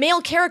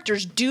 male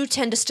characters do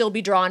tend to still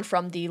be drawn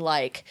from the,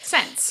 like...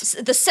 sense,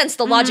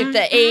 the logic,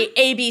 the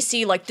A, B,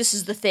 C, like, this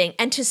is the thing.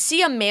 And to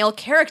see a male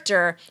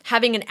character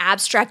having an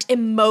abstract,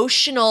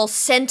 emotional,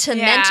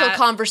 sentimental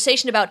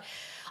conversation about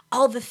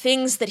all the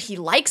things that he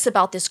likes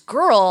about this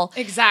girl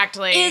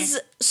is,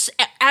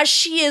 as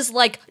she is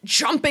like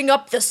jumping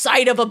up the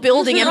side of a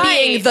building and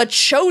being the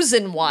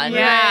chosen one,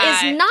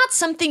 is not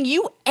something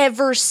you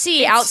ever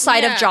see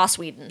outside of Joss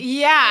Whedon.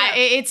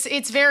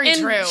 It's very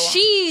true.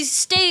 She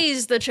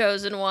stays the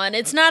chosen one.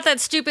 It's not that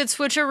stupid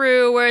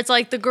switcheroo where it's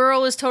like the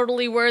girl is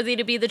totally worthy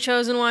to be the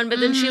chosen one, but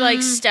then she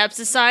like steps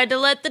aside to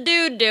let the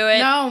dude do it.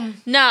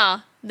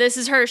 No, this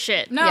is her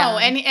shit.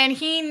 And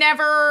he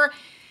never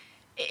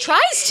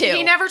tries to.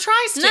 He never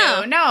tries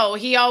to. No,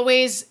 he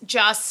always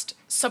just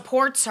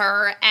supports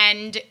her,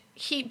 and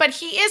he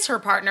is her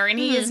partner, and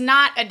he is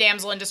not a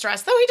damsel in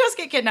distress, though he does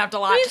get kidnapped a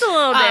lot. He's a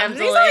little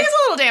damsel-y. He's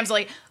a little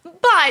damsel-y.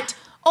 But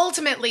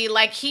ultimately,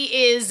 like,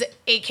 he is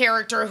a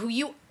character who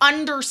you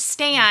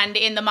understand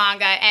in the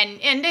manga and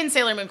in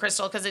Sailor Moon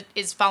Crystal, because it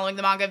is following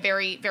the manga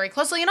very, very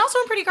closely, and also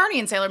in Pretty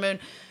Guardian Sailor Moon,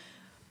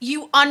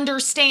 you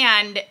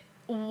understand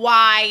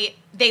why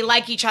they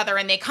like each other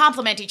and they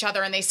complement each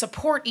other and they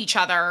support each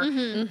other.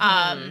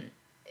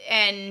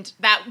 And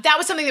that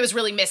was something that was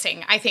really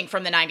missing, I think,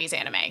 from the 90s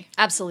anime.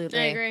 Absolutely.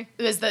 I agree.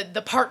 It was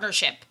the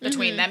partnership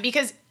between them,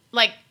 because,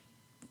 like,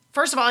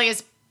 first of all, he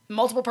has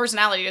multiple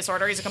personality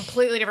disorder. He's a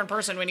completely different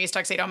person when he's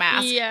Tuxedo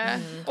Mask. Yeah.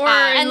 Or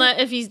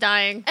if he's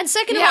dying. And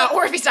second of all,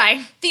 or if he's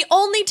dying. the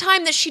only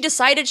time that she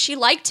decided she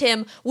liked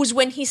him was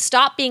when he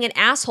stopped being an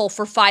asshole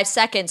for 5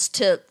 seconds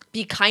to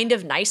be kind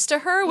of nice to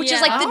her, which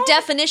is like the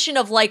definition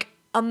of like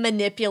a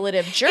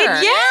manipulative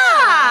jerk.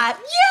 Yeah.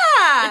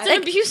 It's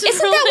an abusive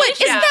Isn't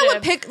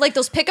that what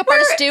those pickup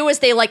artists do? Is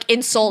they like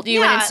insult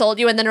you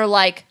and then are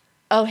like,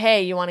 oh,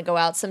 hey, you want to go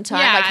out sometime?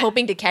 Yeah. Like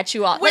hoping to catch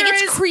you off. Like,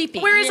 it's creepy.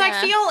 Whereas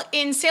I feel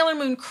in Sailor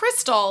Moon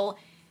Crystal,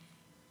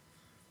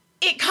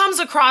 it comes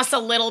across a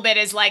little bit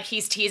as like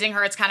he's teasing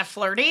her. It's kind of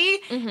flirty.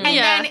 And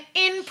then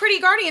in Pretty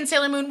Guardian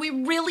Sailor Moon, we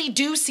really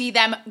do see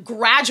them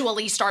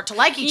gradually start to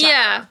like each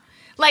other.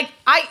 Like,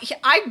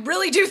 I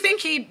really do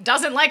think he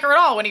doesn't like her at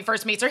all when he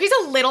first meets her. He's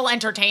a little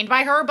entertained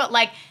by her, but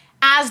like,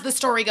 as the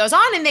story goes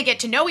on and they get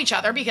to know each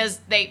other, because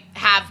they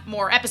have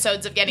more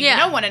episodes of getting to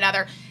know one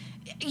another,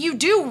 you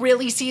do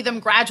really see them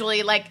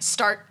gradually like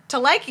start to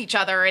like each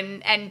other.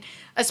 And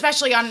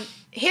especially on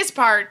his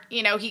part,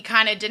 you know, he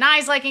kind of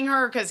denies liking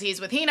her because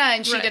he's with Hina,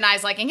 and she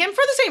denies liking him for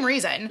the same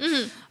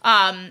reason.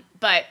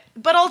 But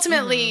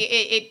ultimately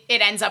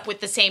it ends up with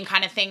the same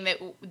kind of thing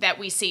that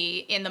we see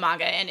in the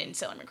manga and in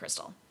Sailor Moon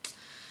Crystal.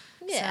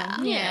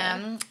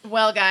 Yeah.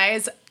 Well,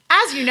 guys,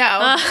 as you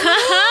know,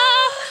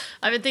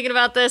 I've been thinking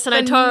about this,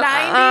 and the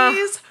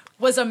 90s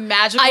was a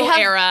magical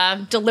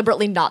era.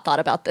 Deliberately not thought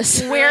about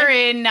this.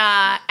 Wherein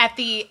at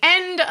the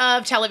end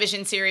of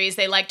television series,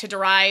 they like to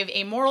derive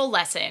a moral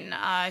lesson.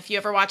 If you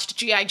ever watched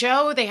G.I.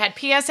 Joe, they had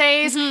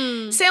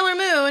PSAs. Sailor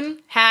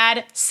Moon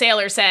had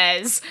Sailor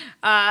Says.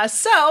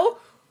 So,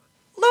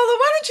 Lola,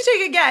 why don't you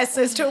take a guess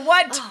as to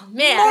what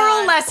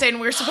moral lesson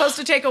we're supposed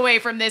to take away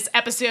from this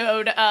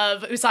episode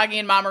of Usagi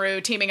and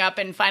Mamoru teaming up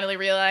and finally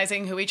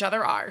realizing who each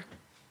other are?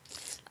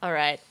 All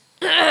right.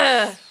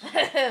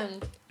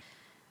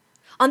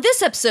 On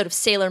this episode of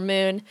Sailor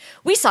Moon,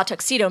 we saw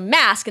Tuxedo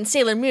Mask and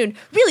Sailor Moon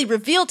really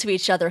reveal to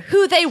each other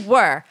who they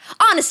were.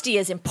 Honesty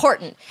is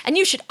important, and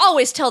you should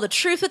always tell the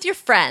truth with your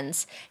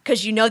friends,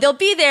 because you know they'll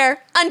be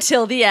there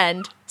until the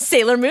end.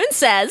 Sailor Moon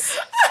says.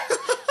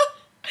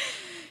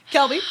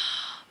 Kelby?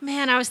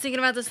 Man, I was thinking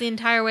about this the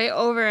entire way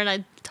over, and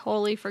I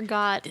totally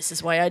forgot This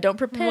is why I don't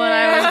prepare. what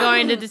I was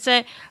going to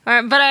say. All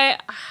right,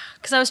 but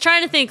because I was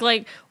trying to think,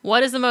 like,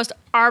 what is the most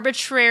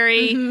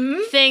arbitrary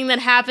thing that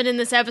happened in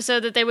this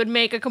episode that they would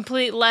make a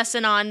complete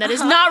lesson on that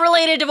is not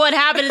related to what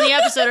happened in the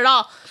episode at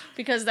all,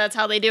 because that's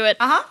how they do it.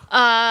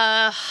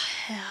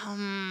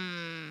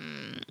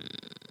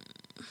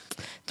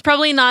 It's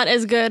probably not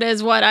as good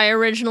as what I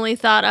originally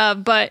thought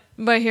of, but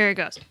here it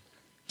goes.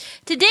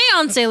 Today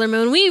on Sailor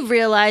Moon, we've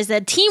realized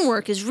that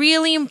teamwork is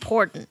really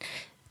important.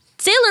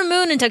 Sailor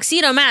Moon and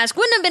Tuxedo Mask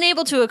wouldn't have been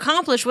able to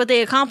accomplish what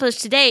they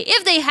accomplished today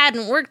if they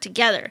hadn't worked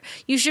together.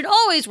 You should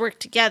always work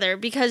together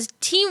because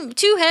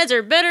two heads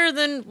are better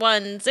than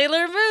one.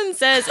 Sailor Moon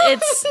says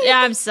it's...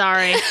 I'm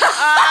sorry.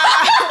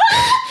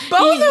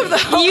 Both of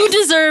those. You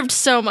deserved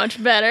so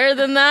much better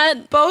than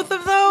that. Both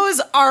of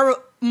those are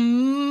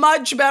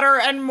much better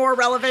and more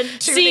relevant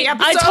to the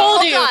episode.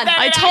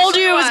 I told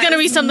you it was going to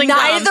be something dumb.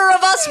 Neither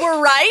of us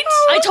were right.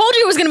 I told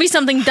you it was going to be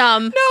something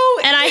dumb. No.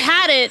 And I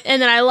had it, and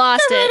then I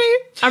lost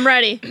it. I'm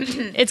ready.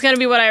 It's going to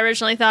be what I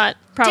originally thought,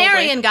 probably.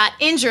 Darien got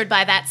injured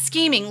by that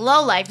scheming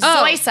lowlife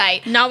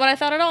Zoisite. Not what I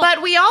thought at all.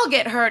 But we all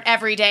get hurt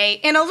every day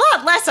in a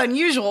lot less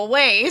unusual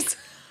ways.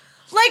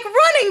 Like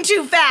running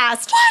too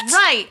fast. What?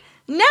 Right.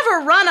 Never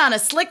run on a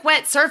slick,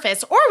 wet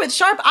surface or with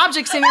sharp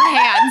objects in your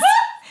hands.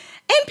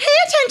 And pay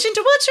attention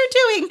to what you're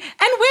doing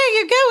and where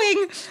you're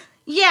going.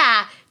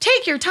 Yeah,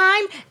 take your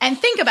time and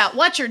think about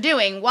what you're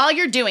doing while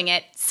you're doing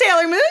it.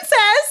 Sailor Moon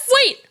says.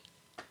 Wait.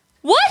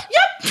 What?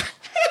 Yep.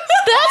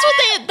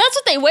 That's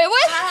what they went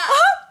with?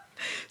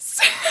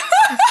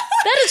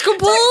 That is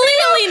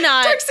completely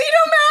not. Tuxedo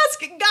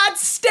Mask got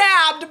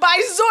stabbed by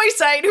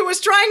Zoisite, who was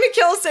trying to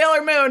kill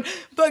Sailor Moon.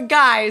 But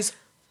guys,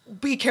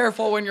 be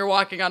careful when you're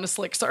walking on a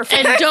slick surface.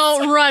 And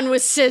don't run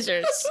with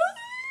scissors.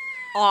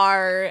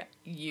 Are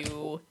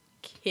you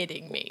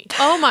kidding me?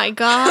 Oh my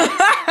god.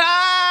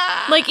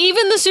 Like,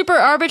 even the super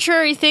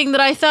arbitrary thing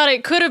that I thought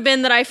it could have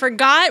been that I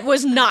forgot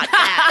was not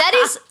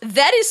that.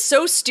 That is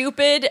so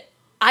stupid.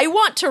 I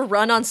want to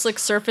run on slick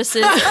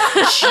surfaces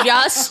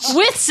just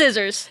with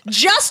scissors.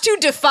 Just to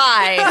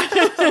defy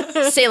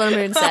Sailor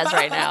Moon says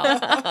right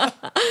now.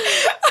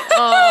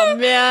 Oh,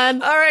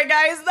 man. All right,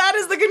 guys, that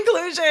is the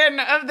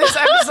conclusion of this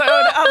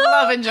episode of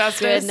Love and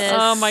Justice. Goodness.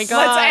 Oh, my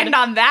God. Let's end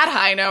on that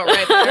high note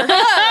right there.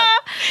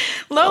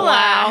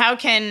 Lola, how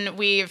can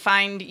we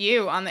find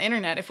you on the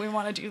internet if we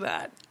want to do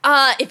that?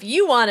 If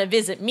you want to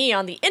visit me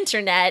on the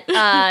internet,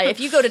 if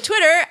you go to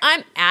Twitter,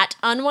 I'm at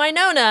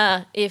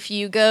Unwynonna. If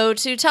you go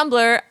to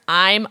Tumblr,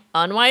 I'm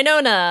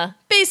Unwynonna.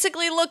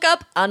 Basically, look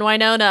up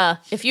Unwynonna.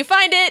 If you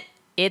find it,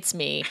 it's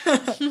me.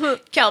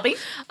 Kelby?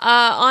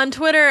 On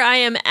Twitter, I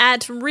am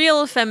at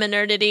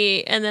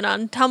RealFeminerdity, and then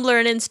on Tumblr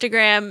and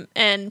Instagram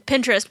and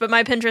Pinterest, but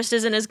my Pinterest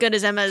isn't as good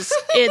as Emma's.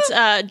 It's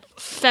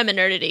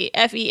Feminerdity,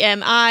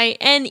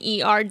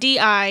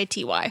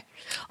 FEMINERDITY.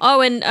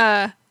 Oh, and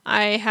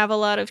I have a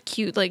lot of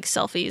cute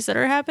selfies that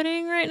are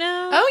happening right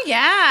now. Oh,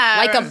 yeah.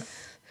 Like them.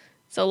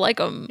 So like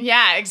them.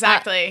 Yeah,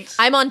 exactly.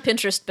 I'm on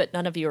Pinterest, but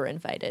none of you are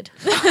invited.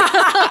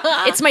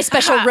 It's my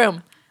special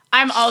room.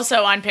 I'm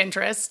also on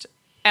Pinterest.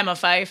 Emma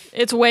Fife.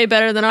 It's way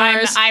better than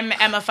ours. I'm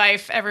Emma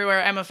Fife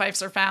everywhere Emma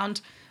Fifes are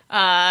found.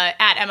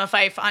 At Emma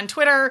Fife on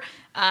Twitter.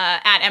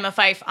 At Emma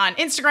Fife on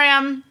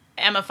Instagram.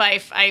 Emma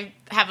Fife. I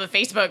have a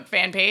Facebook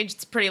fan page.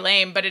 It's pretty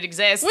lame, but it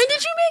exists. When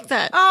did you make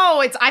that?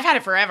 Oh, I've had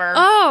it forever.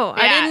 Oh,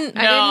 yeah, I didn't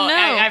know.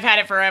 I've had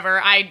it forever.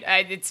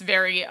 It's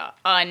very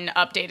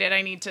unupdated.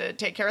 I need to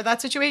take care of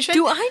that situation.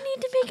 Do I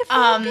need to make a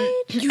fan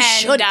page? You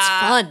should. It's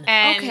fun.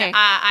 And okay.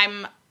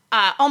 I'm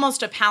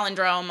almost a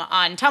palindrome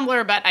on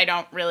Tumblr, but I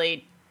don't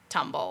really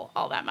tumble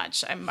all that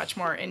much. I'm much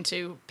more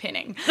into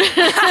pinning.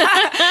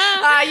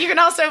 You can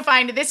also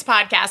find this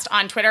podcast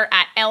on Twitter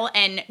at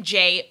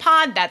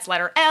LNJ-Pod. That's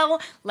letter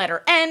L,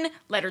 letter N,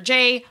 letter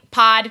J,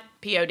 pod,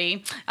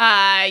 P-O-D.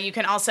 You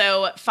can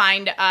also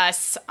find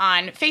us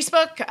on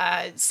Facebook,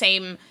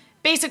 same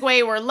basic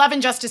way. We're Love and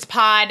Justice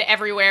Pod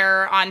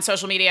everywhere on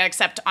social media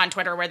except on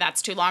Twitter, where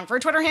that's too long for a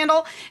Twitter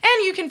handle.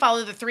 And you can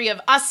follow the three of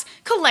us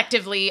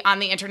collectively on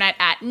the internet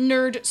at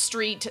Nerd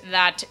Street.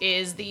 That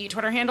is the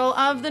Twitter handle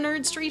of the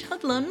Nerd Street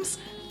Hoodlums.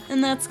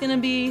 And that's going to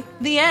be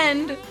the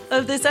end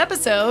of this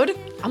episode.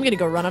 I'm going to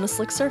go run on a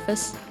slick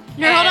surface.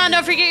 Here, hold on.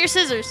 Don't forget your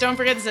scissors. Don't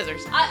forget the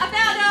scissors. I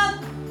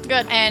found them!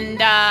 Good. And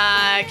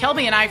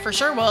Kelby and I for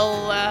sure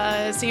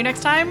will see you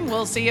next time.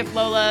 We'll see if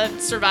Lola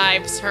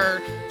survives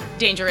her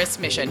dangerous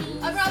mission.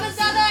 I promise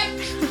nothing!